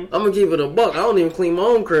 I'm gonna keep it a buck. I don't even clean my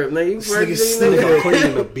own crib, nigga. You crazy, nigga?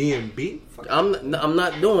 Cleaning the B&B? I'm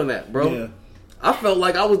not doing that, bro. Yeah. I felt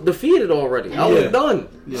like I was defeated already. I was done.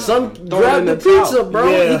 Yeah. Son Throw it grabbed in the the towel. pizza, bro.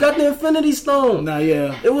 Yeah. He got the Infinity Stone. Nah,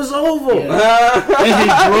 yeah. It was over. Yeah.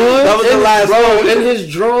 That was the last bro, one. in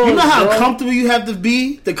his drawers. You know how bro. comfortable you have to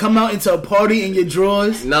be to come out into a party in your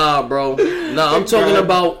drawers? Nah, bro. Nah, I'm talking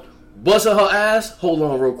about busting her ass. Hold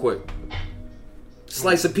on real quick.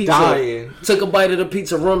 Slice of pizza. Dying. Took a bite of the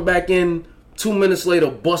pizza, run back in. 2 minutes later,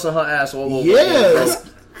 busting her ass all over. Yes.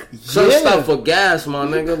 So stop for gas, my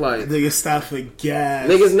nigga. Like, Niggas stop for gas.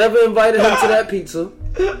 niggas never invited him to that pizza.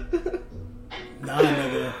 Nah,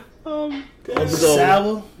 nigga. God. So-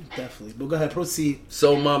 Sour? Definitely. But go ahead, proceed.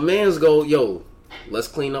 So my mans go, yo, let's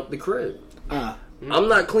clean up the crib. Ah. I'm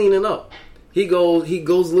not cleaning up. He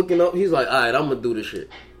goes looking up. He's like, all right, I'm gonna do this shit.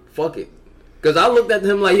 Fuck it. Cause I looked at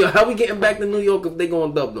him like, yo, how we getting back to New York if they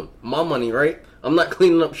gonna dub them? My money, right? I'm not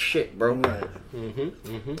cleaning up shit, bro. Right.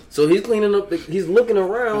 So he's cleaning up. He's looking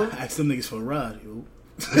around, Ask them niggas for a ride, yo.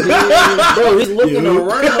 bro. He's looking around.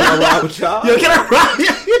 Ride with y'all? Yo, can I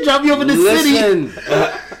ride? You drop me off in the city. Listen,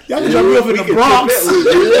 Y'all can drop me off in the Bronx.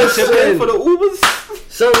 Chip in listen. for the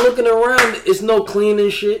Ubers? Son looking around. It's no cleaning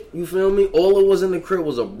shit. You feel me? All it was in the crib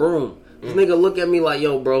was a broom. This nigga look at me like,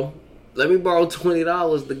 yo, bro. Let me borrow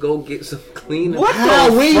 $20 to go get some cleaning. What How?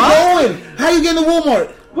 the Where you fuck? going? How you getting to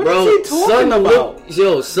Walmart? What Bro, is he talking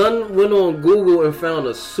about? son went on Google and found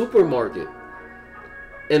a supermarket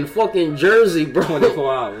in fucking Jersey, bro.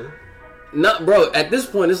 24 hours. Not, bro. At this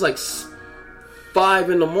point, it's like 5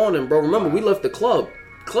 in the morning, bro. Remember, we left the club.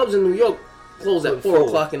 Clubs in New York close at 4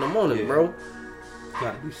 o'clock in the morning, Yeah. bro.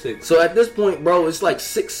 God, you sick. So at this point, bro, it's like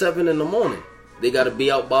 6, 7 in the morning. They got to be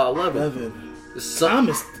out by 11. Evan. The sun,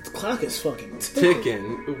 The clock is fucking ticking.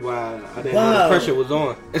 Ticking. Wow. I didn't know the pressure was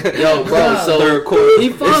on. yo, bro. So Third quarter. he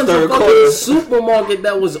It's finds a third fucking quarter. supermarket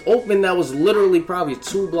that was open that was literally probably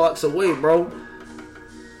 2 blocks away, bro.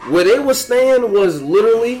 Where they were staying was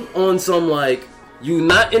literally on some like, you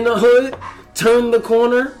not in the hood, turn the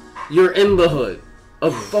corner, you're in the hood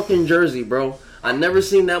of fucking Jersey, bro. I never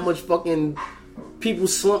seen that much fucking people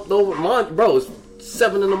slumped over. Bro, it's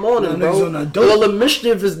 7 in the morning, Nah, niggas on bro. that dope. Well, the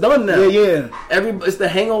mischief is done now. Yeah. It's the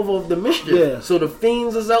hangover of the mischief. Yeah. So the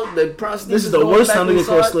fiends is out. The prostitutes. This is the going worst back time to get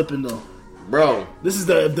caught inside. slipping, though. Bro, This is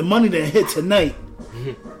the money that hit tonight.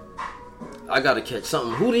 I gotta catch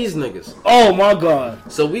something. Who these niggas? Oh my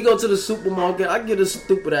God. So we go to the supermarket. I get a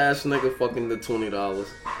stupid ass nigga fucking the $20.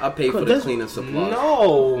 I pay for the That's- cleaning supplies.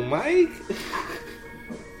 No, Mike.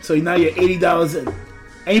 So now you're $80 in,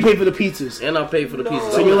 and you pay for the pizzas. And I pay for the pizza.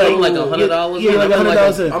 So So you're I'm like- like $100. yeah, like I'm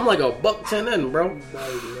 $100 in. I'm like a $110 in, bro.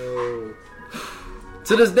 No.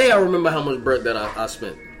 To this day, I remember how much bread that I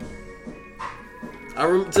spent.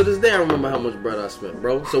 To this day, I remember how much bread I spent,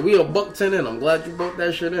 bro. So we a $110 in. I'm glad you brought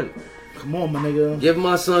that shit in. Come on, my nigga. Give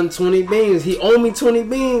my son 20 beans. He owed me 20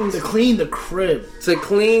 beans To clean the crib. to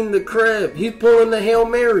clean the crib. He's pulling the Hail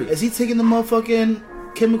Mary. Is he taking the motherfucking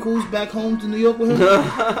chemicals back home to New York with him?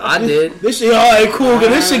 I did. This shit, alright, cool. Cause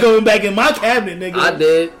this shit going back in my cabinet, nigga. I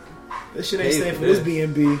did. This shit ain't Hey, staying for man. this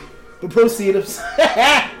B&B. But proceed.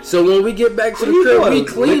 So when we get back to the You crib, doing we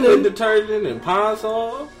liquid cleaning detergent and Ponsol.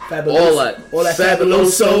 all that. All that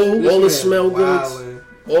Fabuloso, Fabuloso. all the Man, smell goods, wildin'.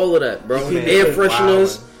 all of that, bro. Man, Air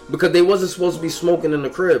fresheners. wildin'. Because they wasn't supposed to be smoking in the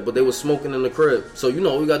crib, but they was smoking in the crib. So you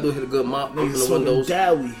know we gotta do is hit a good mop, open Niggas the smoking windows,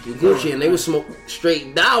 Dowie. you Gucci, and they was smoke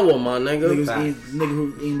straight dower, my nigga. Nigga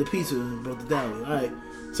who eating the pizza and brought the Dowie. Alright.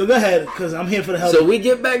 So go ahead, cause I'm here for the help. So we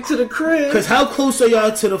get back to the crib. Cause how close are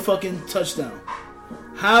y'all to the fucking touchdown?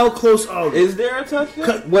 How close are we? Is there a touchdown?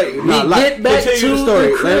 Cut- Wait, We get back continue to the story.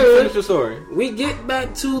 the Let crib. me finish the story. We get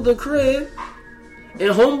back to the crib, and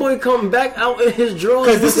homeboy come back out in his drawers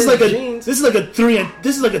Cause with this his is like jeans. this is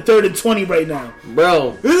like a third and 20 right now.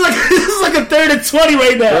 Bro. This is like a third and 20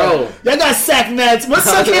 right now. Bro. Y'all got sack mats. Once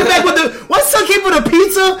son came with the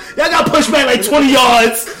pizza, y'all got pushed back like 20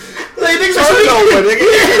 yards. Like, niggas Turnover, nigga.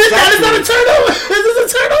 That is not a turnover. This is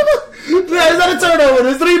a turnover. That is not a turnover.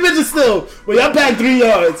 There's 3 bitches still. But y'all back 3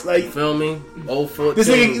 yards. Like, Feel me? 0-14. this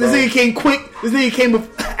nigga came quick. This nigga came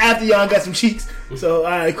after y'all and got some cheeks. So,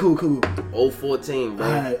 alright, cool. 0-14, bro.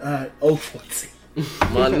 Alright. 0-14.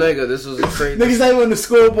 My nigga, this was a crazy. Niggas not even on the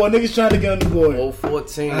scoreboard. Niggas trying to get on the board.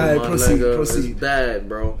 0-14, Alright, my proceed. nigga. It's bad,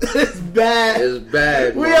 bro. It's bad. It's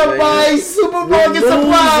bad. We my are nigga. buying supermarket losing,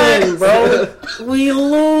 supplies. bro. We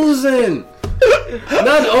losing.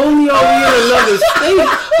 Not only are we in another state,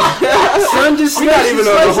 son just We not even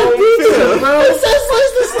on the home field, bro.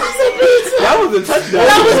 That was a touchdown.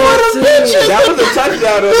 That was for the bitches. That was a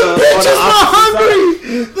touchdown on the Bitches were opposite hungry.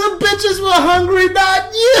 The bitches were hungry,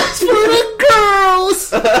 not yes for the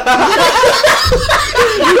girls.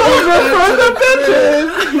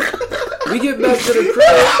 We get back to the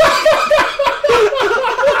crib.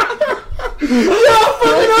 Y'all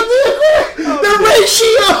fucking up the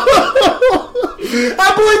ratio. I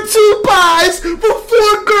bought 2 pies for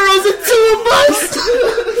 4 girls and 2 of us.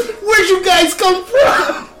 Where'd you guys come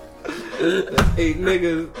from? 8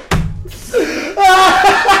 niggas.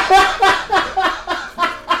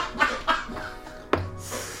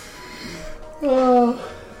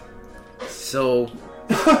 So,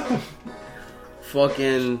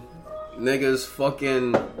 fucking niggas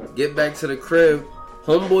fucking get back to the crib.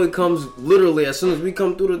 Homeboy comes literally as soon as we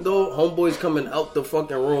come through the door. Homeboy's coming out the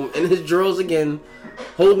fucking room in his drawers again,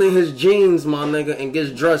 holding his jeans, my nigga, and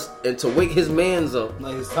gets dressed and to wake his mans up.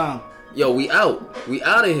 Like it's time. Yo, we out. We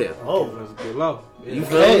out of here. Oh, Let's get low. You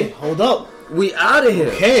feel okay. me? Hold up. We out of here.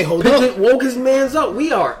 Okay, hold up. Woke his mans up.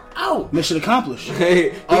 We are out. Mission accomplished.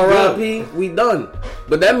 Hey, R.I.P. We done.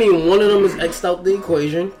 But that means one of them is X'd out the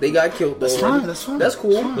equation. They got killed. That's already. fine. That's fine. That's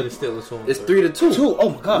cool. but it's still a song. It's 3-2. 2. Oh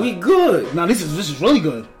my god. We good. Now this is really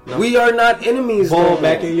good. We are not enemies. Ball no more.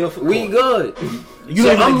 back in your We good. You So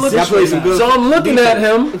don't I'm even looking. exist play right some now. good- So I'm looking at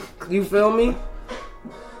him. You feel me?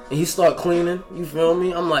 And he start cleaning. You feel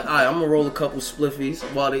me? I'm like, alright, I'm gonna roll a couple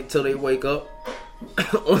spliffies till they wake up.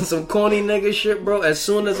 On some corny nigga shit, bro. As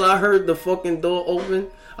soon as I heard the fucking door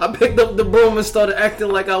open, I picked up the broom and started acting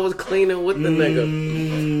like I was cleaning with the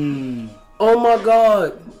nigga. Oh my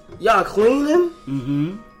god, y'all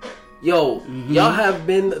cleaning? Yo, y'all have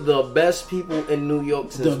been the best people in New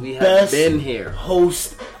York since we have best been here.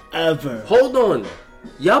 host ever. Hold on,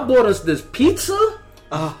 y'all bought us this pizza.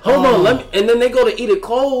 Hold on, let me. And then they go to eat it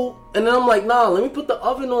cold, and then I'm like, nah, let me put the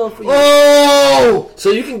oven on for you, Oh! so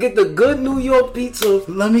you can get the good New York pizza.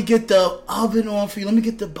 Let me get the oven on for you. Let me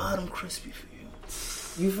get the bottom crispy for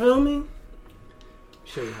you. You feel me?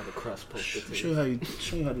 Show you how the crust posted. Show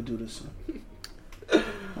you how to do this. Son.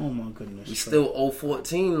 Oh my goodness. We still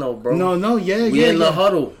 0-14 though, bro. No, We in the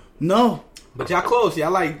huddle. No. But y'all close.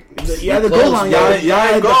 Y'all like. Yeah, the close. goal line. Y'all Y'all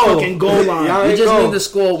ain't the goal. fucking goal line. Y'all We ain't just go. need to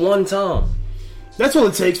score one time. That's all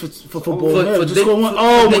it takes for football. For- man. for Just dig- score one. for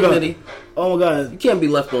Oh my dignity. god. Oh my god. You can't be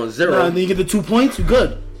left on 0. Nah, then you get the 2 points. You're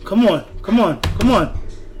good. Come on.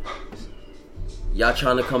 Y'all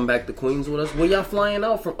trying to come back to Queens with us? Where y'all flying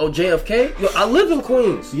out from? Oh, JFK? Yo, I live in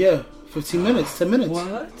Queens. Yeah. 15 minutes. 10 minutes.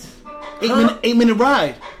 What? 8-minute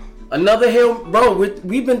ride. Another Hail... Bro,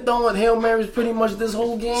 we've been throwing Hail Marys pretty much this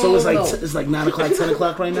whole game. So it's like though. it's like 9 o'clock, 10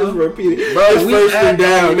 o'clock right Just now. repeat it. Bro, It's we first at and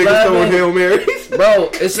down. Niggas 11. throwing Hail Marys. Bro,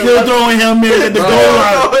 it's Still throwing Hail Mary at the goal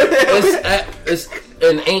line. it's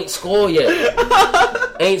and ain't score yet.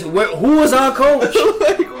 Who is our coach?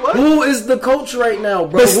 Who is the coach right now,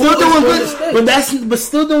 bro? But still Who doing is good. But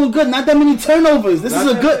still doing good. Not that many turnovers. This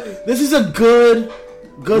is a good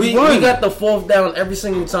we run. got the 4th down every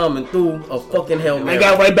single time and threw a fucking Hail Mary. I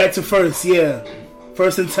got right back to first. Yeah,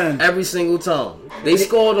 1st and 10. Every single time. They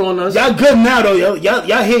scored on us. Y'all good now though. Y'all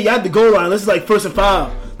here. Y'all at the goal line. This is like 1st and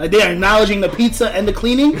 5. Like they are acknowledging the pizza and the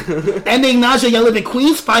cleaning, and they acknowledge that y'all live in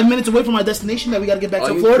Queens, 5 minutes away from our destination. That we got to get back Are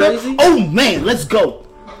to you Florida. crazy? Oh man, let's go.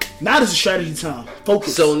 Now this is strategy time.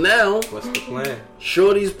 Focus. So now, What's the plan?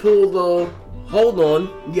 Shorty's pulled the... Hold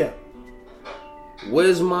on. yeah.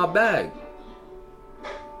 Where's my bag?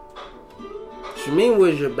 What you mean,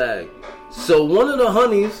 where's your bag? So one of the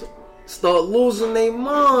honeys start losing their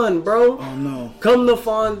mind, bro. Oh no. Come to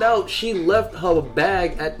find out, she left her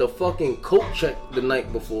bag at the fucking coat check the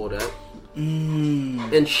night before that.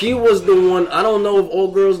 And she was the one, I don't know if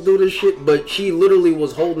all girls do this shit, but she literally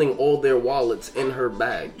was holding all their wallets in her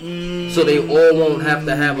bag. So they all won't have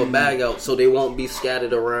to have a bag out, so they won't be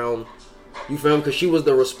scattered around. You feel me? Because she was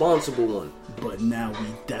the responsible one. But now we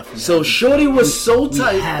definitely. So have to- Shorty was so we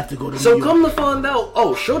tight. have to go to So New come York. to find out,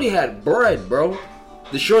 oh, Shorty had bread, bro.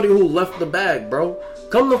 The Shorty who left the bag, bro.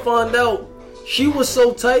 Come to find out, she was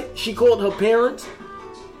so tight, she called her parents.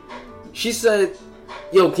 She said,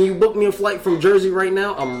 yo, can you book me a flight from Jersey right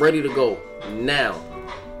now? I'm ready to go now.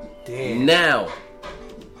 Damn. Now.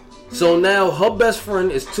 So now her best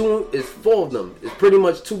friend is four of them. It's pretty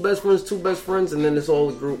much two best friends, and then it's all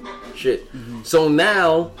the group shit. Mm-hmm. So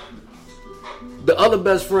now the other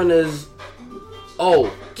best friend is, oh,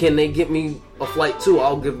 can they get me a flight too?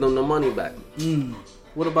 I'll give them the money back.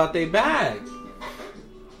 What about they bag?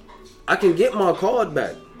 I can get my card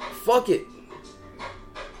back. Fuck it.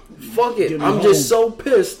 I'm home. just so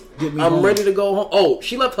pissed. I'm home. Ready to go home. Oh,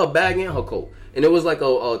 she left her bag and her coat. And it was like a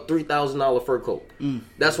 $3,000 fur coat.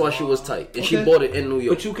 That's why she was tight. And she bought it in New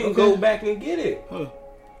York. But you can go back and get it.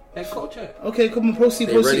 At Coach. Okay, come on, proceed.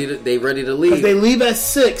 They ready to leave. Because they leave at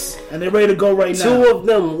 6 and they're ready to go right now. Two of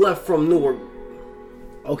them left from Newark.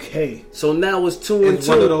 Okay. So now it's 2 and 2.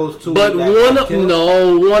 One of those two. But one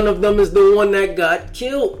of them is the one that got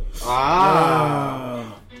killed.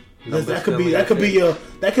 That could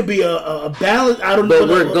be a balance. I don't know. But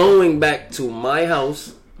we're going back to my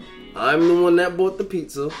house. I'm the one that bought the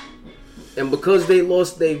pizza. And because they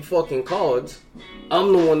lost their fucking cards,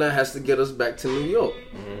 I'm the one that has to get us back to New York.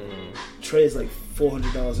 Trey's like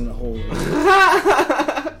 $400 in the hole.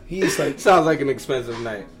 He's like... Sounds like an expensive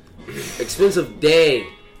night. Expensive day.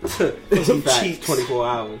 Facts, 24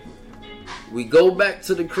 hours. We go back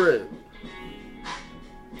to the crib.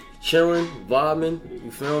 Chilling, vibing,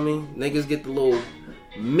 you feel me? Niggas get the little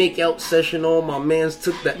make-out session on. My mans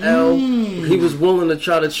took the L. He was willing to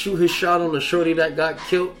try to shoot his shot on the shorty that got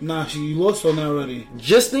killed. Nah, you lost on that already.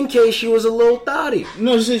 Just in case she was a little thotty.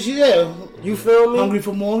 No, yeah. You feel me? Hungry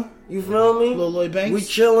for more? You feel me? Little Lloyd Banks? We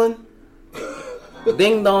chilling.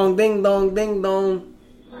 Ding dong, ding dong, ding dong.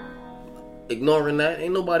 Ignoring that.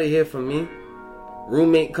 Ain't nobody here for me.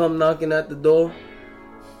 Roommate come knocking at the door.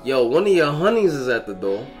 Yo, one of your honeys is at the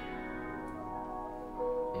door.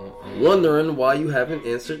 Wondering why you haven't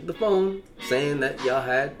answered the phone, saying that y'all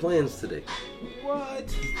had plans today.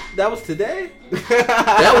 What? That was today?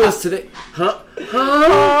 That was today. Huh?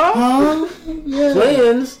 Yeah.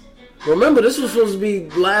 Plans? Remember, this was supposed to be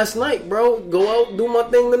last night, bro. Go out, do my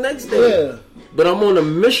thing the next day. Yeah. But I'm on a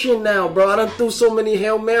mission now, bro. I done threw so many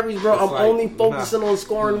Hail Marys, bro. I'm only focusing on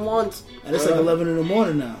scoring once. And it's like 11 in the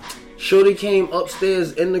morning now. Shorty came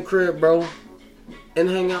upstairs in the crib, bro, and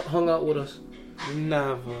hung out with us.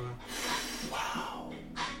 Never. Wow.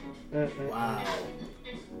 Wow.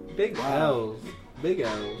 Big L's. Big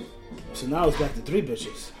L's. So now it's back to 3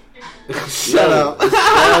 bitches. Shut up. It's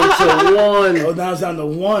down to 1. Oh, now it's down to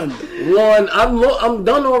 1. 1. I'm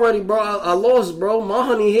done already, bro. I lost, bro. My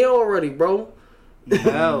honey here already, bro.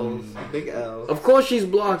 L's. Big L's. Of course she's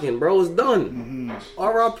blocking, bro. It's done.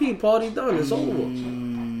 R.I.P. Party done. It's over.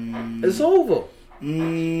 It's over.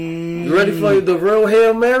 You ready for the real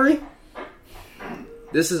Hail Mary?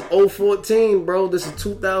 This is 014, bro. This is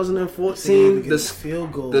 2014.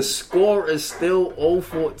 The score is still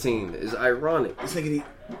 014. It's ironic.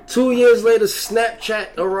 2 years later,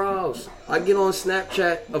 Snapchat arrives. I get on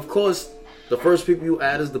Snapchat. Of course, the first people you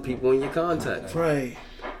add is the people in your contacts. Right.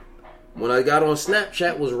 When I got on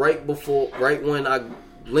Snapchat was right when I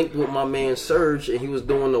linked with my man Serge and he was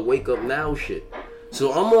doing the Wake Up Now shit.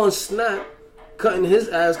 So I'm on Snap, cutting his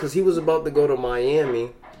ass because he was about to go to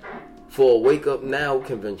Miami for a Wake Up Now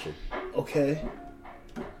convention. Okay.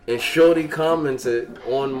 And Shorty commented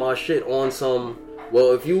on my shit on some,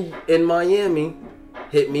 well, if you in Miami,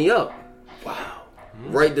 hit me up. Wow.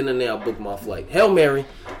 Right then and there, I booked my flight. Hail Mary.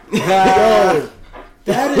 Yo,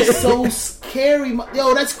 that is so scary.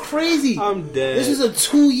 Yo, that's crazy. I'm dead. This is a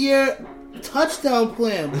 2-year touchdown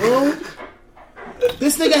plan, bro.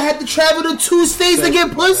 This nigga had to travel to 2 states to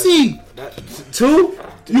get pussy. 2?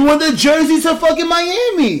 You went to Jersey to fucking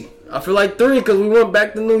Miami. I feel like 3 because we went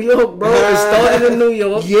back to New York, bro. It started in New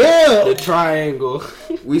York. Yeah. The triangle.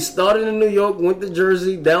 We started in New York, went to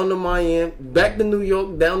Jersey, down to Miami, back to New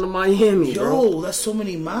York, down to Miami, bro. Yo, that's so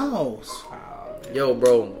many miles. Yo,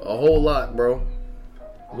 bro, a whole lot, bro.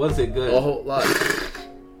 Was it good? A whole lot.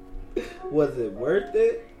 Was it worth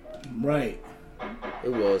it? Right. It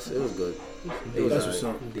was good. That's what's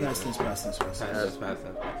up. Past tense.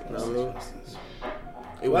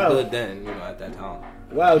 It was good then, at that time.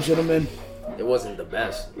 Wow, gentlemen. It wasn't the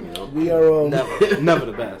best, We are never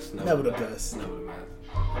the best. Never the best.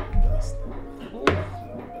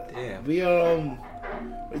 Damn. We are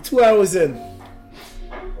 2 hours in.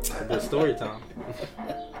 Good story time.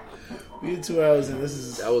 We are 2 hours in.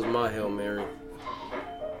 That was my Hail Mary.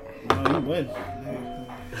 No, you win.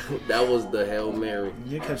 That was the Hail Mary.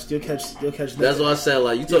 You'll catch. That's what I said.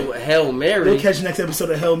 Like you talk about Hail Mary. You'll catch next episode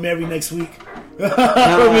of Hail Mary next week.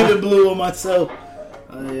 I'll read the blue on myself.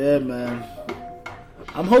 Yeah, man.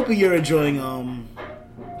 I'm hoping you're enjoying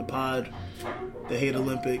the pod. the Hate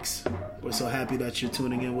Olympics. We're so happy that you're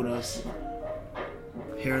tuning in with us,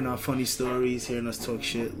 hearing our funny stories, hearing us talk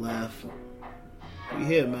shit, laugh. We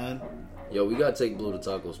here, man. Yo, we gotta take Blue to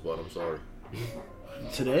taco spot. I'm sorry.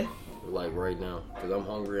 Today? Like right now, cause I'm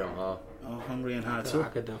hungry. I'm high. I'm hungry and hot too. I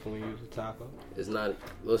could definitely use a taco. It's not.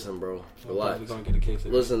 Listen, bro. We're Relax. gonna get a case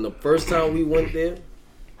of Listen, the first time we went there,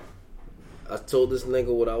 I told this nigga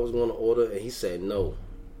what I was going to order, and he said, no,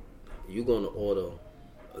 you going to order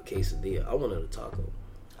a quesadilla. I wanted a taco.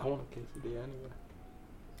 I want a quesadilla anyway.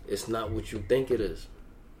 It's not what you think it is.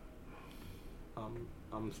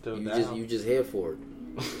 I'm still You down. just here for it.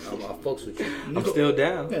 I fucks with you. I'm still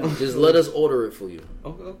down. Yeah. Just let us order it for you.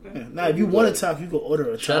 Okay. Yeah. Now, if you want a taco, you can order a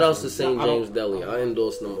taco. Shout outs to St. I James don't- Deli. I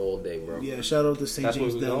endorse them all day, bro. Yeah, shout out to St. That's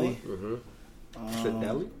James where we Deli. Mm-hmm. The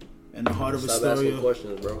deli? In the heart of Stop asking Astoria.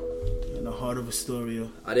 questions, bro. In the heart of Astoria.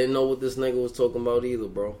 I didn't know what this nigga was talking about either,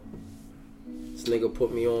 bro. This nigga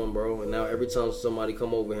put me on, bro. And now every time somebody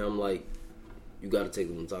come over here, I'm like, you gotta take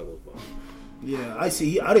them to taco spot. Yeah, I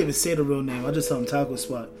see. I didn't even say the real name. I just tell him taco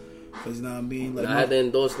spot. Because, you know what I mean? Like, I had to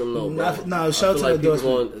endorse them, though, bro. Nah, shout out to the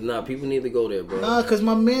people endorsement. people need to go there, bro. Nah, because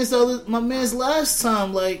my man's last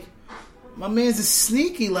time, like, my man's is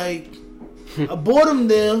sneaky. Like, I bought him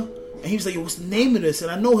there, and he was like, yo, what's the name of this?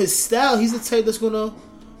 And I know his style. He's the type that's gonna, know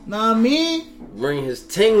what I mean? Bring his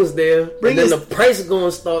tings there, and then the price is gonna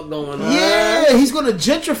start going. Yeah, he's gonna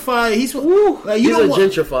gentrify. He's like, He's a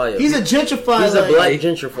gentrifier. He's a gentrifier. He's a like, black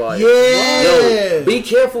gentrifier. Yeah. Yo, be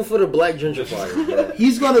careful for the black gentrifier, bro.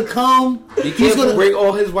 He's gonna come. Be He's careful. gonna Bring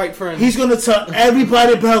all his white friends. He's gonna tell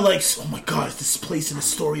everybody about like, oh my god, it's this place in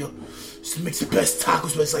Astoria. It makes the best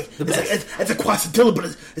tacos, but it's like it's a quesadilla, but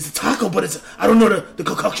it's a taco, but I don't know the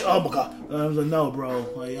concoction. Oh my god! And I was like, no, bro,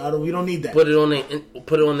 like we don't need that. Put it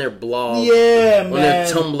on their blog. Yeah, on man. their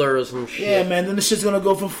Tumblr or some shit. Yeah, man. Then the shit's gonna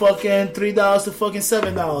go from fucking $3 to fucking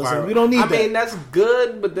 $7. And we don't need that. I mean, that's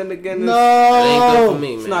good, but then again, no, It ain't good for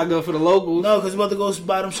me, it's man. not good for the locals. No, because we're about to go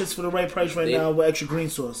buy them shits for the right price right Yeah. now with extra green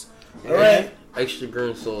sauce. All right. Extra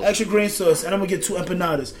green sauce. Extra green sauce, and I'm gonna get 2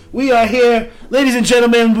 empanadas. We are here, ladies and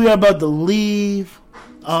gentlemen. We are about to leave.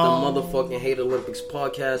 The motherfucking Hate Olympics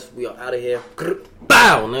podcast. We are out of here.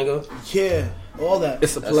 Bow, nigga. Yeah, all that.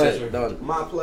 It's a That's pleasure. it. Done. My pleasure.